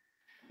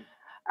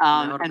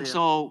 Mejor And video.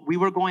 so we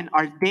were going,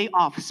 our day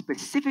off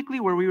specifically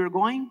where we were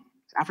going,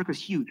 Africa's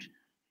huge.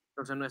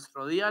 Entonces,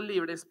 nuestro día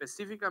libre,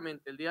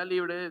 específicamente el día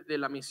libre de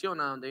la misión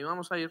a donde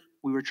íbamos a ir,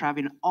 We were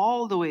traveling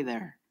all the way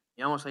there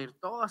íbamos a ir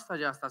todo hasta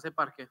allá, hasta ese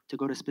parque, to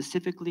go to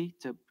specifically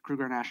to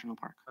Kruger National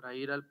Park. para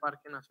ir al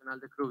Parque Nacional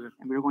de Kruger.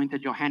 And we were going to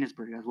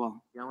Johannesburg as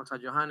well, Íbamos a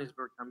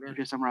Johannesburg también, which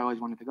is somewhere I always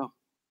wanted to go.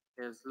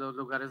 que es los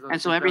lugares donde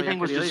And so siempre había everything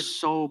was querido ir. just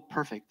so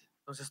perfect.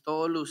 Entonces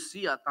todo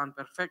lucía tan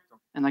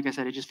perfecto. And like I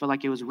said, it just felt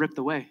like it was ripped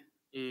away.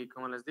 Y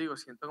como les digo,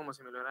 siento como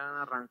si me lo hubieran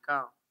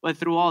arrancado. But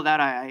through all that,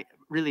 I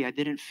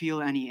didn't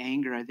feel any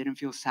anger. I didn't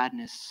feel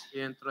sadness. Y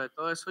dentro de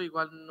todo eso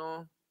igual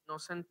no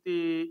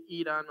sentí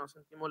ira, no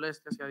sentí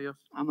molestia hacia Dios.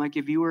 I'm like,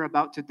 if you were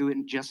about to do it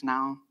just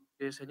now,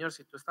 Y dije, Señor,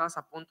 si tú estabas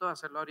a punto de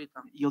hacerlo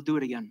ahorita, you'll do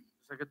it again,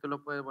 yo sé que tú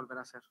lo puedes volver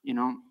a hacer. you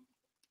know?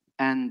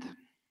 And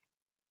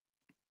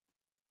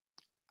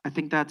I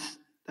think that's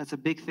a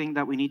big thing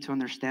that we need to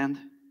understand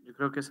Yo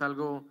creo que es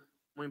algo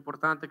muy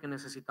importante que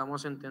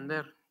necesitamos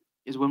entender,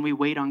 is when we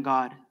wait on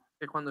God,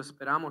 que cuando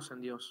esperamos en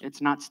Dios,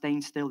 it's not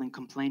staying still and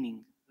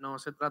complaining. no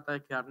se trata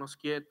de quedarnos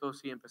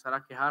quietos y empezar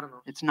a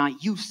quejarnos. It's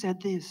not, you said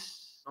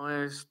this. No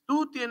es,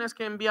 tú tienes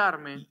que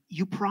enviarme,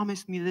 You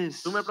promised me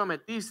this. tú me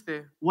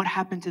prometiste, What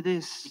happened to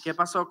this? ¿y qué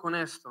pasó con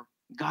esto?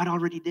 God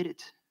already did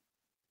it.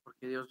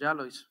 Porque Dios ya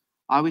lo hizo.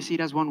 I always see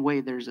it as one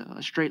way. There's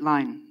a straight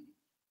line.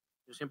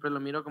 Yo siempre lo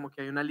miro como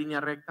que hay una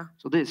línea recta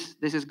So this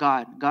is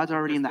God. God's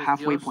already in the Este es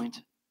halfway Dios. point.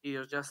 y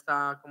Dios ya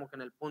está como que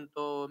en el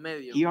punto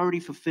medio. He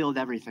already fulfilled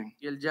everything.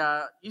 Y Él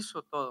ya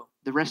hizo todo.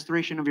 The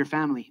restoration of your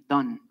family,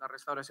 done. La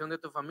restauración de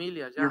tu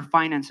familia, Your ya.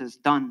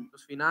 finances, done.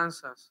 Tus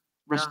finanzas, ya.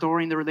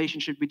 Restoring the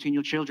relationship between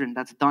your children,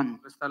 that's done.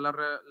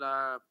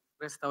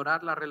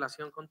 Restaurar la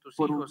relación con tus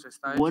But hijos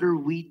está what hecho. are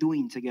we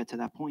doing to get to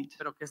that point?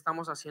 Pero ¿qué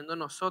estamos haciendo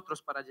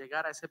nosotros para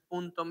llegar a ese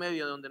punto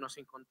medio donde nos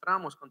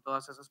encontramos con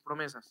todas esas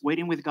promesas?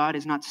 Waiting with God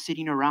is not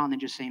sitting around and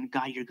just saying,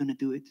 God, you're going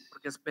to do it.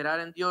 Porque esperar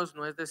en Dios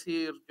no es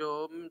decir,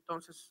 yo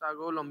entonces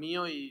hago lo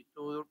mío y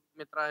tú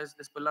me traes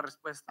después la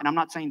respuesta. And I'm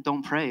not saying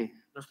don't pray.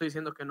 No estoy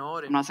diciendo que no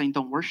oren, I'm not saying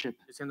don't worship.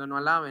 estoy diciendo no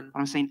alaben, But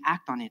I'm saying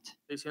act on it.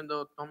 estoy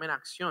diciendo tomen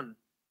acción.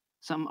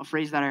 A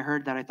phrase that I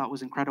heard that I thought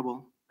was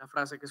incredible La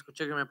frase que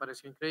escuché que me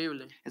pareció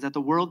increíble, is that the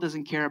world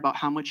doesn't care about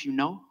how much you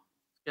know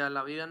que a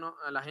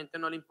la gente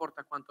no le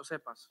importa cuánto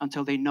sepas,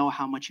 until they know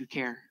how much you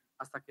care.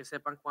 hasta que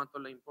sepan cuánto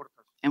le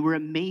importas. And we're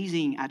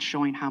amazing at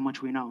showing how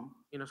much we know.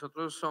 Y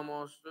nosotros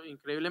somos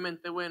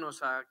increíblemente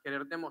buenos a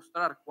querer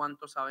demostrar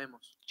cuánto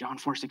sabemos. John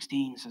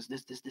 4:16 says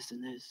this,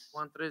 and this.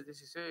 Juan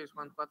 3:16,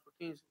 Juan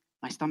 4:15.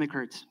 My stomach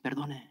hurts.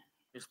 Perdone.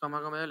 Mi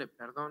estómago me duele,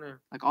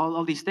 perdone. Like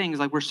all these things,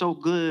 like we're so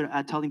good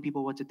at telling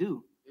people what to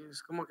do.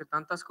 Es como que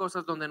tantas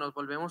cosas donde nos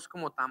volvemos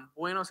como tan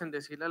buenos en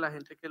decirle a la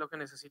gente qué es lo que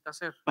necesita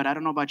hacer. But I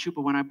don't know about you,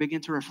 but when I begin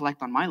to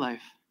reflect on my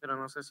life, Pero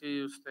no sé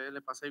si a usted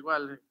le pasa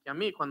igual que a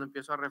mí cuando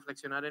empiezo a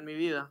reflexionar en mi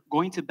vida.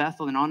 going to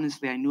Bethel, and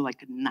honestly, I knew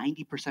like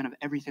 90% of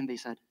everything they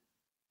said.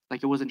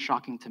 Like it wasn't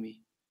shocking to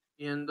me.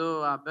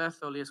 Yendo a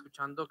Bethel y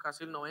escuchando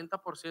casi el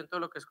 90% de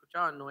lo que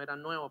escuchaba no era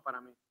nuevo para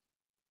mí.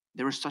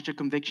 There was such a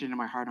conviction in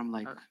my heart. I'm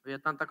like, Había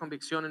tanta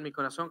convicción en mi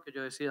corazón que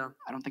yo decía,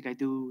 I don't think I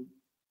do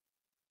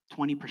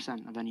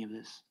 20% of any of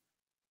this.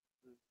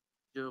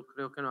 yo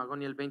creo que no hago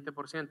ni el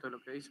 20% de lo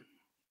que dice.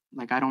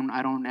 Like I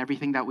don't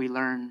everything that we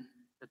learn,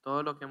 De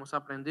todo lo que hemos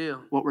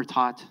aprendido, what we're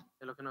taught,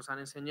 de lo que nos han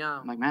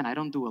enseñado. I'm like, man, I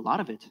don't do a lot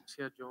of it. O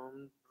sea, yo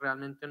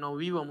realmente no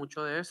vivo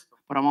mucho de esto.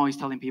 But I'm always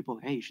telling people,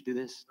 hey, you should do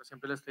this. Pero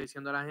siempre le estoy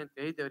diciendo a la gente,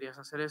 hey, deberías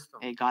hacer esto.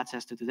 Hey, God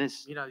says to do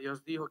this. Mira,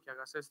 Dios dijo que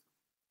hagas esto.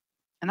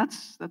 And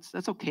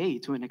that's okay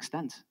to an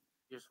extent.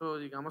 Y eso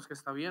digamos que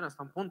está bien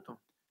hasta un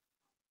punto.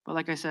 But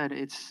like I said,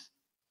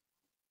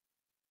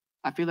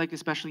 I feel like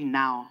especially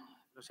now,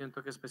 Yo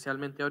siento que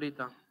especialmente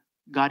ahorita,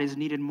 God is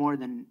needed more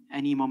than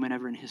any moment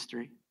ever in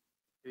history.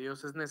 que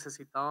Dios es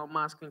necesitado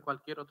más que en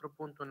cualquier otro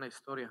punto en la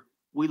historia.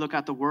 We look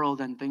at the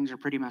world and things are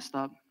pretty messed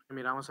up. Que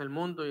miramos el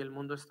mundo y el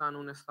mundo está en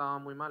un estado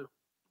muy malo.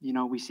 You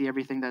know, we see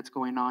everything that's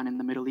going on in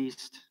the Middle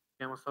East,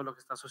 Vemos todo lo que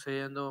está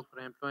sucediendo, por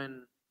ejemplo,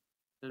 en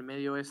el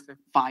Medio Oeste,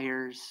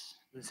 fires,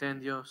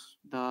 incendios,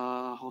 the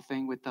whole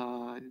thing with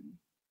the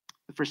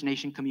First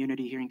Nation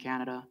community here in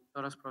Canada,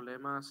 todos los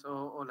problemas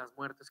o las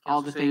muertes que All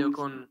han the sucedido things-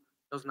 con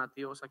los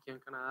nativos aquí en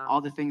Canadá,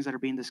 all the things that are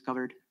being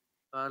discovered.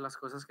 todas las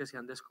cosas que se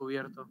han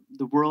descubierto.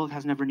 The world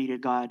has never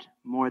needed God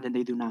more than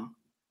they do now.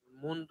 El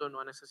mundo no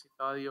ha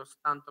necesitado a Dios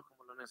tanto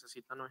como lo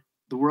necesitan hoy.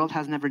 The world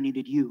has never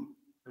needed you.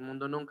 El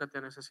mundo nunca te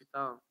ha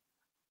necesitado.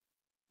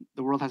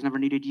 The world has never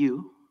needed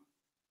you.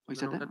 Oh, you El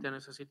said mundo that? nunca te ha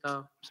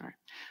necesitado Sorry.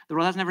 The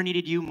world has never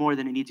needed you more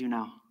than it needs you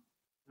now.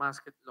 más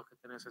que lo que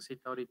te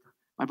necesita ahorita.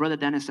 My brother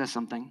Dennis says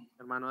something, Mi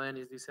hermano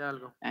Denis dice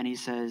algo. and he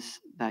says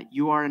that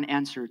you are an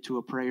answer to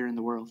a prayer in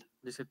the world.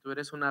 Dice, tú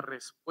eres una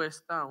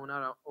respuesta a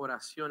una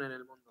oración en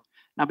el mundo.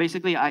 Now,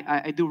 basically,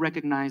 I do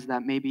recognize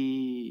that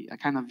maybe I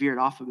kind of veered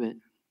off a bit.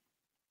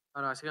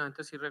 Ahora,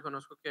 básicamente sí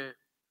reconozco que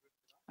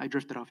I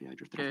drifted off, yeah, I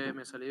drifted off. a bit.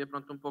 me salí de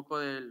pronto un poco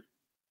del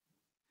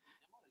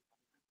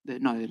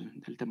No,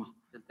 del tema.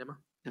 tema.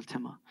 Del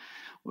tema.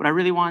 What I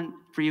really want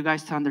for you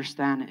guys to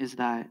understand is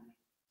that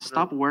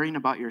stop worrying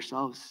about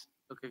yourselves.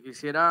 Lo que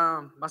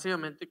quisiera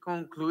básicamente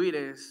concluir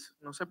es,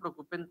 no se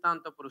preocupen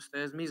tanto por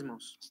ustedes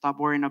mismos, Stop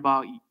worrying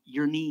about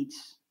your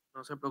needs,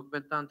 no se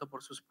preocupen tanto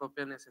por sus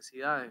propias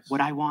necesidades,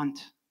 what I want.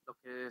 lo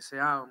que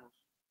deseábamos.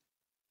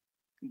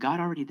 God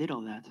already did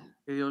all that.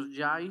 Que Dios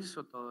ya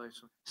hizo todo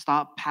eso.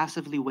 Stop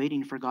passively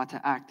waiting for God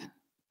to act.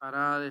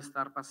 Para de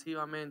estar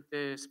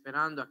pasivamente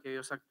esperando a que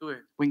Dios actúe,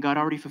 when God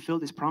already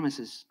fulfilled his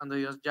promises. cuando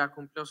Dios ya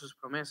cumplió sus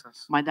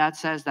promesas. My dad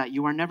says that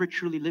you are never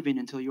truly living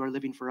until you are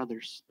living for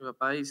others. Mi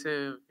papá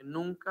dice que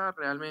nunca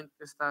realmente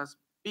estás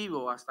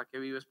vivo hasta que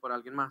vives por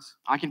alguien más.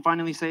 I can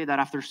finally say that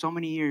after so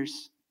many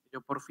years,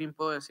 Yo por fin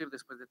puedo decir,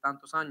 después de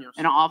tantos años,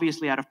 and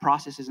obviously out of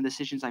processes and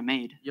decisions I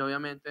made, y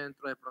obviamente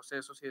dentro de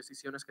procesos y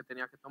decisiones que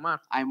tenía que tomar,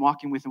 I am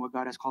walking within what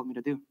God has called me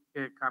to do.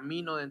 que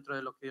camino dentro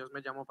de lo que Dios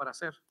me llamó para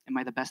hacer. Am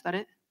I the best at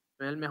it?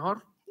 ¿Soy el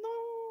mejor?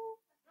 No,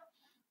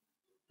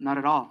 not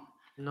at all.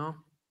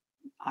 No.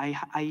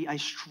 I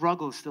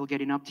struggle still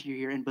getting up to you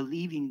here and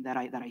believing that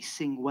I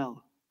sing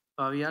well.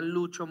 Todavía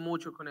lucho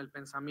mucho con el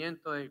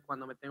pensamiento de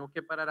cuando me tengo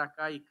que parar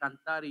acá y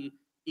cantar y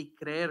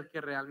creer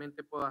que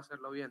realmente puedo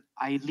hacerlo bien.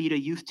 I lead a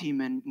youth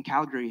team in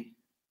Calgary,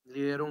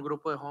 Lidero un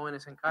grupo de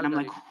jóvenes en and I'm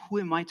Calgary. like, who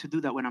am I to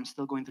do that when I'm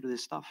still going through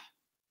this stuff?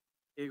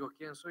 Y digo,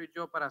 ¿quién soy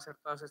yo para hacer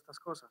todas estas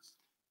cosas?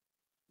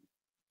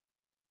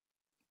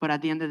 But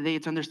at the end of the day,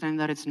 it's understanding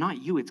that it's not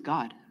you, it's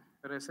God.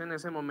 Pero es en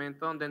ese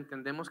momento donde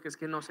entendemos que es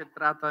que no se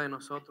trata de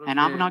nosotros, And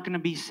I'm de not going to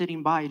be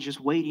sitting by just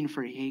waiting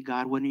for, hey,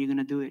 God, when are you going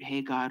to do it?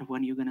 Hey, God,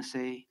 when are you going to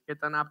say? qué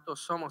tan aptos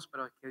somos,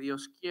 pero que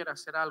Dios quiera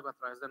hacer algo a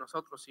través de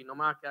nosotros. Si no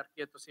me va a quedar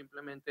quieto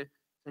simplemente,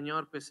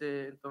 Señor, pues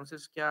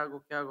entonces, ¿qué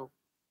hago? ¿Qué hago?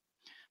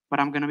 But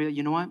I'm going to be like,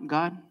 you know what,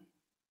 God?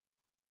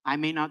 I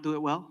may not do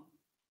it well,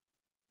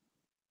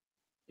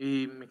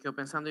 Y me quedo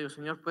pensando, digo,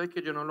 Señor, puede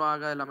que yo no lo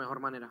haga de la mejor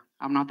manera,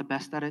 I'm not the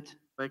best at it.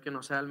 puede que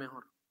no sea el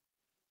mejor.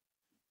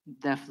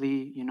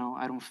 Definitely,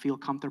 I don't feel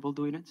comfortable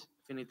doing it,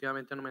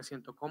 Definitivamente no me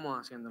siento cómodo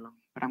haciéndolo,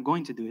 but I'm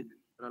going to do it.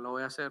 pero lo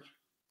voy a hacer.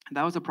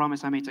 That was a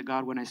promise I made to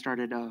God when I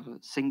started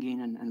singing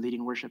and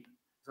leading worship.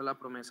 Esa es la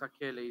promesa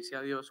que le hice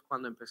a Dios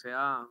cuando empecé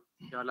a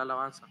llevar la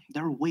alabanza.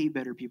 There are way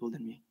better people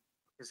than me,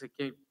 Que sé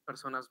que hay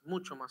personas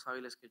mucho más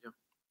hábiles que yo,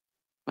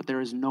 but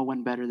there is no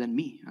one better than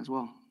me as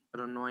well,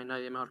 pero no hay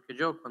nadie mejor que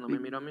yo cuando me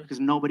miro a mí. because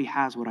nobody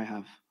has what I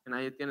have. Que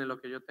nadie tiene lo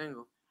que yo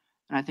tengo.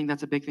 And I think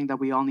that's a big thing that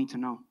we all need to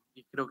know,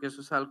 Y creo que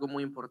eso es algo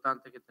muy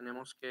importante que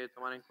tenemos que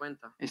tomar en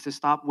cuenta. is to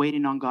stop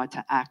waiting on God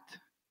to act.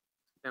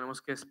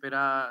 Tenemos que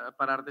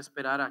parar de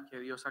esperar a que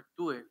Dios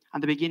actúe.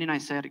 At the beginning, I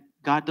said,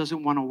 God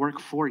doesn't want to work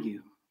for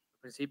you.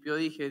 Al principio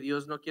dije,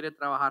 Dios no quiere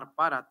trabajar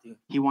para ti,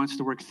 He wants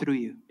to work through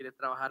you. quiere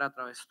trabajar a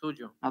través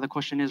tuyo. Now the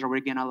question is, are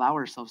we going to allow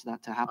ourselves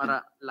that to happen?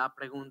 Ahora, la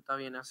pregunta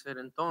viene a ser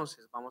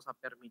entonces, ¿vamos a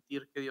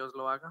permitir que Dios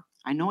lo haga?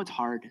 I know it's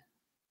hard.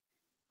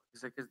 Porque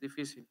sé que es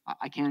difícil,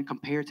 I can't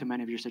compare to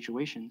many of your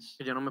situations.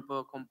 que yo no me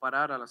puedo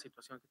comparar a la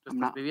situación que tú I'm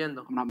estás not-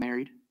 viviendo. I'm not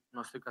married.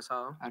 No estoy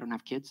casado, I don't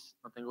have kids.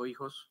 no tengo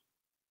hijos,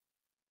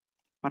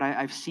 But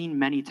I've seen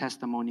many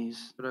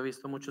testimonies, pero he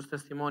visto muchos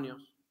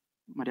testimonios.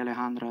 Maria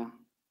Alejandra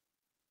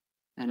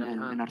and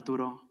Alejandra.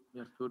 Arturo, Mi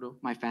Arturo,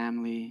 my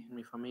family,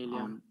 mi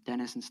familia,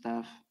 Dennis and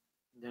Steph.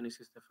 Denis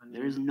y Estefanía.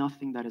 There is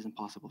nothing that is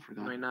impossible for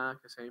No hay God. nada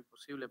que sea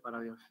imposible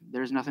para Dios.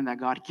 There's nothing that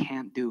God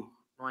can't do.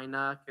 No hay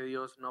nada que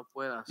Dios no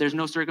pueda hacer. There's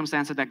no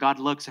circumstance that God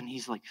looks and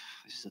he's like,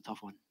 this is a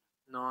tough one.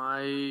 No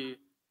hay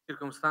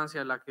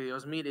circunstancia en la que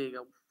Dios mire y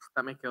diga, "Uf,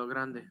 esta me quedó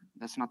grande."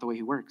 That's not the way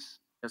he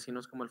works. Y así no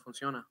es como Él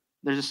funciona.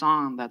 There's a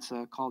song that's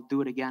called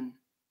Do It Again.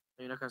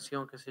 Hay una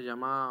canción que se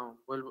llama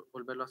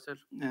Volverlo a hacer.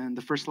 And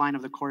the first line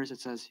of the chorus, it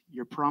says,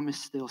 your promise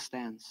still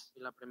stands.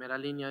 Y la primera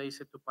línea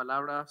dice, tu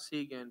palabra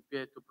sigue en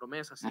pie, tu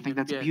promesa I sigue think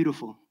en that's pie.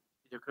 beautiful.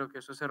 Y yo creo que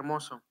eso es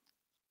hermoso.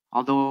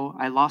 Although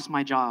I lost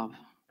my job,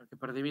 Aunque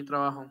perdí mi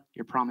trabajo,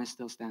 your promise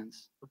still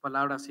stands. tu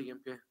palabra sigue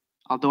en pie.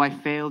 Although I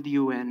failed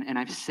you and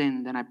I've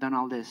sinned and I've done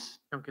all this,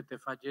 Aunque te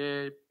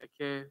fallé,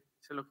 pequé,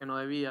 hice lo que no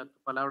debía, tu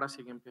palabra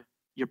sigue en pie.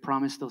 your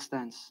promise still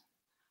stands.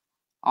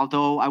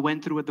 Although I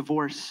went through a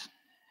divorce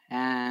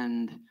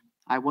and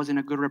I wasn't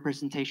a good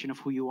representation of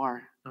who you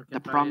are, Aunque the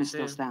promise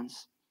still atraviese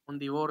stands. un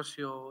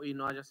divorcio y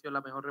no haya sido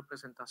la mejor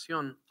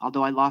representación,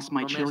 Although I lost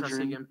my tu promesa sigue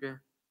children, en pie.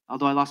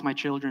 although I lost my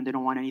children, they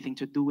don't want anything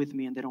to do with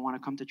me and they don't want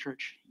to come to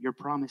church. Your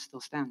promise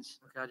still stands.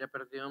 Aunque haya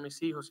perdido a mis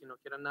hijos y no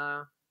quieran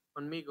nada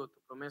conmigo, tu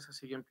promesa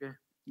sigue en pie.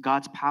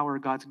 God's power,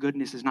 God's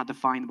goodness is not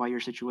defined by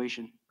your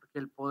situation. Porque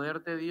el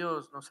poder de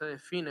Dios no se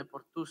define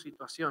por tu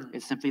situación,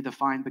 It's simply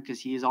defined because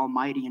He is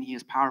almighty and He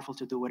is powerful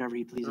to do whatever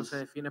He pero se pleases.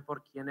 define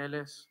por quién Él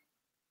es.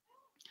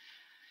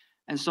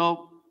 And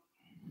so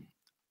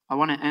I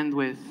want to end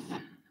with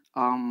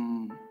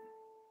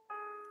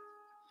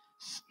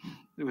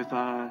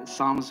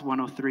Psalms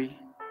 103.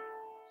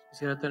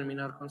 Quisiera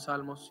terminar con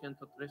Salmos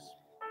 103.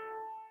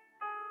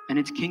 And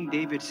it's King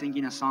David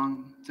singing a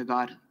song to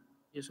God.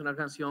 Y es una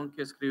canción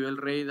que escribió el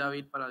rey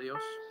David para Dios.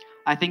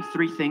 I think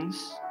three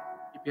things,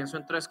 Y pienso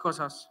en tres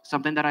cosas.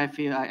 something that I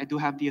feel I do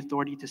have the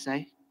authority to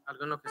say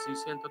Algo en lo que sí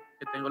siento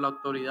que tengo la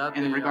autoridad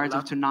in de regards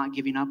of hablar to not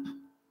giving up.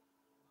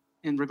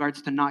 In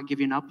regards to not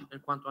giving up, en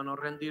cuanto a no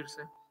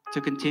rendirse,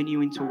 to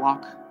continuing to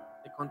walk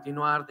de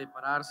continuar, de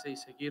pararse y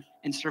seguir,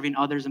 in serving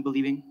others and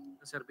believing,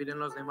 en servir en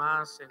los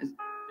demás, en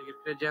seguir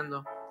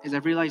creyendo. is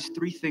I've realized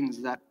three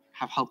things that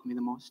have helped me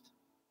the most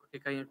Porque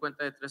caí en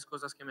cuenta de tres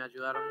cosas que me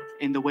ayudaron mucho.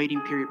 in the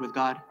waiting period with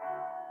God.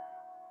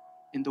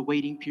 In the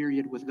waiting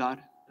period with God.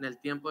 En el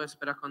tiempo de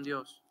espera con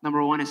Dios,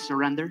 Number one is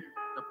surrender.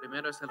 lo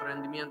primero es el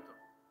rendimiento.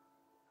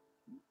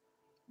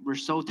 we're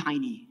so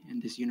tiny in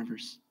this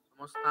universe.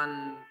 Somos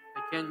tan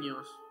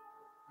pequeños,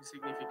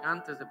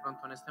 insignificantes de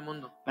pronto en este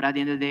mundo. But at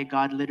the end of the day,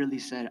 God literally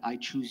said, I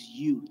choose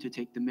you to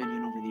take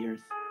dominion over the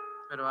earth.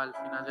 Pero al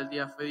final del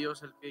día fue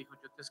Dios el que dijo,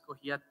 yo te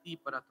escogí a ti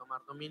para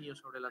tomar dominio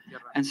sobre la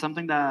tierra. And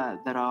something that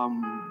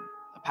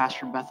a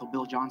pastor in Bethel,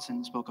 Bill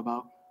Johnson, spoke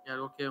about, Y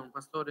algo que un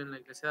pastor en la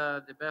iglesia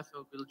de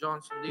Bethel, Bill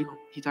Johnson, dijo,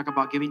 he talked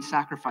about giving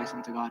sacrifice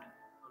unto God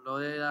habló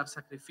de dar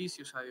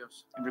sacrificios a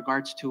Dios in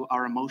regards to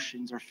our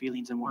emotions, our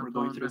feelings, and what we're cuanto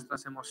going a through.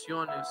 nuestras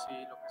emociones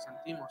y lo que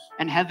sentimos.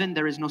 In heaven,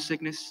 there is no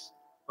sickness,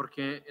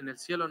 Porque en el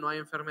cielo no hay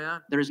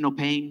enfermedad, there is no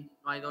pain,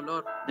 no hay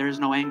dolor, there is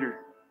no anger.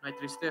 no hay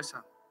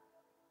tristeza.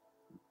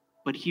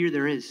 But here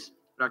there is.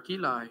 Pero aquí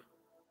la hay.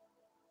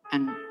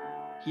 And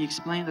he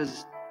explained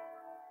as,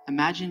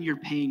 imagine your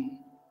pain.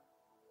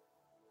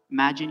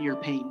 Imagine your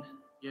pain,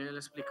 Y él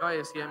explicaba y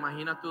decía,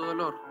 imagina tu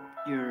dolor,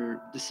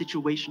 the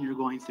situation you're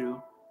going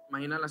through,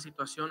 imagina la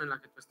situación en la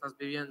que tú estás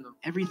viviendo,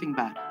 everything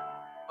bad,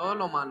 todo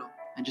lo malo,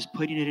 and just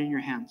putting it in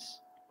your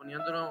hands y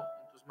poniéndolo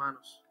en tus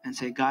manos, and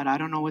say, God, I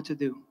don't know what to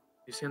do,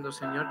 diciendo,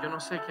 Señor, yo no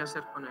sé qué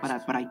hacer con but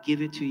esto, I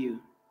give it to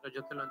you, pero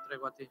yo te lo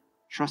entrego a ti,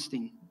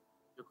 trusting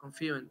yo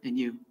confío en ti. in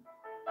you.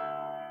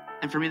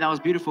 And for me, that was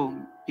beautiful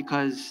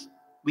because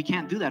we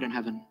can't do that in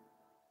heaven.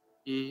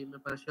 Y me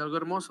pareció algo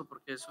hermoso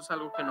porque eso es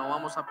algo que no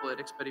vamos a poder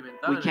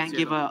experimentar We en el can't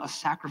give cielo. a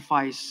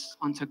sacrifice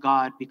unto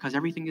God because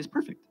everything is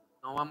perfect.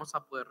 No vamos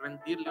a poder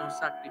rendirle un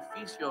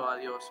sacrificio a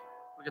Dios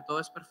porque todo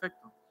es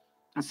perfecto.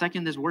 And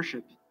second is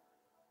worship,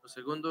 Lo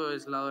segundo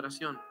es la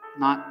adoración,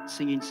 not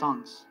singing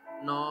songs,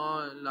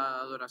 no la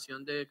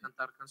adoración de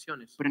cantar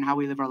canciones, but in how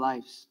we live our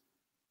lives.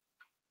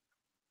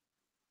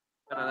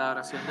 pero la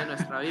adoración de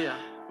nuestra vida,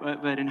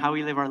 But in how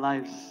we live our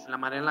lives la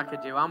manera en la que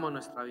llevamos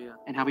nuestra vida,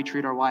 and how we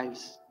treat our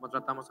wives, cómo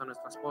tratamos a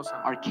nuestra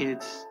esposa, our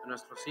kids, a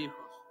nuestros hijos,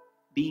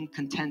 being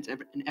content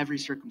in every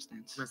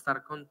circumstance. no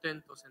estar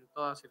contentos en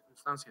toda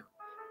circunstancia.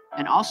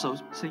 And also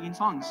singing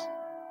songs.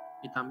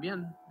 Y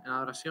también en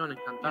adoración, en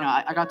You cantar. know,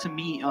 I got to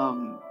meet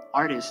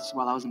artists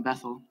while I was in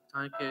Bethel.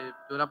 Saben que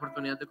tuve la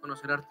oportunidad de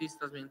conocer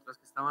artistas mientras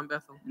que estaba en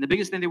Bethel. And the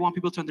biggest thing they want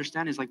people to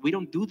understand is like, we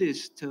don't do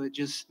this to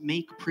just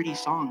make pretty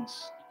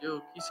songs.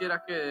 Yo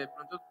quisiera que de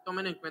pronto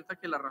tomen en cuenta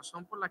que la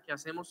razón por la que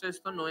hacemos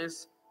esto no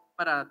es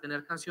para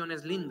tener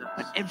canciones lindas.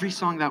 But every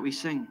song that we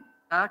sing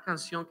Cada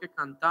canción que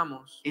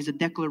cantamos is a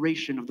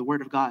declaration of the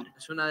word of God.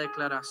 es una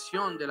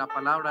declaración de la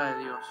palabra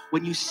de Dios.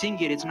 When you sing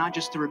it, it's not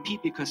just to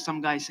repeat because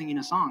some guy's singing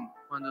a song.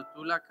 Cuando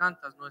tú la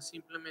cantas no es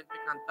simplemente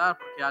cantar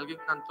porque alguien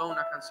cantó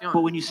una canción.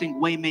 But when you sing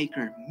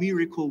Waymaker,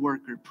 Miracle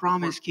Worker,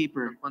 Promise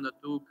Keeper, Cuando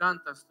tú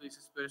cantas, tú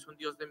dices, tú eres un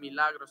Dios de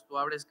milagros, tú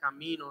abres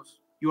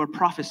caminos, you are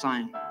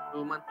prophesying.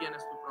 tú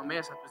mantienes tu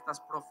promesa, tú estás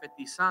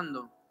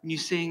profetizando. When you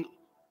sing,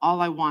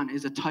 all I want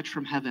is a touch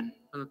from heaven.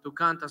 Cuando tú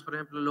cantas, por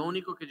ejemplo, lo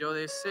único que yo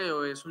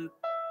deseo es un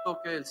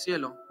toque del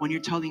cielo. When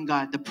you're telling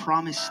God, the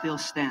promise still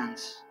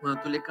stands.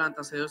 Cuando tú le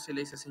cantas a Dios y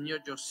le dices,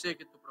 Señor, yo sé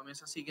que tu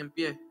promesa sigue en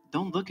pie.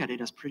 Don't look at it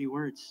as pretty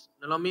words.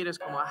 No lo mires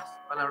como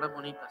palabras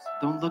bonitas.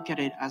 Don't look at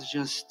it as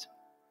just,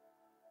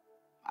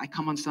 I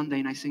come on Sunday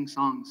and I sing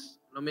songs.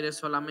 No lo mires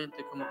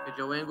solamente como que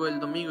yo vengo el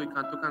domingo y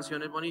canto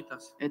canciones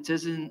bonitas. It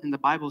says in the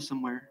Bible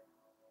somewhere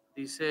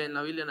Dice en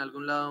la Biblia en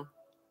algún lado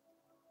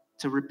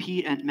to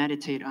repeat and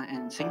meditate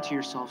and sing to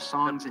yourself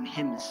songs and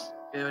hymns.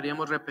 que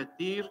deberíamos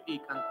repetir y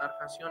cantar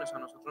canciones a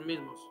nosotros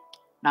mismos.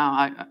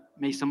 Now,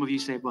 may some of you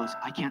say, well,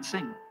 I can't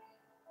sing.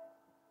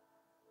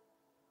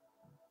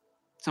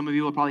 Some of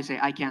you will probably say,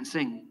 I can't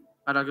sing.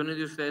 Para algunos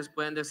de ustedes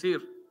pueden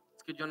decir,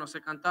 es que yo no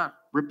sé cantar.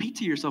 Repeat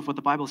to yourself what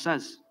the Bible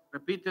says.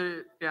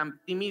 Repítete a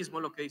ti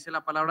mismo lo que dice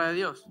la palabra de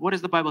Dios. What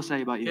does the Bible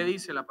say about ¿Qué you?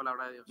 dice la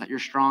palabra de Dios? That you're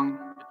strong,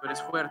 Que tú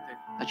eres fuerte,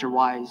 that you're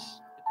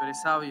wise, que tú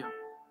eres sabio,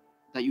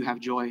 that you have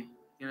joy, que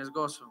tienes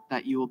gozo,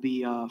 that you will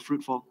be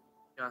fruitful,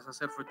 que vas a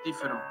ser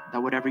fructífero.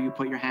 that whatever you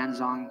put your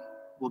hands on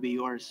will be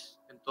yours.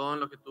 En todo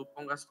lo que tú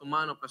pongas tu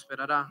mano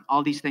prosperará.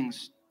 All these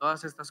things.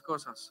 Todas estas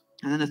cosas.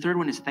 And then the third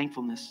one is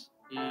thankfulness,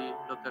 Y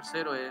lo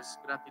tercero es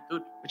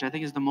gratitud, which I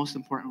think is the most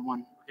important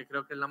one. porque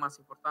creo que es la más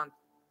importante.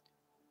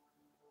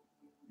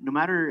 No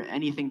matter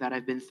anything that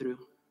I've been through,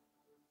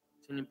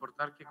 Sin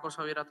importar qué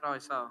cosa hubiera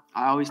atravesado,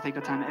 I always take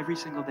a time every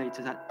single day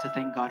to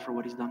thank God for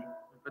what He's done.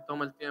 siempre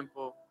tomo el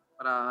tiempo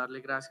para darle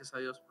gracias a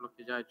Dios por lo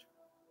que ya ha hecho.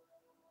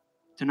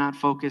 To not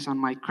focus on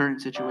my current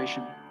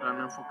situation. Para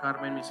no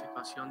enfocarme en mi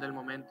situación del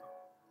momento.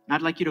 And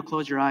I'd like you to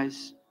close your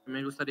eyes.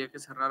 Me gustaría que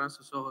cerraran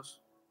sus ojos.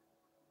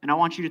 And I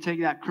want you to take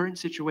that current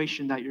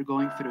situation that you're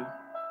going through,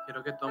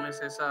 Quiero que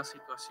tomes esa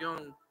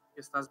situación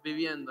que estás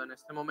viviendo en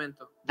este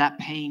momento, that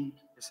pain,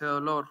 ese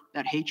dolor,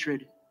 that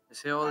hatred,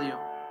 ese odio,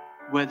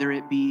 whether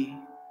it be,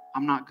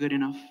 I'm not good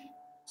enough,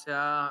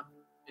 sea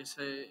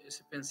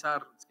ese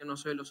pensar, es que no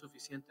soy lo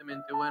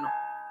suficientemente bueno,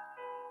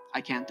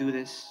 I can't do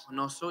this, o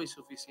no soy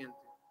suficiente,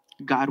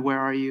 God, where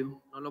are you?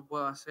 no lo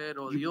puedo hacer,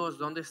 o You- Dios,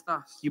 ¿dónde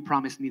estás? You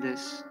promised me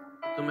this.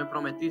 Tú me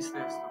prometiste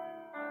esto.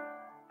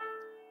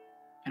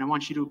 And I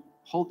want you to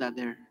hold that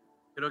there.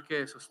 Quiero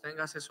que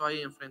sostengas eso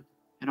ahí enfrente.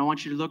 And I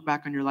want you to look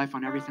back on your life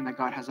on everything that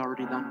God has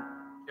already done.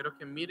 Quiero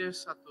que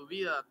mires a tu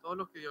vida, a todo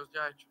lo que Dios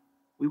ya ha hecho.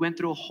 We went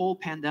through a whole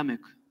pandemic.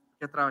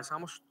 que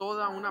atravesamos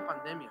toda una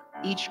pandemia.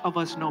 Each of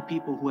us know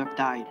people who have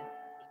died.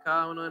 Y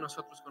cada uno de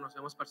nosotros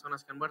conocemos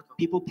personas que han muerto,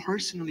 People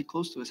personally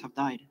close to us have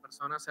died.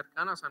 personas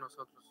cercanas a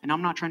nosotros. And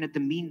I'm not trying to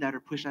demean that or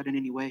push that in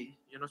any way,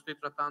 Yo no estoy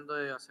tratando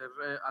de hacer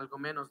algo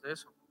menos de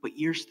eso, but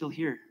you're still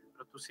here.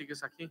 pero tú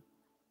sigues aquí.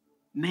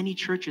 Many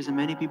churches and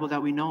many people that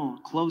we know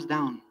closed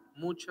down.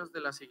 Muchas de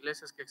las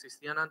iglesias que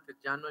existían antes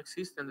ya no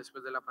existen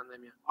después de la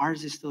pandemia.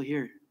 Ours is still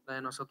here. La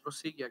de nosotros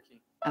sigue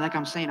aquí. And like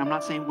I'm saying, I'm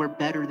not saying we're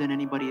better than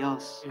anybody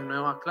else. Y de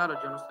nuevo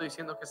aclaro, yo no estoy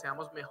diciendo que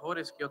seamos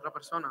mejores que otra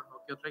persona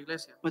o que otra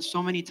iglesia, But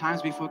so many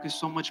times we focus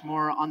so much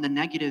more on the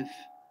negative,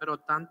 pero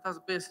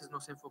tantas veces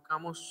nos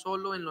enfocamos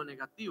solo en lo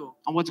negativo,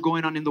 on what's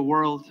going on in the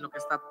world, en lo que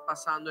está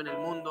pasando en el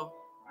mundo,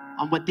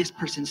 on what this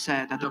person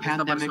said, that the lo que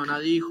esta pandemic, persona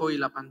dijo y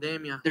la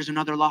pandemia. there's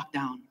another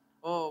lockdown.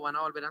 Oh, van a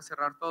volver a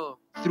encerrar todo.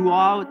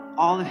 Throughout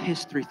all of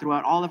history,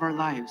 throughout all of our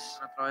lives,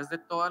 A través de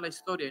toda la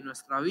historia y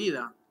nuestra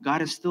vida,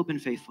 God has still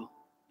been faithful.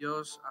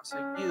 Dios ha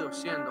seguido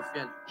siendo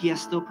fiel He has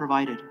still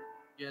provided.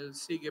 y Él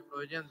sigue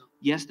proveyendo.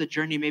 Yes, the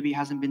journey maybe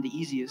hasn't been the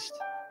easiest,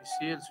 Y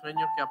sí, el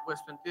sueño que ha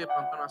puesto en ti de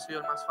pronto no ha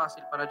sido el más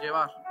fácil para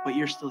llevar, but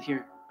you're still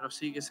here. pero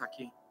sigues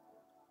aquí.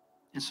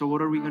 And so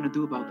what are we going to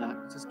do about that?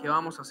 Entonces, ¿qué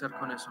vamos a hacer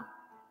con eso?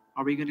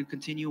 Are we going to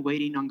continue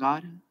waiting on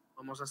God?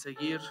 ¿Vamos a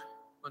seguir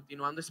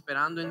continuando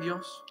esperando en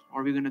Dios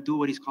Or are we going to do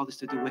what He's called us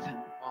to do with Him?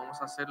 o vamos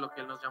a hacer lo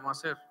que Él nos llamó a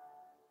hacer?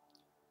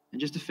 And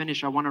just to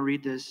finish, I want to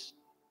read this.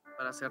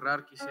 Para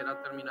cerrar, quisiera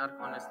terminar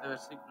con este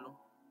versículo.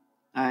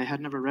 I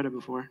had never read it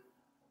before.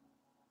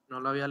 No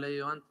lo había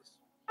leído antes.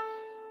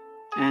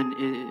 And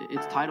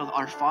it's titled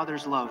Our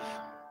Father's Love,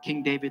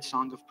 King David's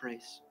Song of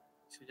Praise.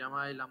 Se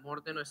llama El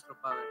amor de nuestro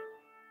Padre.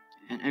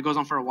 And it goes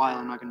on for a while.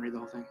 I'm not going to read the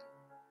whole thing.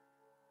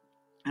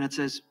 And it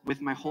says, with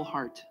my whole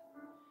heart,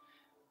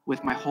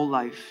 with my whole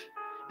life,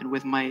 and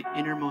with my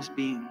innermost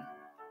being,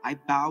 I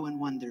bow in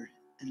wonder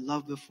and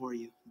love before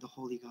you, the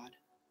Holy God.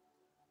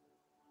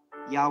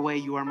 Yahweh,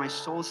 you are my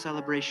soul's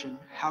celebration.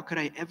 How could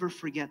I ever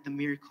forget the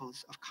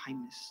miracles of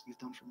kindness you've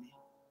done for me?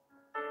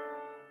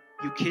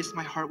 You kissed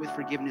my heart with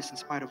forgiveness in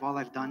spite of all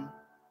I've done.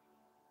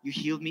 You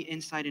healed me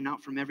inside and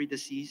out from every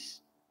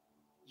disease.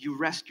 You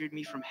rescued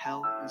me from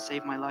hell and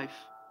saved my life.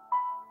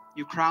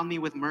 You crown me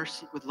with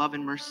mercy, with love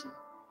and mercy.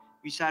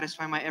 You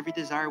satisfy my every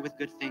desire with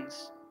good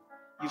things.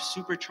 You've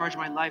supercharged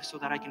my life so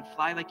that I can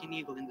fly like an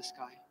eagle in the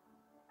sky.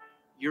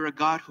 You're a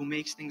God who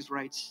makes things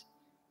right,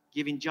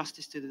 giving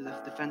justice to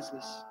the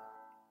defenseless.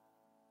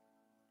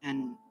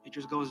 And it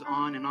just goes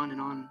on and on and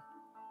on.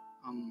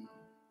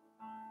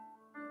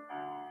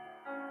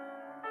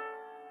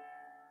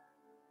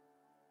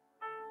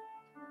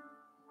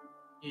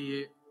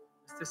 Y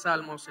este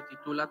salmo se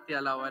titula Te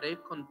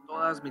alabaré con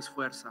todas mis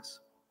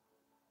fuerzas.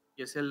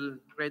 Y es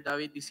el rey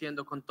David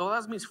diciendo, con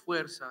todas mis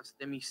fuerzas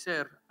de mi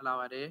ser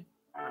alabaré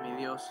a mi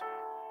Dios.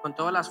 Con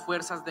todas las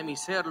fuerzas de mi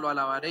ser lo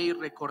alabaré y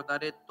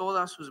recordaré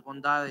todas sus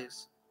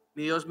bondades.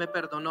 Mi Dios me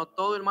perdonó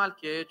todo el mal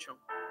que he hecho.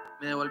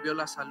 Me devolvió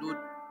la salud,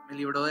 me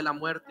libró de la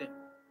muerte,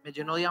 me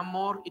llenó de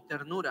amor y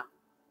ternura.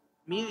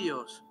 Mi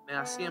Dios me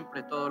da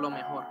siempre todo lo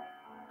mejor.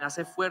 Me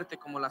hace fuerte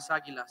como las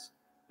águilas.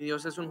 Mi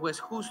Dios es un juez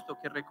justo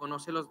que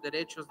reconoce los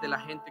derechos de la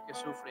gente que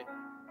sufre.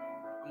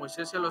 A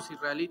Moisés y a los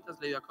israelitas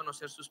le dio a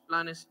conocer sus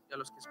planes y a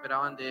los que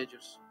esperaban de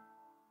ellos.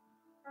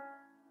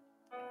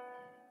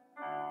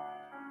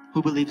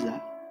 Who believes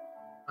that?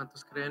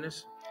 ¿Cuántos creen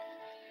eso?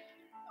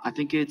 I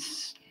think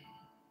it's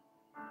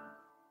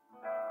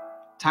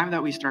time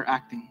that we start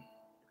acting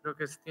Creo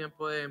que es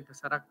tiempo de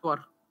empezar a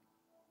actuar,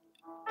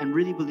 and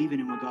really believing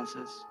in what God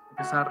says.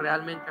 empezar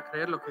realmente a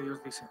creer lo que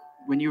Dios dice.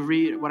 When you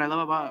read, what I love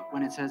about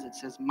when it says,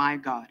 my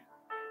God.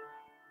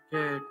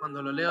 Que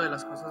cuando lo leo, de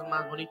las cosas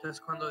más bonitas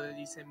es cuando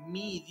dice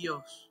mi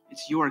Dios.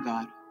 It's your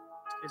God.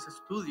 Es que ese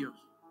es tu Dios.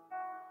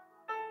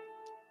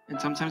 And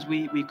sometimes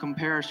we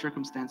compare our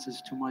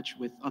circumstances too much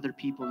with other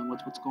people and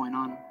what's going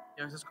on.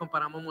 Y a veces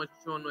comparamos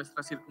mucho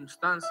nuestras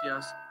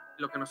circunstancias,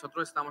 lo que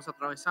nosotros estamos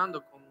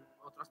atravesando con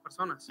otras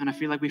personas. And I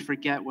feel like we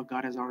forget what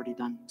God has already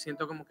done.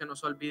 Siento como que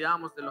nos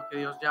olvidamos de lo que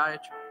Dios ya ha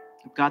hecho.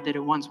 If God did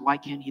it once, why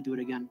can't He do it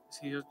again?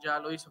 Si Dios ya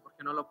lo hizo, ¿por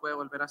qué no lo puede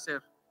volver a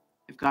hacer?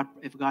 If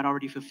God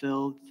already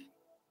fulfilled,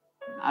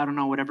 I don't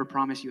know, whatever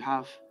promise you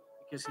have,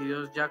 Que si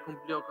Dios ya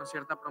cumplió con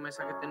cierta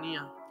promesa que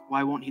tenía,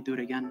 why won't He do it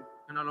again?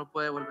 que no lo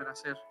puede volver a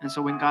hacer. And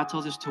so when God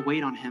tells us to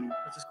wait on Him,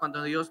 Entonces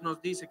cuando Dios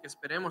nos dice que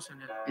esperemos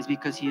en Él, it's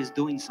because He is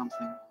doing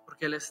something.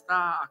 porque Él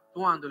está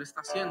actuando, Él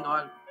está haciendo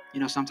algo. You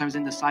know, sometimes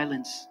in the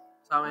silence,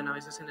 Saben, a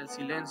veces en el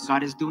silencio,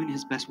 God is doing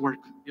His best work.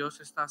 Dios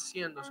está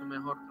haciendo su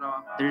mejor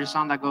trabajo. There's a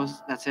song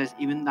that says,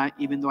 even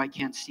though I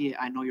can't see it,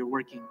 I know you're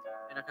working.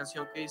 Hay una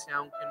canción que dice,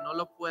 aunque no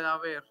lo pueda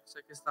ver,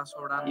 sé que está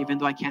sobrando. Even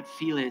though I can't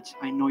feel it,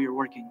 I know you're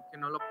working. Que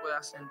no lo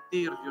pueda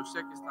sentir, yo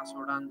sé que está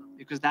sobrando.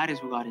 Because that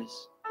is who God is.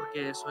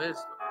 Porque eso es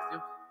lo que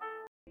es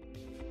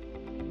Dios.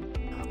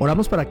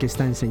 Oramos para que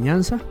esta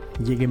enseñanza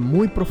llegue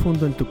muy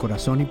profundo en tu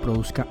corazón y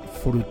produzca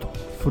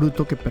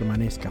fruto que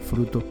permanezca,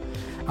 fruto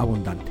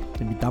abundante.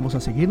 Te invitamos a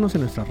seguirnos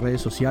en nuestras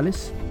redes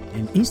sociales,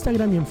 en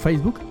Instagram y en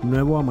Facebook,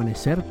 Nuevo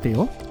Amanecer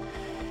TO,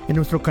 en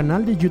nuestro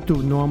canal de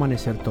YouTube Nuevo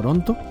Amanecer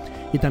Toronto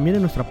y también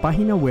en nuestra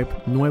página web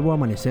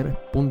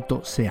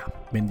nuevoamanecer.ca.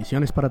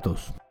 Bendiciones para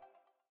todos.